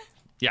 1.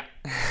 Yeah.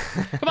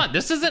 Come on,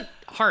 this isn't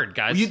hard,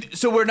 guys.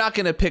 So we're not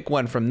going to pick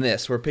one from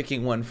this. We're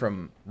picking one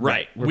from...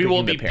 Right. we're We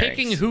will picking be the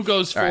picking pairings. who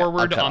goes All right, I'll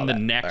forward cut all on the that.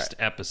 next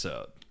All right.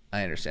 episode.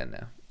 I understand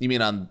now. You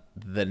mean on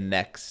the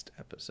next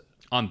episode?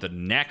 On the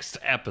next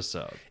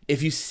episode.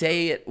 If you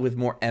say it with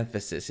more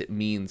emphasis, it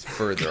means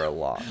further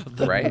along,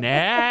 right?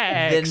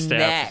 Next. The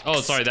next Oh,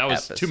 sorry. That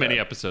was too many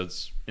episode.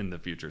 episodos in the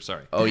future.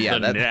 Sorry. Oh, yeah.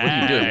 The What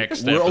are you doing?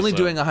 next We're only episode.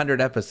 doing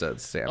 100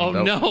 episodes, Sam. Oh,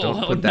 don't, no.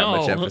 Don't Oh, put that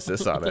much no.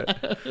 emphasis on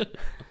it.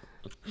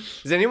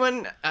 Does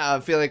anyone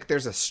feel like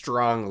there's a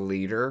strong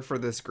leader for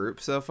this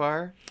group so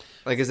far?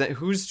 Like, is it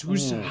who's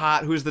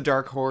hot? Who's the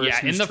dark horse? Yeah,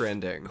 who's in the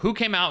trending? Who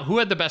came out? Who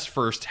had the best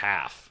first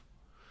half?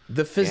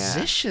 The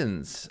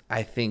physicians,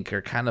 I think,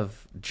 are kind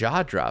of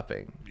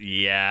jaw-dropping.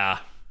 Yeah.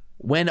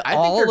 When think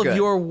all they're of good.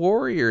 your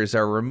warriors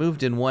are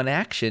removed in one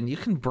action, you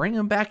can bring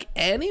them back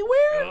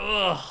anywhere?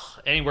 Ugh.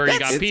 Anywhere you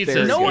got It's pizzas.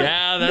 very No, good. one,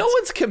 Yeah, that's no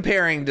one's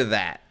comparing to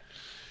that.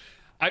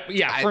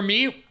 For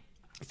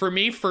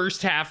me,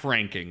 first half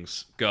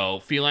rankings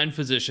go feline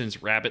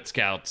physicians, rabbit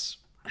scouts,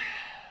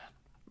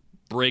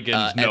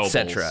 brigand nobles,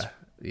 etc.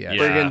 Yeah.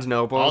 Brigand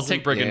nobles, I'll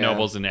take brigand yeah.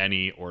 nobles in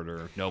any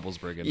order. Nobles,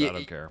 brigand, I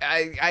don't care.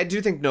 I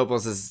do think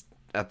nobles is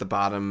at the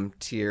bottom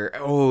tier.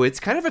 Oh, it's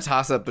kind of a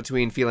toss-up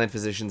between feline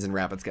physicians and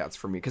rabbit scouts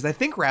for me, because I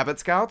think rabbit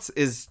scouts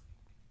is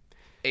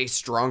a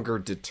stronger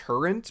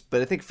deterrent,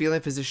 but I think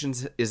feline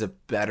physicians is a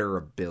better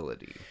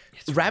ability.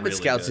 Rabbit really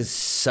Scouts good. is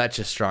such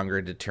a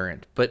stronger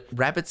deterrent, but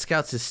Rabbit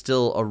Scouts is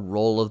still a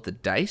roll of the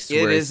dice,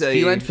 It whereas is a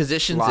Feline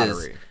Physicians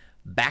lottery. is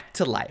back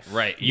to life.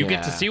 Right. You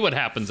get to Yeah. see what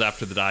happens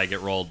after the die get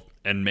rolled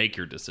and make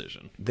your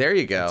decision. There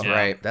you go.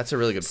 right. That's a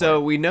really good point.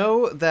 So we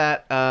know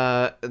that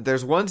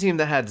there's one team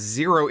that had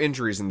 0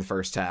 injuries in the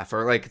first half,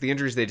 or like the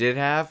injuries they did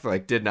have,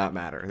 like did not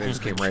matter. They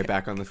just came right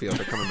back on the field.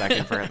 They're coming back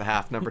in for the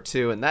half number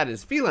 2, and that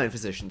is feline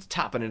physicians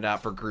topping it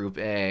out for Group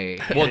A.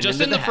 Well, And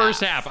just into in the first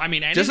half. I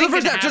mean, just in the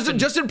anything first can half, happen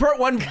just in part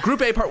 1,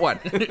 Group A, part 1.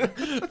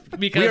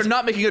 because We are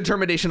not making a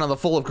determination on the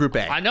full of Group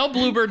A. I know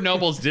Bluebird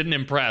Nobles didn't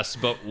impress,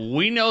 but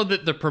we know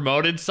that the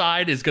promoted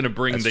side is going to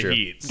bring That's the true.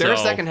 heat. They're a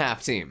so- second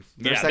half team.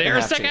 They're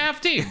a second team. half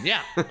team.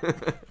 Yeah.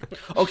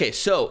 Okay,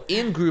 so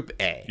in Group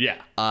A, Yeah.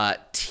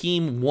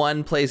 Team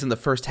 1 plays in the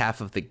first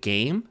half of the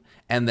game,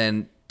 and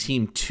then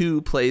Team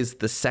 2 plays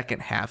the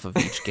second half of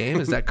each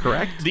game. Is that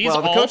correct? These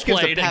Well, the all coach gives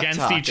a played pep against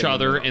talk each in the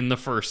other middle. in the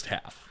first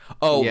half.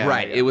 Oh, Yeah,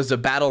 right. yeah. It was a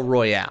battle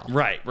royale.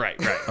 Right.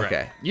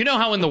 Okay. You know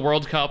how in the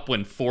World Cup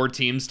when 4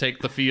 teams take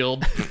the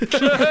field?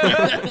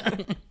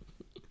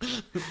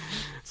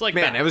 It's like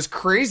Man, that. it was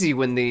crazy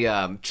when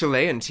the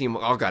Chilean team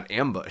all got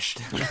ambushed.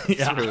 It's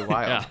Yeah, really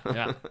wild.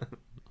 Yeah.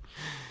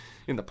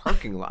 In the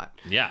parking lot.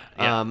 Yeah.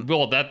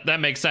 Well, that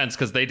makes sense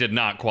because they did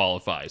not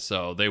qualify,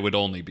 so they would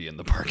only be in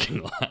the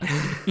parking lot.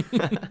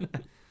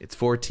 It's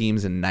 4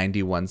 teams and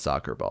 91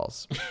 soccer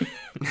balls.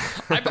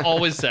 I've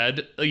always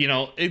said,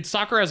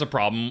 soccer has a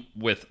problem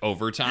with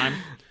overtime,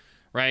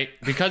 right?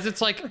 Because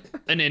it's like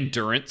an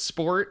endurance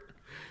sport.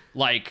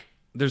 Like,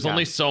 there's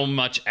only so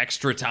much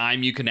extra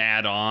time you can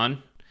add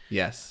on.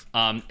 Yes.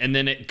 And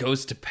then it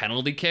goes to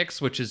penalty kicks,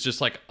 which is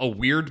just like a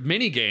weird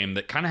mini game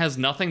that kind of has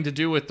nothing to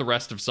do with the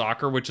rest of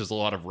soccer, which is a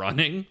lot of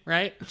running,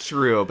 right?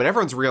 True, but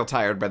everyone's real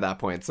tired by that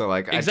point, so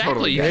like Exactly. I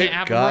totally You get it. can't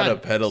have got run. a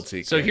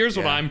penalty So kick, here's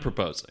what yeah. I'm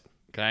proposing,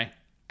 okay?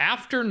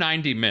 After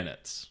 90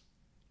 minutes,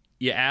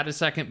 you add a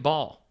second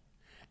ball.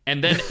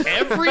 And then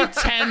every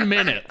 10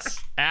 minutes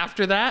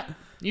after that,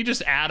 you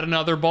just add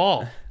another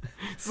ball.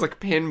 It's like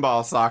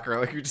pinball soccer,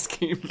 like you just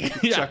keep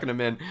Yeah. chucking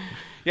them in.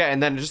 Yeah,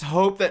 and then just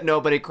hope that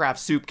nobody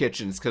crafts soup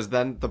kitchens, because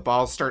then the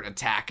balls start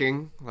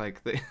attacking.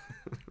 Like they,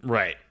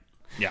 Right.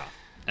 Yeah.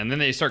 And then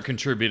they start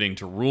contributing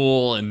to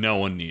rule, and no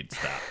one needs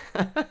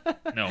that.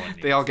 No one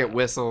needs they all get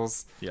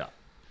whistles. Yeah.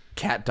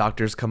 Cat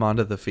doctors come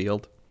onto the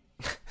field.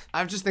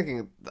 I'm just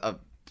thinking,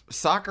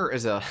 soccer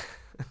is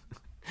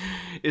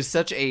is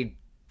such a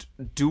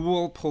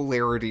dual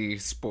polarity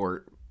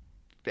sport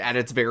at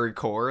its very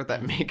core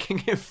that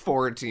making it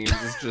 4 teams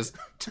is just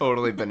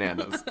totally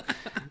bananas.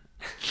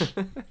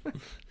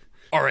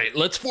 All right,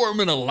 let's form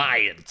an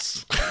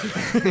alliance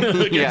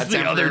against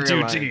the other temporary 2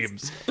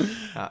 alliance.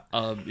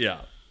 teams.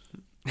 Yeah.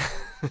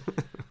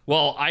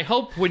 Well, I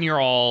hope when you're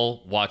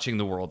all watching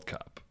the World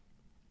Cup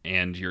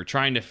and you're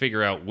trying to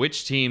figure out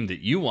which team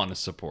that you want to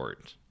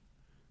support,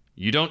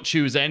 you don't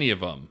choose any of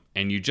them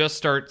and you just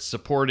start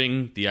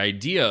supporting the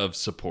idea of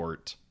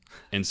support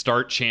and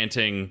start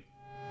chanting,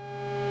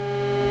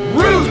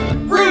 Root!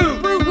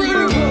 Root!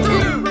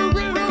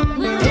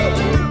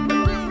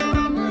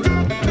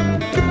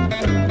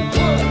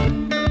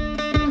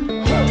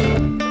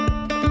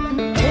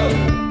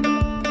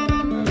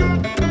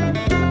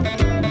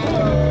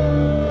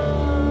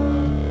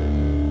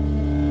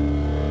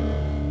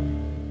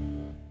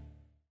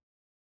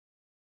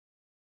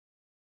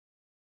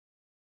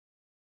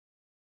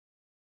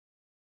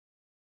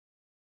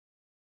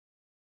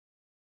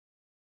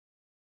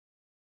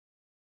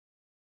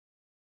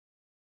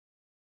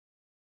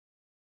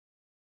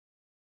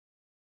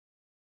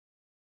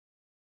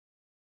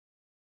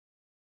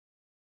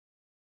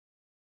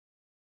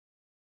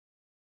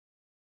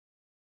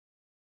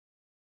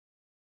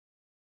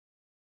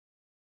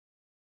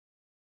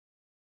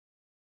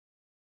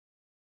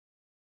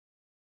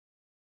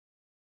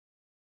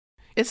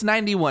 It's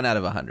 91 out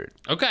of 100.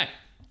 Okay.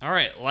 All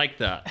right, like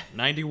that.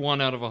 91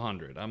 out of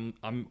 100.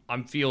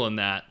 I'm feeling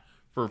that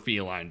for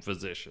feline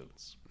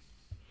physicians.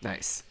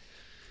 Nice.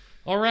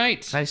 All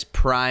right. Nice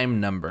prime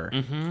number.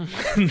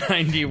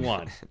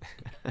 91.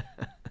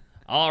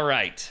 All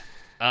right.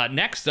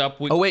 Next up,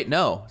 Oh, wait,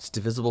 no. It's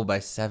divisible by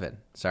 7.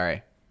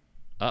 Sorry.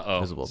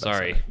 Uh-oh. by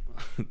Sorry.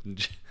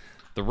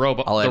 The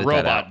robot I'll edit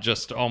that out.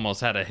 just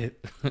almost had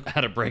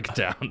a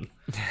breakdown.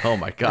 Oh,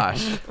 my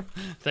gosh.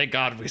 Thank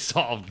God we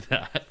solved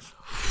that.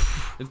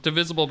 It's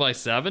divisible by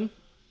 7?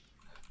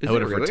 I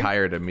would have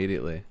retired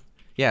immediately.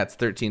 Yeah, it's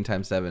 13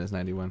 times 7 is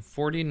 91.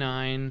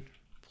 49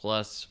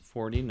 plus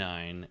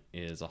 49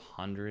 is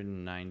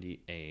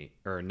 198,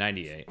 or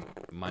 98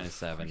 minus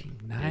 7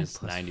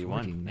 is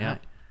 91. 49. Yeah.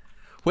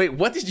 Wait,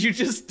 what did you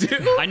just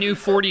do? I knew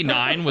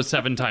 49 was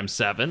 7 times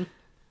 7.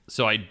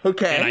 So and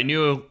I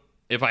knew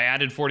if I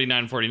added 49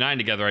 and 49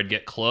 together, I'd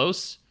get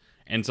close.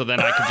 And so then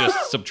I could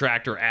just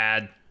subtract or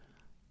add,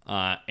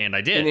 and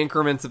I did. In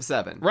increments of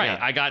 7. Right. Yeah.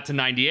 I got to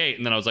 98,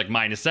 and then I was like,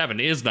 minus 7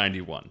 is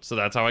 91. So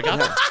that's how I got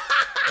there.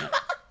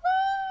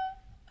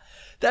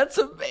 That's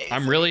amazing.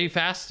 I'm really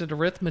fast at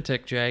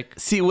arithmetic, Jake.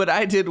 See, what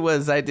I did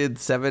was I did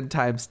 7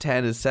 times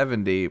 10 is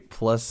 70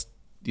 plus,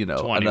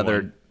 21.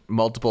 another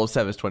multiple of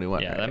 7 is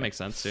 21. Yeah, right? that makes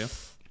sense, too.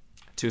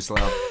 Too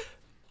slow.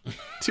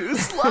 Too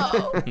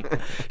slow.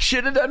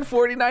 Should have done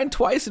 49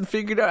 twice and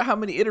figured out how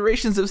many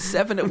iterations of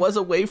 7 it was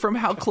away from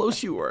how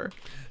close you were.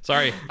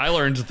 Sorry, I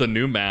learned the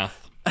new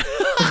math.